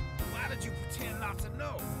 Why did you pretend not to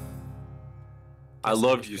know? I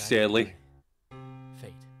loved you, Stanley.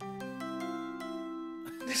 Fate.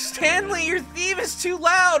 Stanley, your theme is too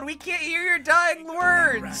loud. We can't hear your dying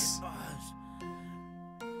words. Right, boss.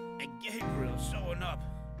 And Gabriel showing up.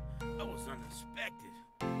 That was unexpected.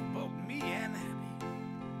 Both me and Abby.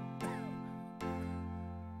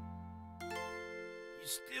 You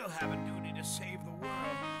still have a duty to save the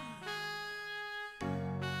world.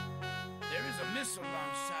 There is a missile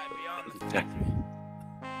launch site beyond the factory.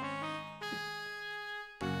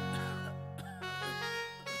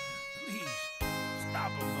 Please,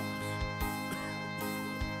 stop him, boss.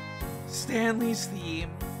 Stanley's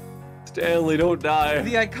theme. Stanley, don't die.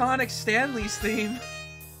 The iconic Stanley's theme.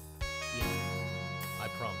 I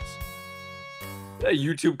promise. That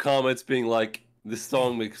YouTube comments being like, this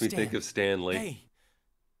song makes me think of Stanley. Hey.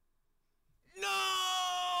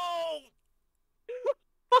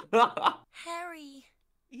 Harry.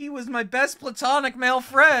 He was my best platonic male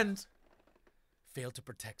friend. Failed to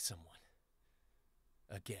protect someone.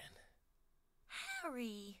 Again.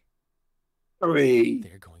 Harry. Hurry.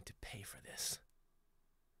 They're going to pay for this.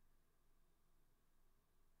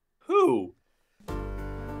 Who?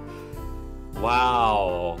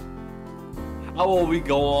 Wow. How will we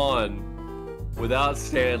go on without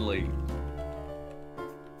Stanley?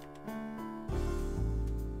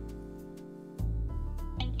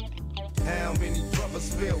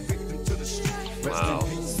 Wow.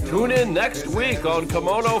 Tune in next week on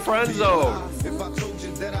Kimono Friend Zone. If I told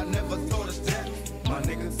you that I never thought of that, my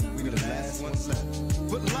niggas, we the last ones left.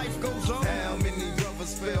 But life goes on. How many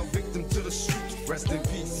brothers fell victim to the streets? Rest in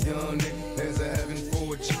peace, young nigga. There's a heaven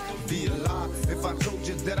for you. Be alive. If I told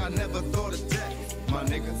you that I never thought of that, my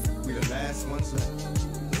niggas, we the last ones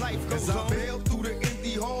left. Life goes on. As I bail through the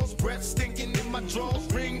empty halls, breath stinking in my drawers.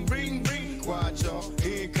 Ring, ring, ring. Quiet, y'all.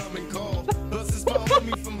 Incoming call. Plus, it's my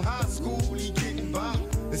homie from high school. He getting by.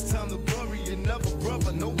 It's time to bury another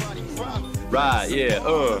brother. Nobody cry. Right, yeah,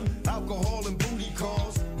 Alcohol and booty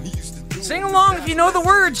calls. We used to do. Sing along if you know the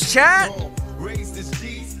words, chat. Raised his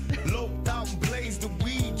G's, loped out and blazed the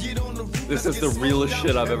weed. Get on the roof. This is the realest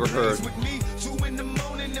shit I've ever heard. With me, 2 in the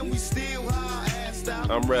morning and we still high, assed out.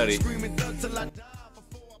 I'm ready. Screaming thug till I die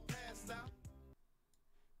before I pass out.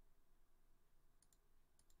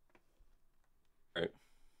 All right.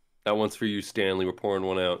 That one's for you, Stanley. We're pouring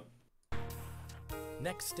one out.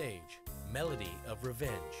 Next stage, Melody of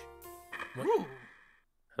Revenge. Ooh.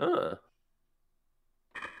 Huh.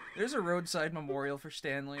 There's a roadside memorial for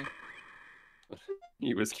Stanley.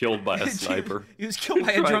 He was killed by a sniper. He was killed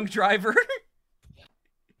by a drunk driver.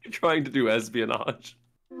 Trying to do espionage.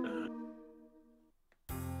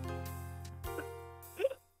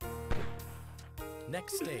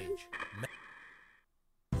 Next stage.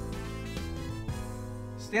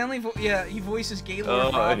 Stanley, he voices Gaylord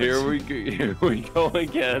Oh, Robinson. here we go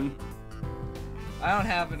again. I don't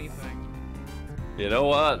have anything. You know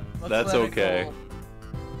what? Let's That's let it okay.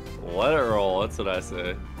 Let it roll. That's what I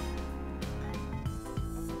say.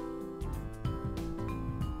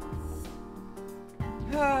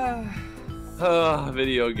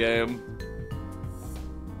 Video game.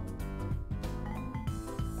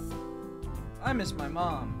 I miss my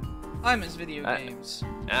mom. I miss video games.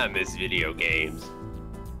 I miss video games.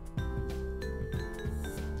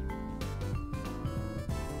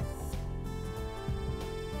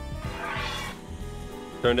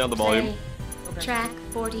 Turn down the volume. Play track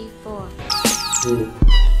 44.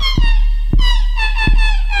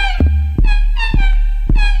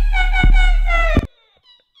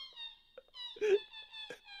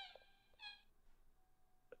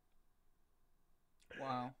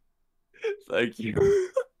 Wow. Thank you.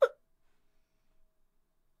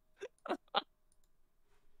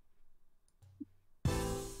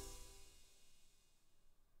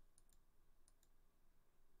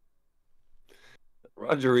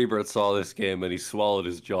 Roger Ebert saw this game and he swallowed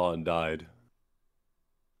his jaw and died.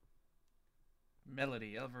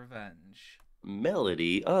 Melody of Revenge.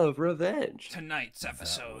 Melody of Revenge. Tonight's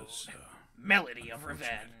episode. Melody of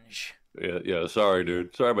Revenge. Yeah, sorry,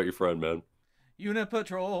 dude. Sorry about your friend, man. Unit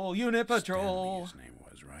Patrol, Unit Patrol. His name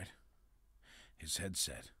was, right? His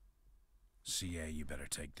headset. CA, you better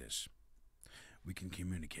take this. We can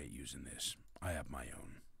communicate using this. I have my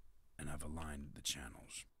own, and I've aligned the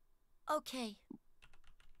channels. Okay.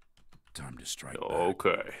 Time to strike back.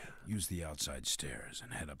 Okay. Use the outside stairs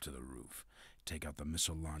and head up to the roof. Take out the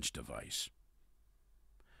missile launch device.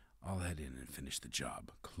 I'll head in and finish the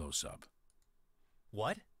job. Close up.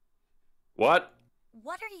 What? What?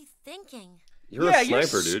 What are you thinking? You're a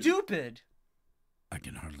sniper, dude. Stupid. I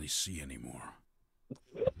can hardly see anymore.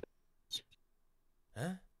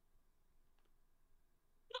 Huh?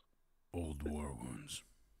 Old war wounds.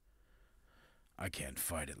 I can't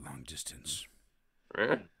fight at long distance.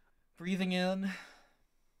 Breathing in.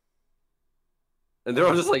 And they're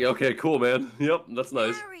all just like, okay, cool, man. Yep, that's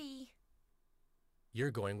nice. Harry. You're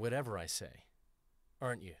going whatever I say,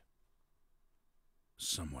 aren't you?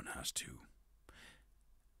 Someone has to.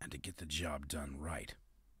 And to get the job done right,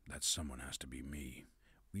 that someone has to be me.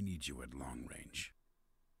 We need you at long range.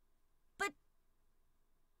 But...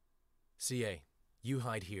 CA, you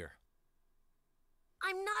hide here.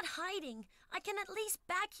 I'm not hiding. I can at least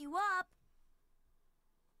back you up.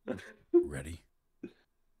 Ready?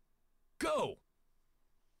 Go!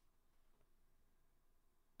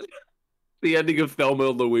 The ending of Thelma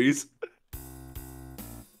and Louise.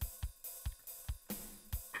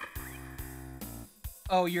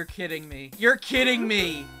 Oh, you're kidding me. You're kidding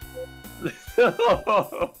me.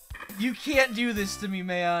 You can't do this to me,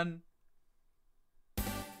 man.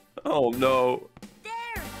 Oh, no.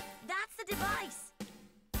 There! That's the device.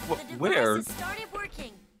 The device Where? has started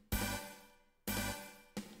working.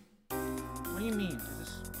 What do you mean?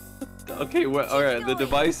 Okay, alright, the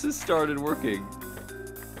device has started working.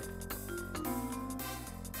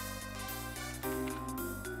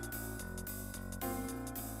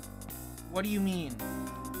 What do you mean?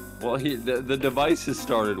 Well, the device has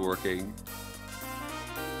started working.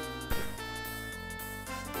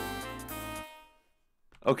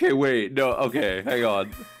 Okay, wait, no, okay, hang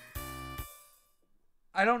on.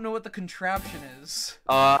 I don't know what the contraption is.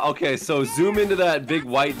 Okay, so zoom into that big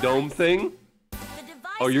white dome thing.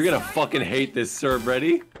 Oh, you're gonna fucking hate this, sir.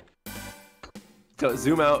 Ready? So,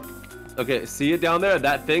 zoom out. Okay, see it down there?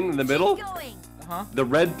 That thing in the middle? Uh-huh. The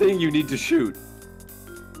red thing you need to shoot.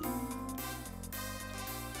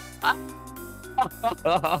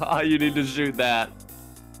 You need to shoot that.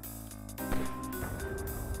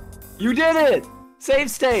 You did it!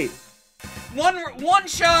 Save state! One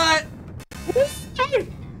shot!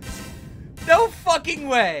 No fucking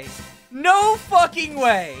way! No fucking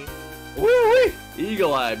way! Woo-wee!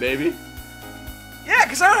 Eagle eye, baby. Yeah,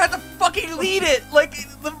 because I don't have to fucking lead it like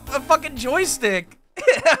a fucking joystick.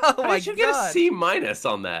 Oh my god. You get a C-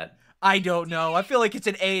 on that. I don't know. I feel like it's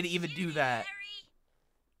an A to even do that.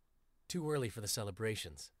 Too early for the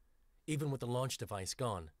celebrations. Even with the launch device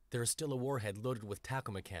gone, there is still a warhead loaded with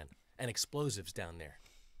tacomacan and explosives down there.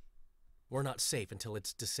 We're not safe until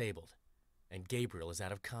it's disabled, and Gabriel is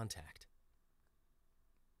out of contact.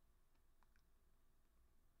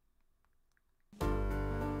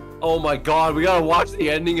 Oh my god, we gotta watch the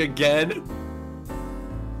ending again?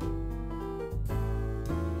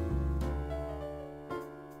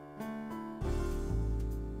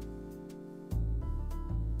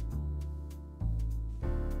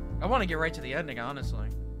 I want to get right to the ending, honestly.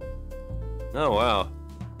 Oh, wow.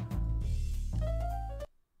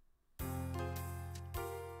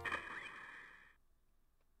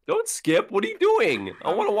 Don't skip. What are you doing?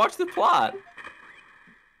 I want to watch the plot.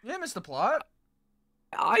 Yeah, missed the plot.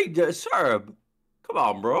 Sir, come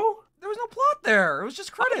on, bro. There was no plot there. It was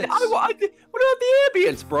just credits. What about the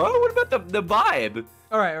ambience, bro? What about the vibe?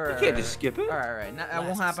 All right. You can't just skip it. All right. That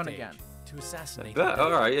won't happen again. To assassinate.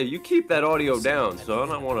 All right, yeah, you keep that audio down,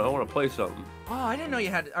 son. I want to play something. Oh, I didn't know you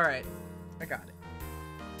had. All right, I got it.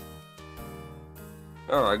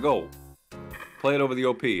 All right, go. Play it over the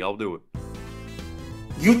OP. I'll do it.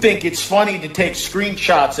 You think it's funny to take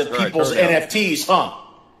screenshots of people's NFTs, huh?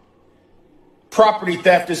 property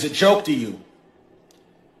theft is a joke to you.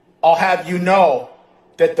 I'll have you know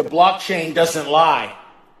that the blockchain doesn't lie.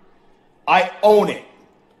 I own it.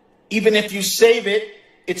 Even if you save it,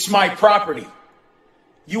 it's my property.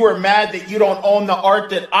 You are mad that you don't own the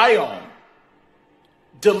art that I own.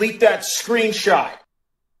 Delete that screenshot.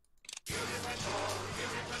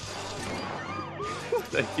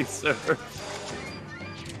 Thank you, sir.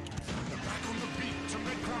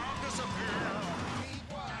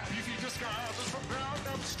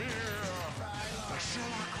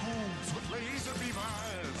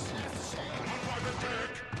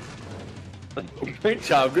 Great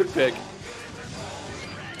job, good pick.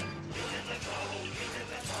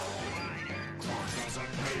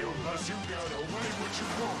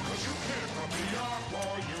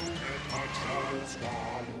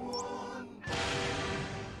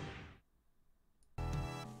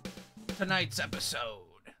 Tonight's episode.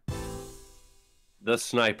 The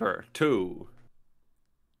Sniper 2.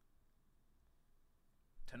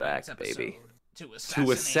 Tonight's Back, episode. baby.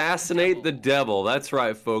 To assassinate the devil. That's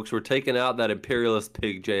right, folks. We're taking out that imperialist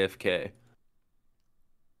pig JFK.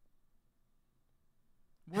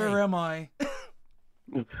 Where am I?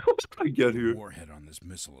 I get here. The warhead on this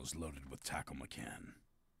missile is loaded with tackle McCann.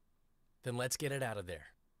 Then let's get it out of there.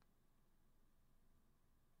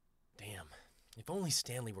 Damn. If only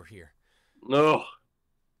Stanley were here. No.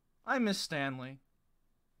 I miss Stanley.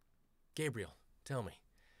 Gabriel, tell me.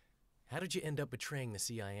 How did you end up betraying the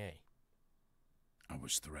CIA? I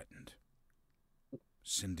was threatened.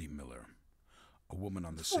 Cindy Miller, a woman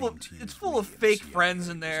on the same team. It's full of fake friends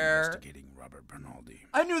in there. Investigating Robert Bernaldi.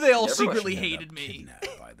 I knew they all She secretly ended hated up me.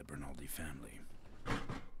 Kidnapped by the Bernaldi family.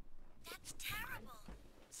 That's terrible.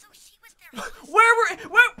 So she was there.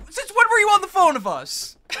 Since when were you on the phone with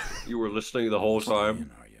us? You were listening the whole time.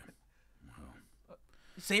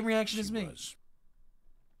 Same reaction as me. Harry,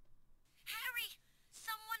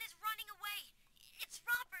 someone is running away. It's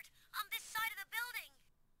Robert on this side of the building.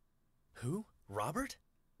 Who? Robert?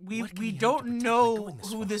 We don't know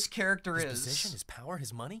who this character His is. position, his power,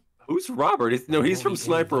 his money? Who's Robert? He's from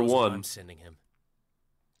Sniper 1. I'm sending him.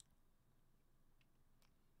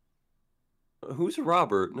 Who's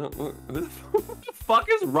Robert? No, who the fuck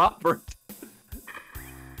is Robert?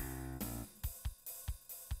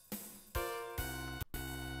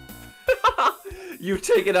 You've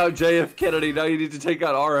taken out JF Kennedy, now you need to take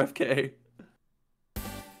out RFK.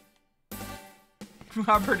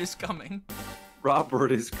 Robert is coming.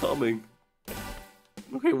 Robert is coming.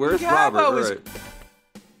 Okay, where's Yeah, Robert? that was-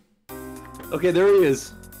 Alright. Okay, there he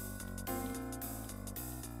is.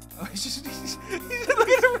 Oh, he's look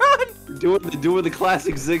at him run! Doing the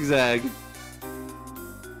classic zigzag.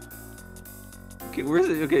 Okay, where's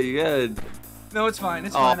it? Okay, you got. No, it's fine.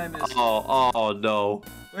 It's fine. I missed. Oh no.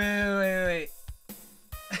 Wait.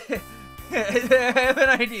 I have an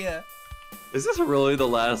idea. Is this really the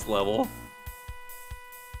last level?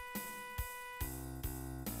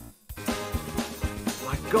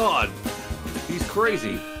 My God, he's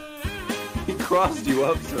crazy. He crossed you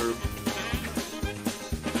up, sir.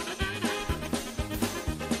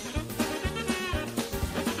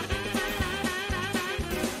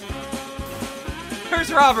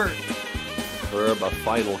 Where's Robert? Where my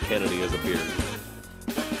final Kennedy has appeared.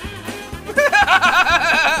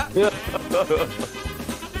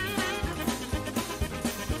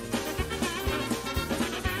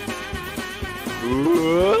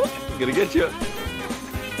 Ooh, gonna get you.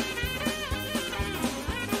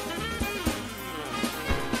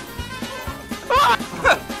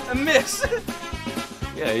 A miss.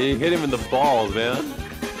 Yeah, you hit him in the balls, man.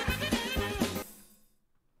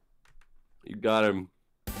 You got him.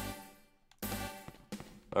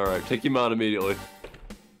 Alright, take him out immediately.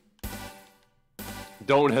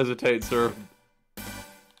 Don't hesitate, sir.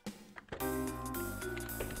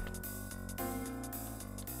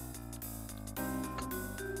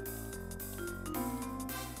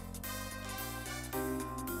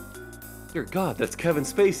 Dear God, that's Kevin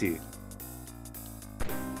Spacey.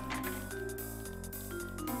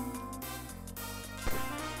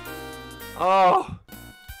 Oh!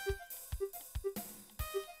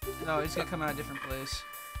 No, he's gonna come out a different place.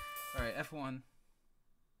 Alright, F1.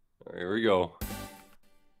 Alright, here we go.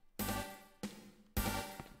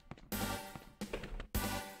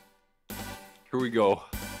 Here we go.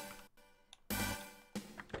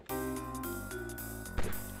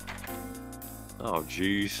 Oh,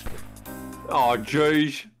 jeez. Oh,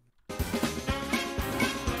 jeez.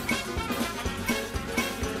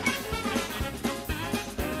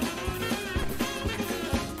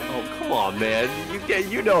 Oh, come on, man.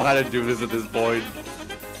 You know how to do this at this point.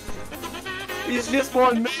 He's just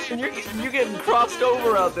one man. You're getting crossed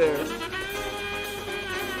over out there.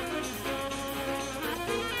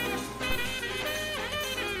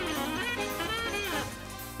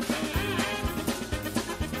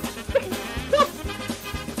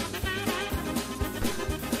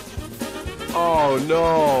 Oh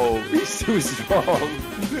no, he's too strong.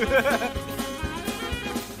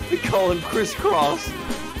 We call him crisscross.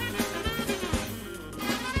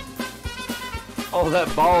 Oh,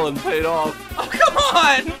 that ballin' paid off. Oh, come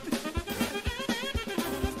on!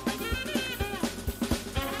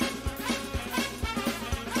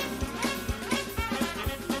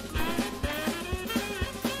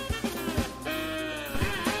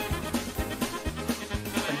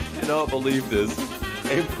 I cannot believe this.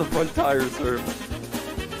 Aim for the front tire, sir.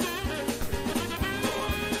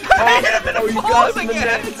 Oh, you got him in the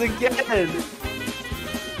nets again!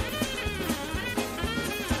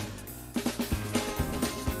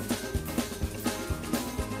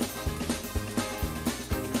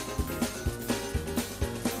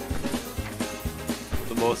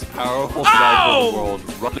 The most powerful sniper in the world,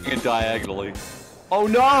 running it diagonally. Oh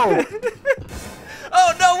no!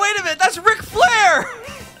 Oh no, wait a minute, that's Ric Flair!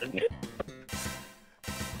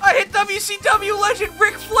 I hit WCW legend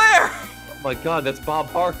Ric Flair! Oh my god, that's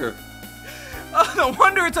Bob Parker. Oh, no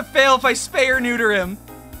wonder it's a fail if I spay or neuter him.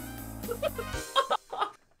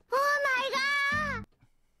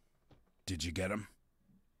 Did you get him?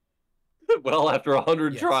 Well, after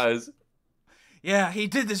 100 tries. Yeah, he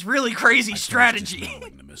did this really crazy strategy.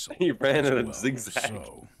 He ran in a zigzag.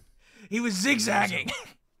 He was zigzagging.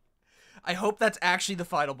 I hope that's actually the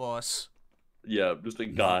final boss. Yeah, just a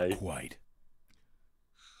guy. Not quite.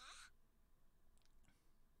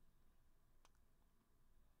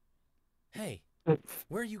 Hey,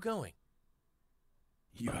 where are you going?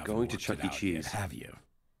 I'm going to Chuck E. Cheese. Have you?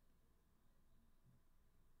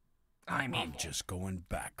 I'm just going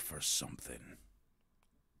back for something.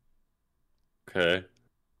 Okay.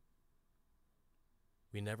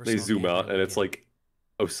 We never They saw zoom Gabriel out and it's again. like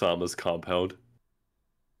Osama's compound.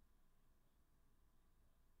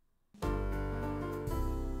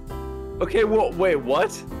 Okay, well, wait,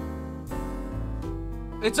 what?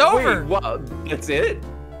 It's over. Wait, what? That's it?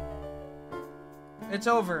 It's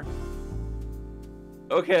over.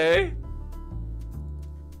 Okay.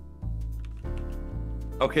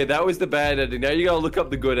 Okay, that was the bad ending. Now you gotta look up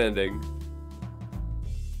the good ending.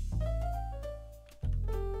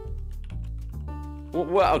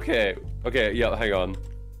 Well, okay. Okay, yeah, hang on.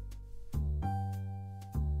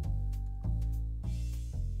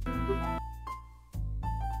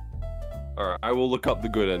 Alright, I will look up the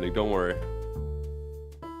good ending, don't worry.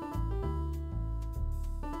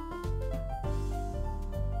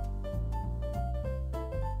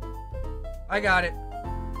 I got it.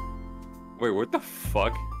 Wait, what the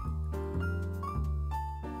fuck?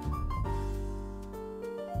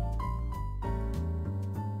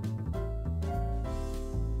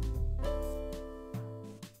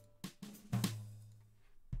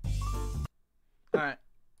 Alright.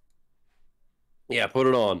 Yeah, put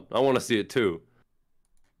it on. I want to see it too.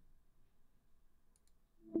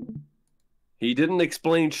 He didn't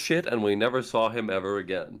explain shit and we never saw him ever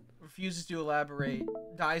again. Refuses to elaborate.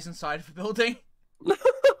 Dies inside of a building.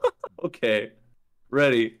 Okay.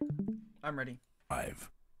 Ready. I'm ready. 5.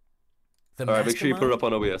 Alright, make sure you put it up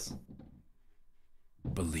on OBS.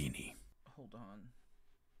 Bellini. Hold on.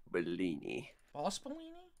 Bellini. Boss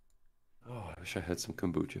Bellini? Oh, I wish I had some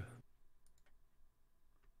kombucha.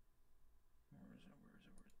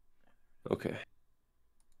 Okay.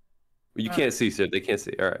 You can't see, Sid. They can't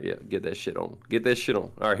see. Alright, yeah. Get that shit on. Get that shit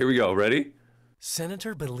on. Alright, here we go. Ready?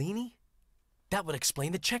 Senator Bellini? That would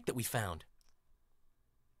explain the check that we found.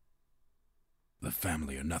 The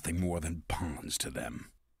family are nothing more than pawns to them.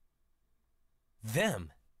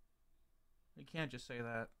 Them? You can't just say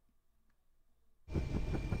that.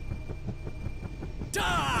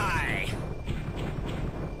 Die!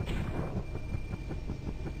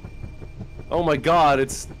 Oh my god,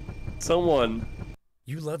 it's someone.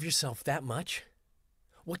 You love yourself that much?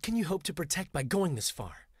 What can you hope to protect by going this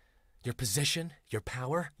far? Your position, your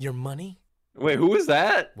power, your money? Wait, who is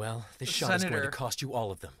that? Well, this The shot is going senator. to cost you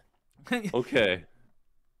all of them. Okay.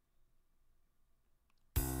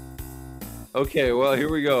 Okay, well, here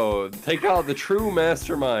we go. Take out the true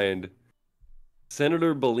mastermind.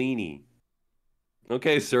 Senator Bellini.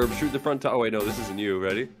 Okay, sir, shoot the front tire. Oh, wait, no, this isn't you.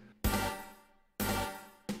 Ready?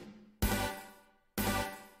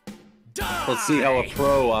 Let's see how a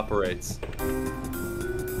pro operates.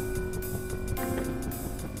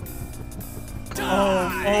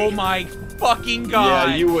 Oh my fucking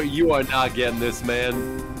god. Yeah, you are not getting this,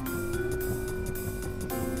 man.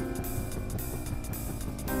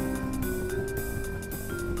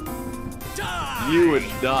 You would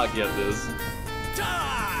not get this.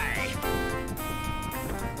 Die!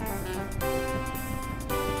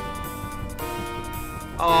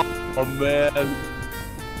 Oh man.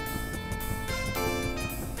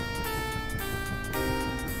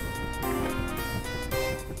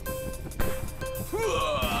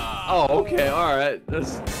 Oh, okay, alright.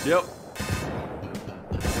 Yep.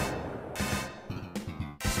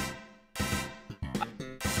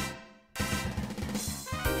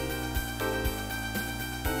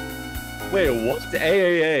 Wait, what's the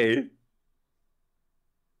AAA?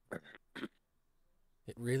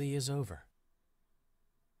 It really is over.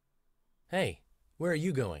 Hey, where are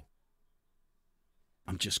you going?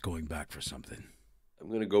 I'm just going back for something.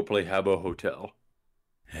 I'm gonna go play Habbo Hotel.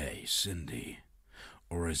 Hey, Cindy.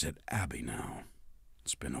 Or is it Abby now?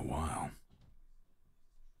 It's been a while.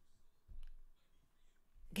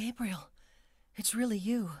 Gabriel, it's really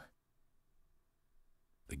you.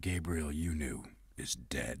 The Gabriel you knew is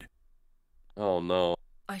dead. Oh no.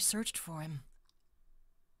 I searched for him.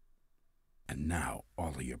 And now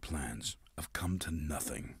all of your plans have come to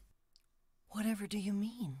nothing. Whatever do you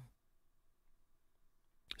mean?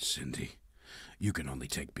 Cindy, you can only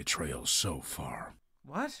take betrayal so far.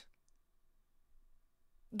 What?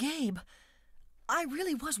 Gabe, I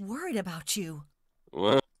really was worried about you.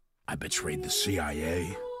 What? I betrayed the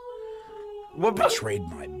CIA. What? Betrayed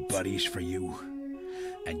my buddies for you.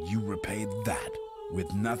 And you repaid that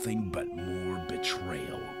with nothing but more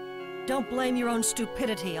betrayal. Don't blame your own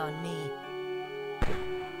stupidity on me.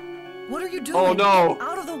 What are you doing? Oh no! Get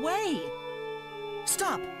out of the way!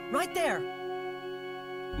 Stop! Right there!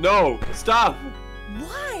 No! Stop!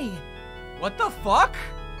 Why? What the fuck?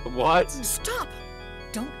 What? Stop!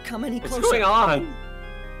 Don't come any closer. What's going on?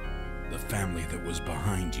 The family that was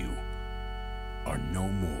behind you are no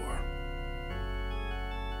more.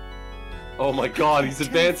 Oh my god, he's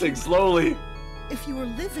advancing slowly. If you were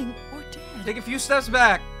living or dead. Take a few steps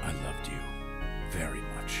back. I loved you very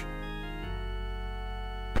much.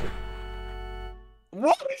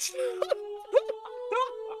 What?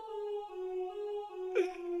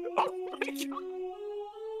 Oh my god.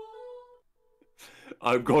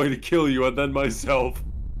 I'm going to kill you and then myself.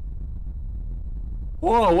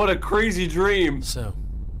 Whoa, what a crazy dream. So,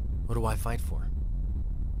 what do I fight for?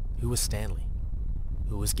 Who was Stanley?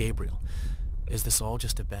 Who was Gabriel? Is this all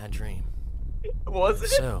just a bad dream? Was it?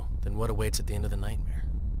 So, then what awaits at the end of the nightmare?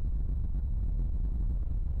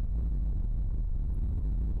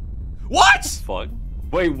 What? Fuck.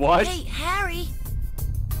 Wait, what? Hey, Harry!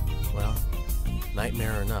 Well,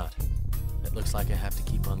 nightmare or not, it looks like I have to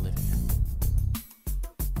keep on living.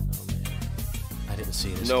 Oh man, I didn't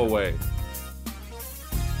see this. No coming. way.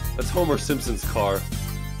 That's Homer Simpson's car.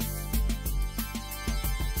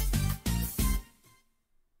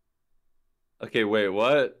 Okay, wait,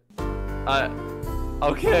 what?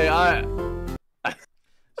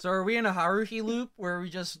 So are we in a Haruhi loop where we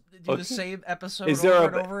just do the same episode over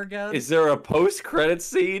and over again? Is there a post-credit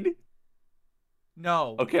scene?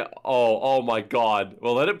 No. Okay, oh my god.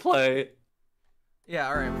 Well, let it play. Yeah,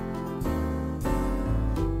 alright.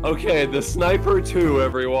 Okay, The Sniper 2,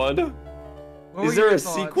 everyone. Is there a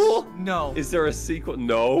sequel? No. Is there a sequel?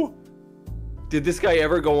 No? Did this guy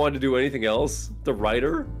ever go on to do anything else? The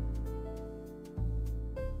writer?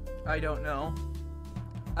 I don't know.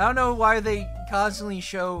 I don't know why they constantly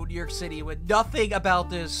show New York City when nothing about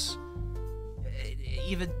this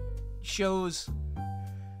even shows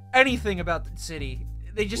anything about the city.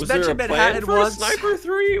 They just mentioned Manhattan once. Was there a plan for Sniper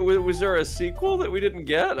 3? Was there a sequel that we didn't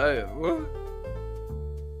get? I'm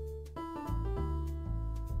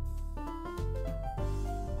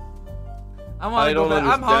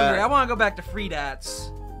hungry. I want to go back to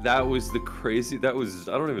Freedats. That was the crazy. That was.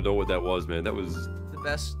 I don't even know what that was, man. That was the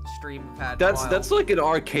best stream we've had. In a while. That's like an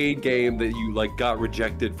arcade game that you like got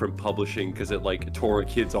rejected from publishing because it like tore a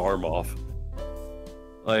kid's arm off.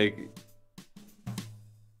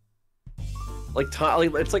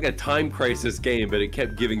 It's like a Time Crisis game, but it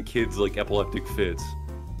kept giving kids like epileptic fits.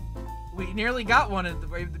 We nearly got one at the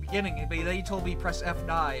very beginning, but then you told me press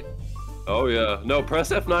F9. Oh yeah, no,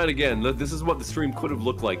 press F9 again. This is what the stream could have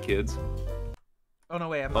looked like, kids. Oh no,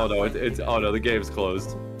 wait, I'm oh not no, oh no, the game's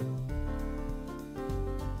closed.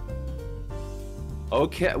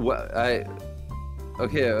 Okay, what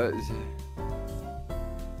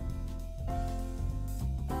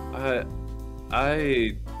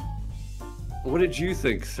what did you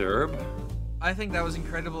think, Serb? I think that was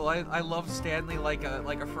incredible. I loved Stanley like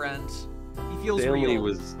a friend. He feels Stanley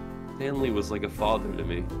real. Stanley was like a father to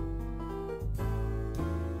me.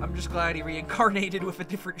 I'm just glad he reincarnated with a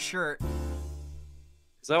different shirt.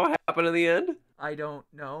 Is that what happened in the end? I don't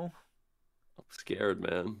know. I'm scared,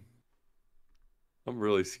 man. I'm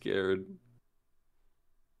really scared.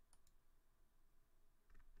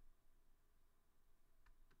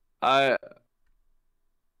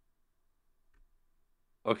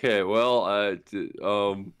 Okay, well,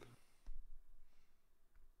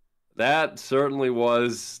 that certainly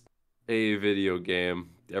was a video game.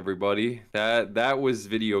 everybody. That was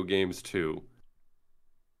video games too.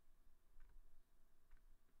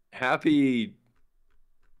 Happy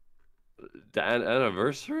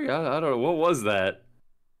anniversary? I don't know. What was that?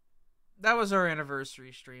 That was our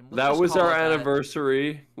anniversary stream. That was our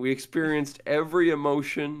anniversary. We experienced every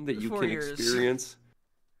emotion that you can experience.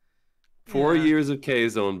 4 years of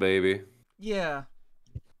K-Zone, baby. Yeah.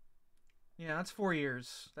 Yeah, that's 4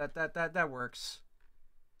 years. That works.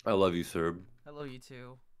 I love you, Serb. I love you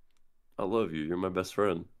too. I love you. You're my best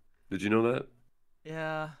friend. Did you know that?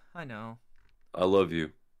 Yeah, I know. I love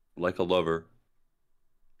you. Like a lover.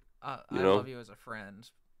 I love you as a friend.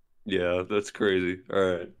 Yeah, that's crazy. All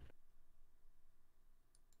right.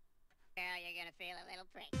 Girl, you're gonna feel a little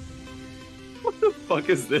prick. What the fuck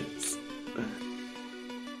is this?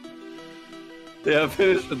 Yeah,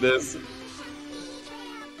 finish with this.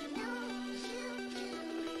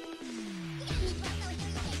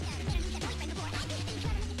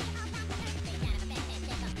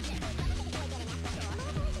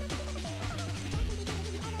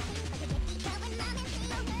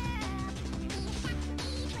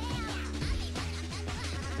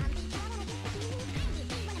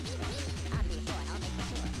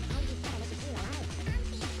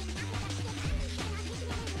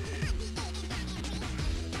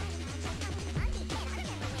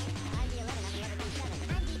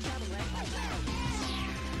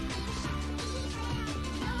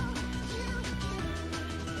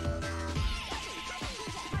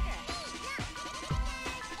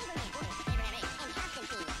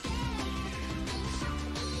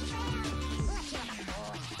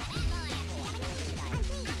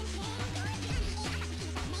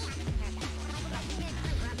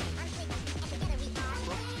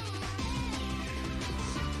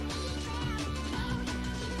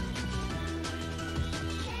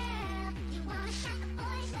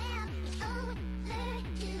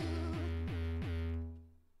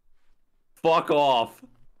 Fuck off.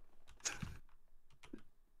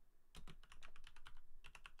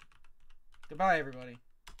 Goodbye, everybody.